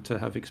people to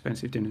have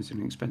expensive dinners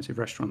in expensive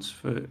restaurants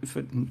for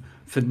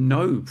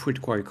no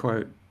quid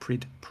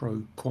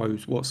pro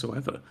quos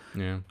whatsoever.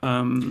 Yeah.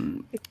 All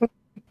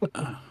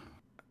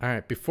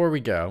right, before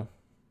we go,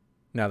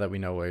 now that we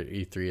know where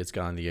E3 is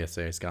gone, the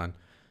ESA is gone,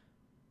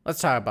 let's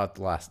talk about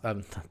the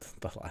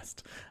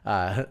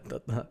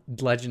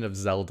Legend of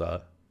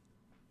Zelda,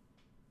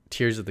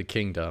 Tears of the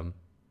Kingdom.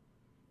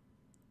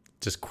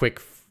 Just quick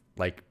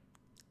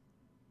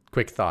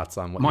thoughts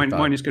on what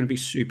mine is going to be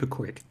super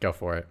quick. Go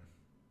for it.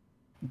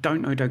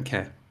 Don't know, don't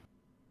care.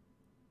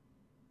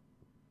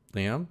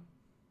 Liam?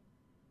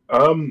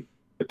 I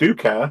do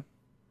care.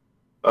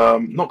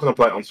 Not going to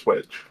play it on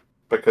Switch,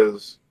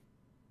 because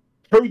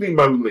holy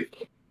moly,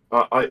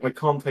 I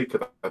can't take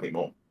it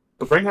anymore.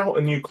 But bring out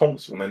a new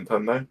console,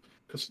 Nintendo,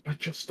 because I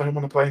just don't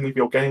want to play any of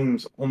your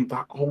games on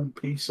that old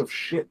piece of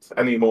shit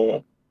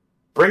anymore.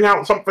 Bring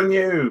out something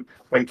new.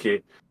 Thank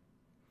you.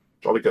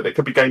 Jolly good. It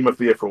could be Game of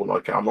the Year for all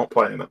I care. I'm not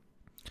playing it.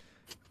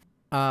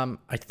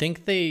 I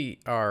think they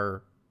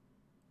are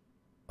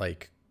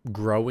like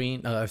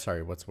growing.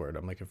 Sorry, what's the word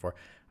I'm looking for?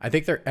 I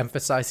think they're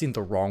emphasizing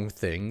the wrong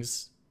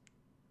things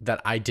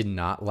that I did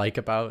not like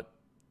about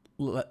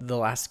the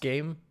last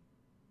game.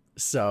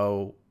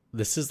 So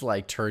this is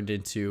like turned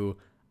into,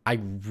 I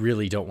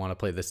really don't want to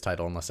play this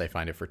title unless I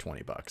find it for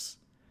 $20.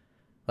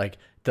 Like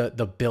the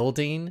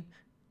building,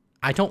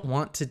 I don't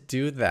want to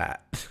do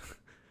that.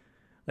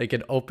 Like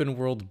an open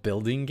world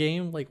building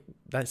game, like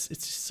it's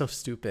just so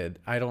stupid.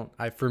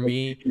 For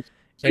me,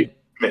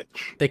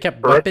 Mitch, they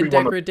kept weapon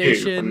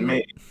degradation. And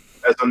me,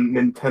 as a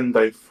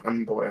Nintendo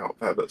fanboy out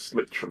there that's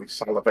literally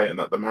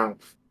salivating at the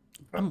mouth.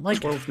 I'm like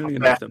 12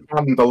 million of them.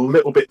 And a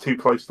little bit too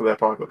close to their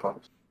private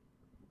parts.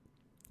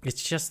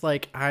 It's just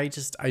like I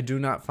do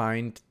not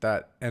find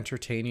that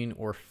entertaining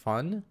or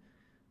fun.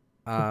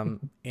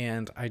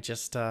 And I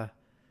just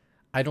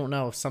I don't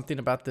know, something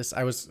about this.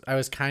 I was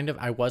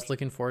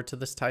looking forward to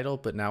this title,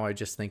 but now I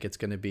just think it's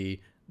going to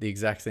be the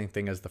exact same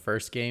thing as the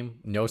first game,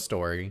 no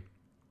story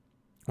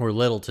or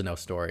little to no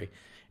story,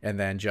 and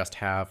then just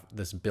have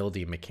this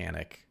building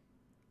mechanic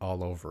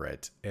all over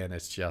it. And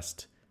it's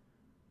just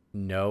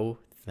no,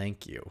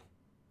 thank you.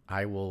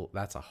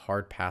 That's a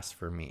hard pass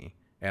for me.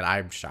 And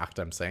I'm shocked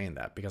I'm saying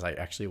that because I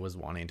actually was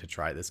wanting to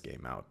try this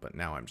game out, but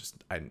now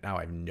I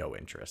have no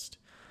interest.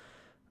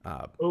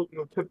 Well,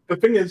 the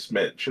thing is,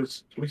 Mitch,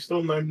 is we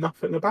still know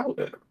nothing about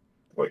it.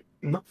 Like,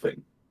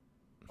 nothing.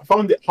 I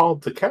find it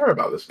hard to care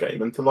about this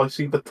game until I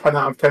see the 10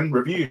 out of 10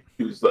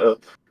 reviews that are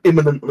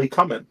imminently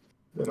coming.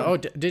 You know? Oh,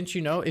 didn't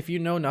you know? If you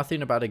know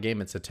nothing about a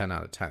game, it's a 10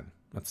 out of 10.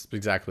 That's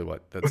exactly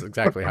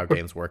how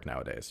games work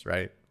nowadays,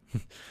 right?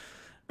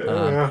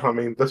 Yeah, I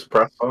mean, this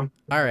press on.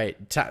 All right,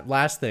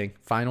 last thing,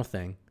 final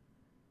thing.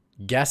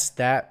 Guess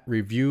that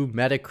review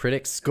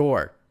Metacritic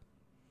score.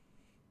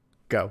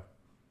 Go.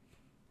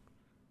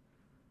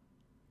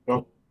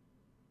 Well,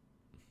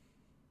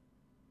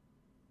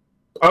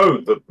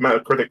 the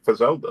Metacritic for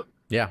Zelda.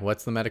 Yeah,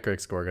 what's the Metacritic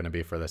score going to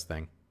be for this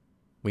thing?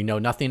 We know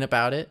nothing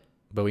about it,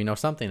 but we know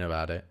something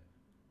about it.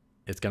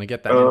 It's going to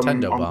get that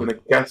Nintendo bump. I'm going to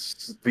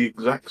guess the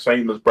exact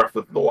same as Breath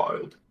of the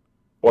Wild.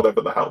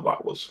 Whatever the hell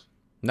that was.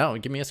 No,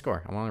 give me a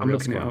score. I want a real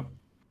score. It up.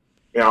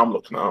 Yeah, I'm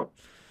looking it up.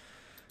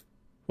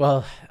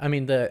 Well, I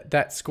mean,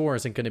 that score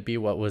isn't going to be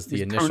what was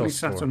the initial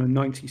score. Currently sat on a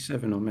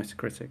 97 on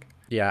Metacritic.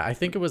 Yeah, I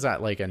think it was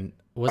at like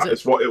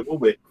It's what it will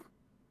be.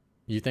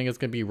 You think it's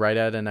going to be right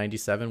at a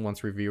 97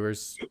 once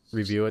reviewers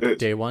review it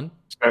day one?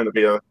 It's going to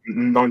be a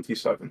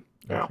 97.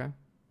 Yeah. Okay.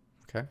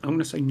 I'm going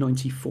to say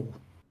 94.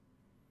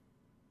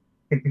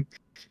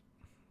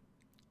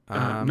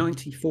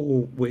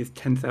 94 with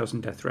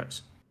 10,000 death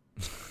threats.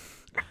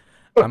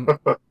 I'm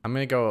going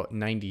to go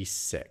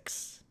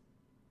 96.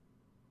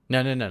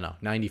 No.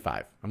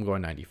 95. I'm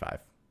going 95.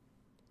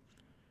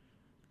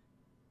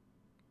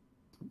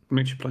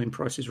 Makes you playing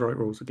Price is Right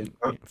rules again.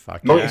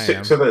 Fuck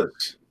 96 yeah, it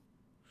is.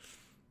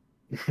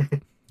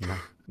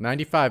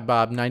 95,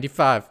 Bob.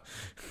 95.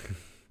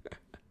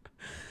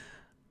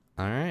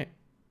 All right.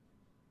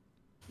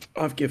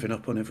 I've given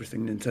up on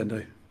everything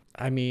Nintendo.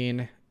 I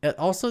mean,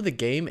 also the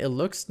game, it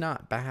looks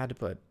not bad,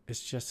 but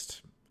it's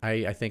just...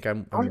 I think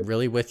I'm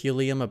really with you,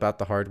 Liam, about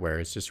the hardware.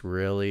 It's just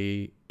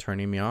really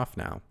turning me off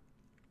now.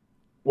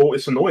 Well,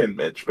 it's annoying,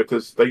 Mitch,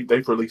 because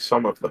they've released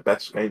some of the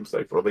best games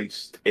they've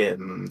released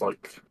in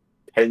like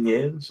 10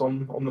 years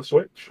on the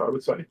Switch, I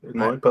would say, in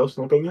my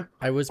personal opinion.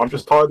 I'm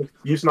just tired of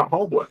using that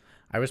hardware.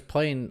 I was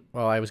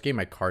getting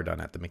my car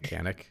done at the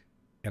mechanic,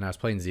 and I was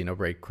playing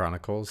Xenoblade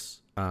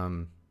Chronicles.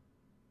 And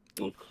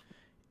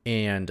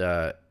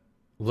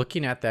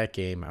looking at that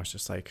game, I was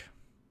just like,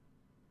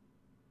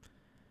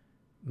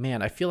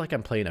 man, I feel like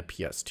I'm playing a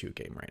PS2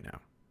 game right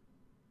now.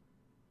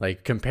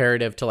 Like,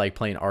 comparative to, like,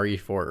 playing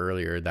RE4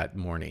 earlier that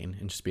morning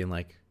and just being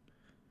like,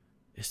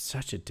 it's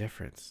such a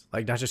difference.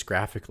 Like, not just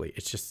graphically,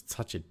 it's just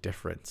such a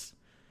difference.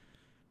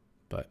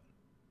 But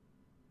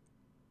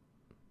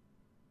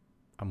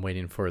I'm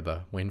waiting for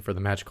the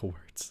magical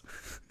words.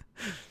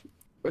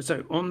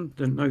 So, on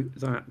the note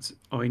that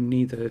I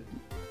neither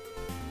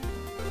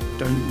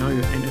don't know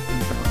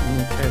anything about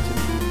nor care to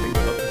know anything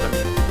about the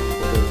Zelda,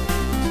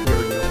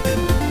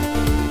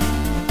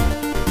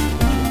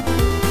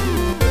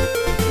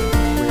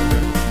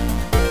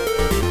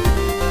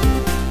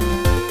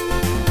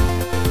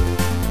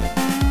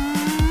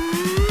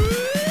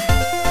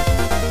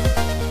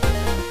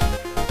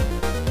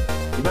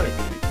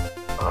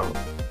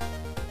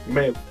 You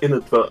may have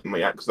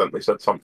inadvertently accidentally said something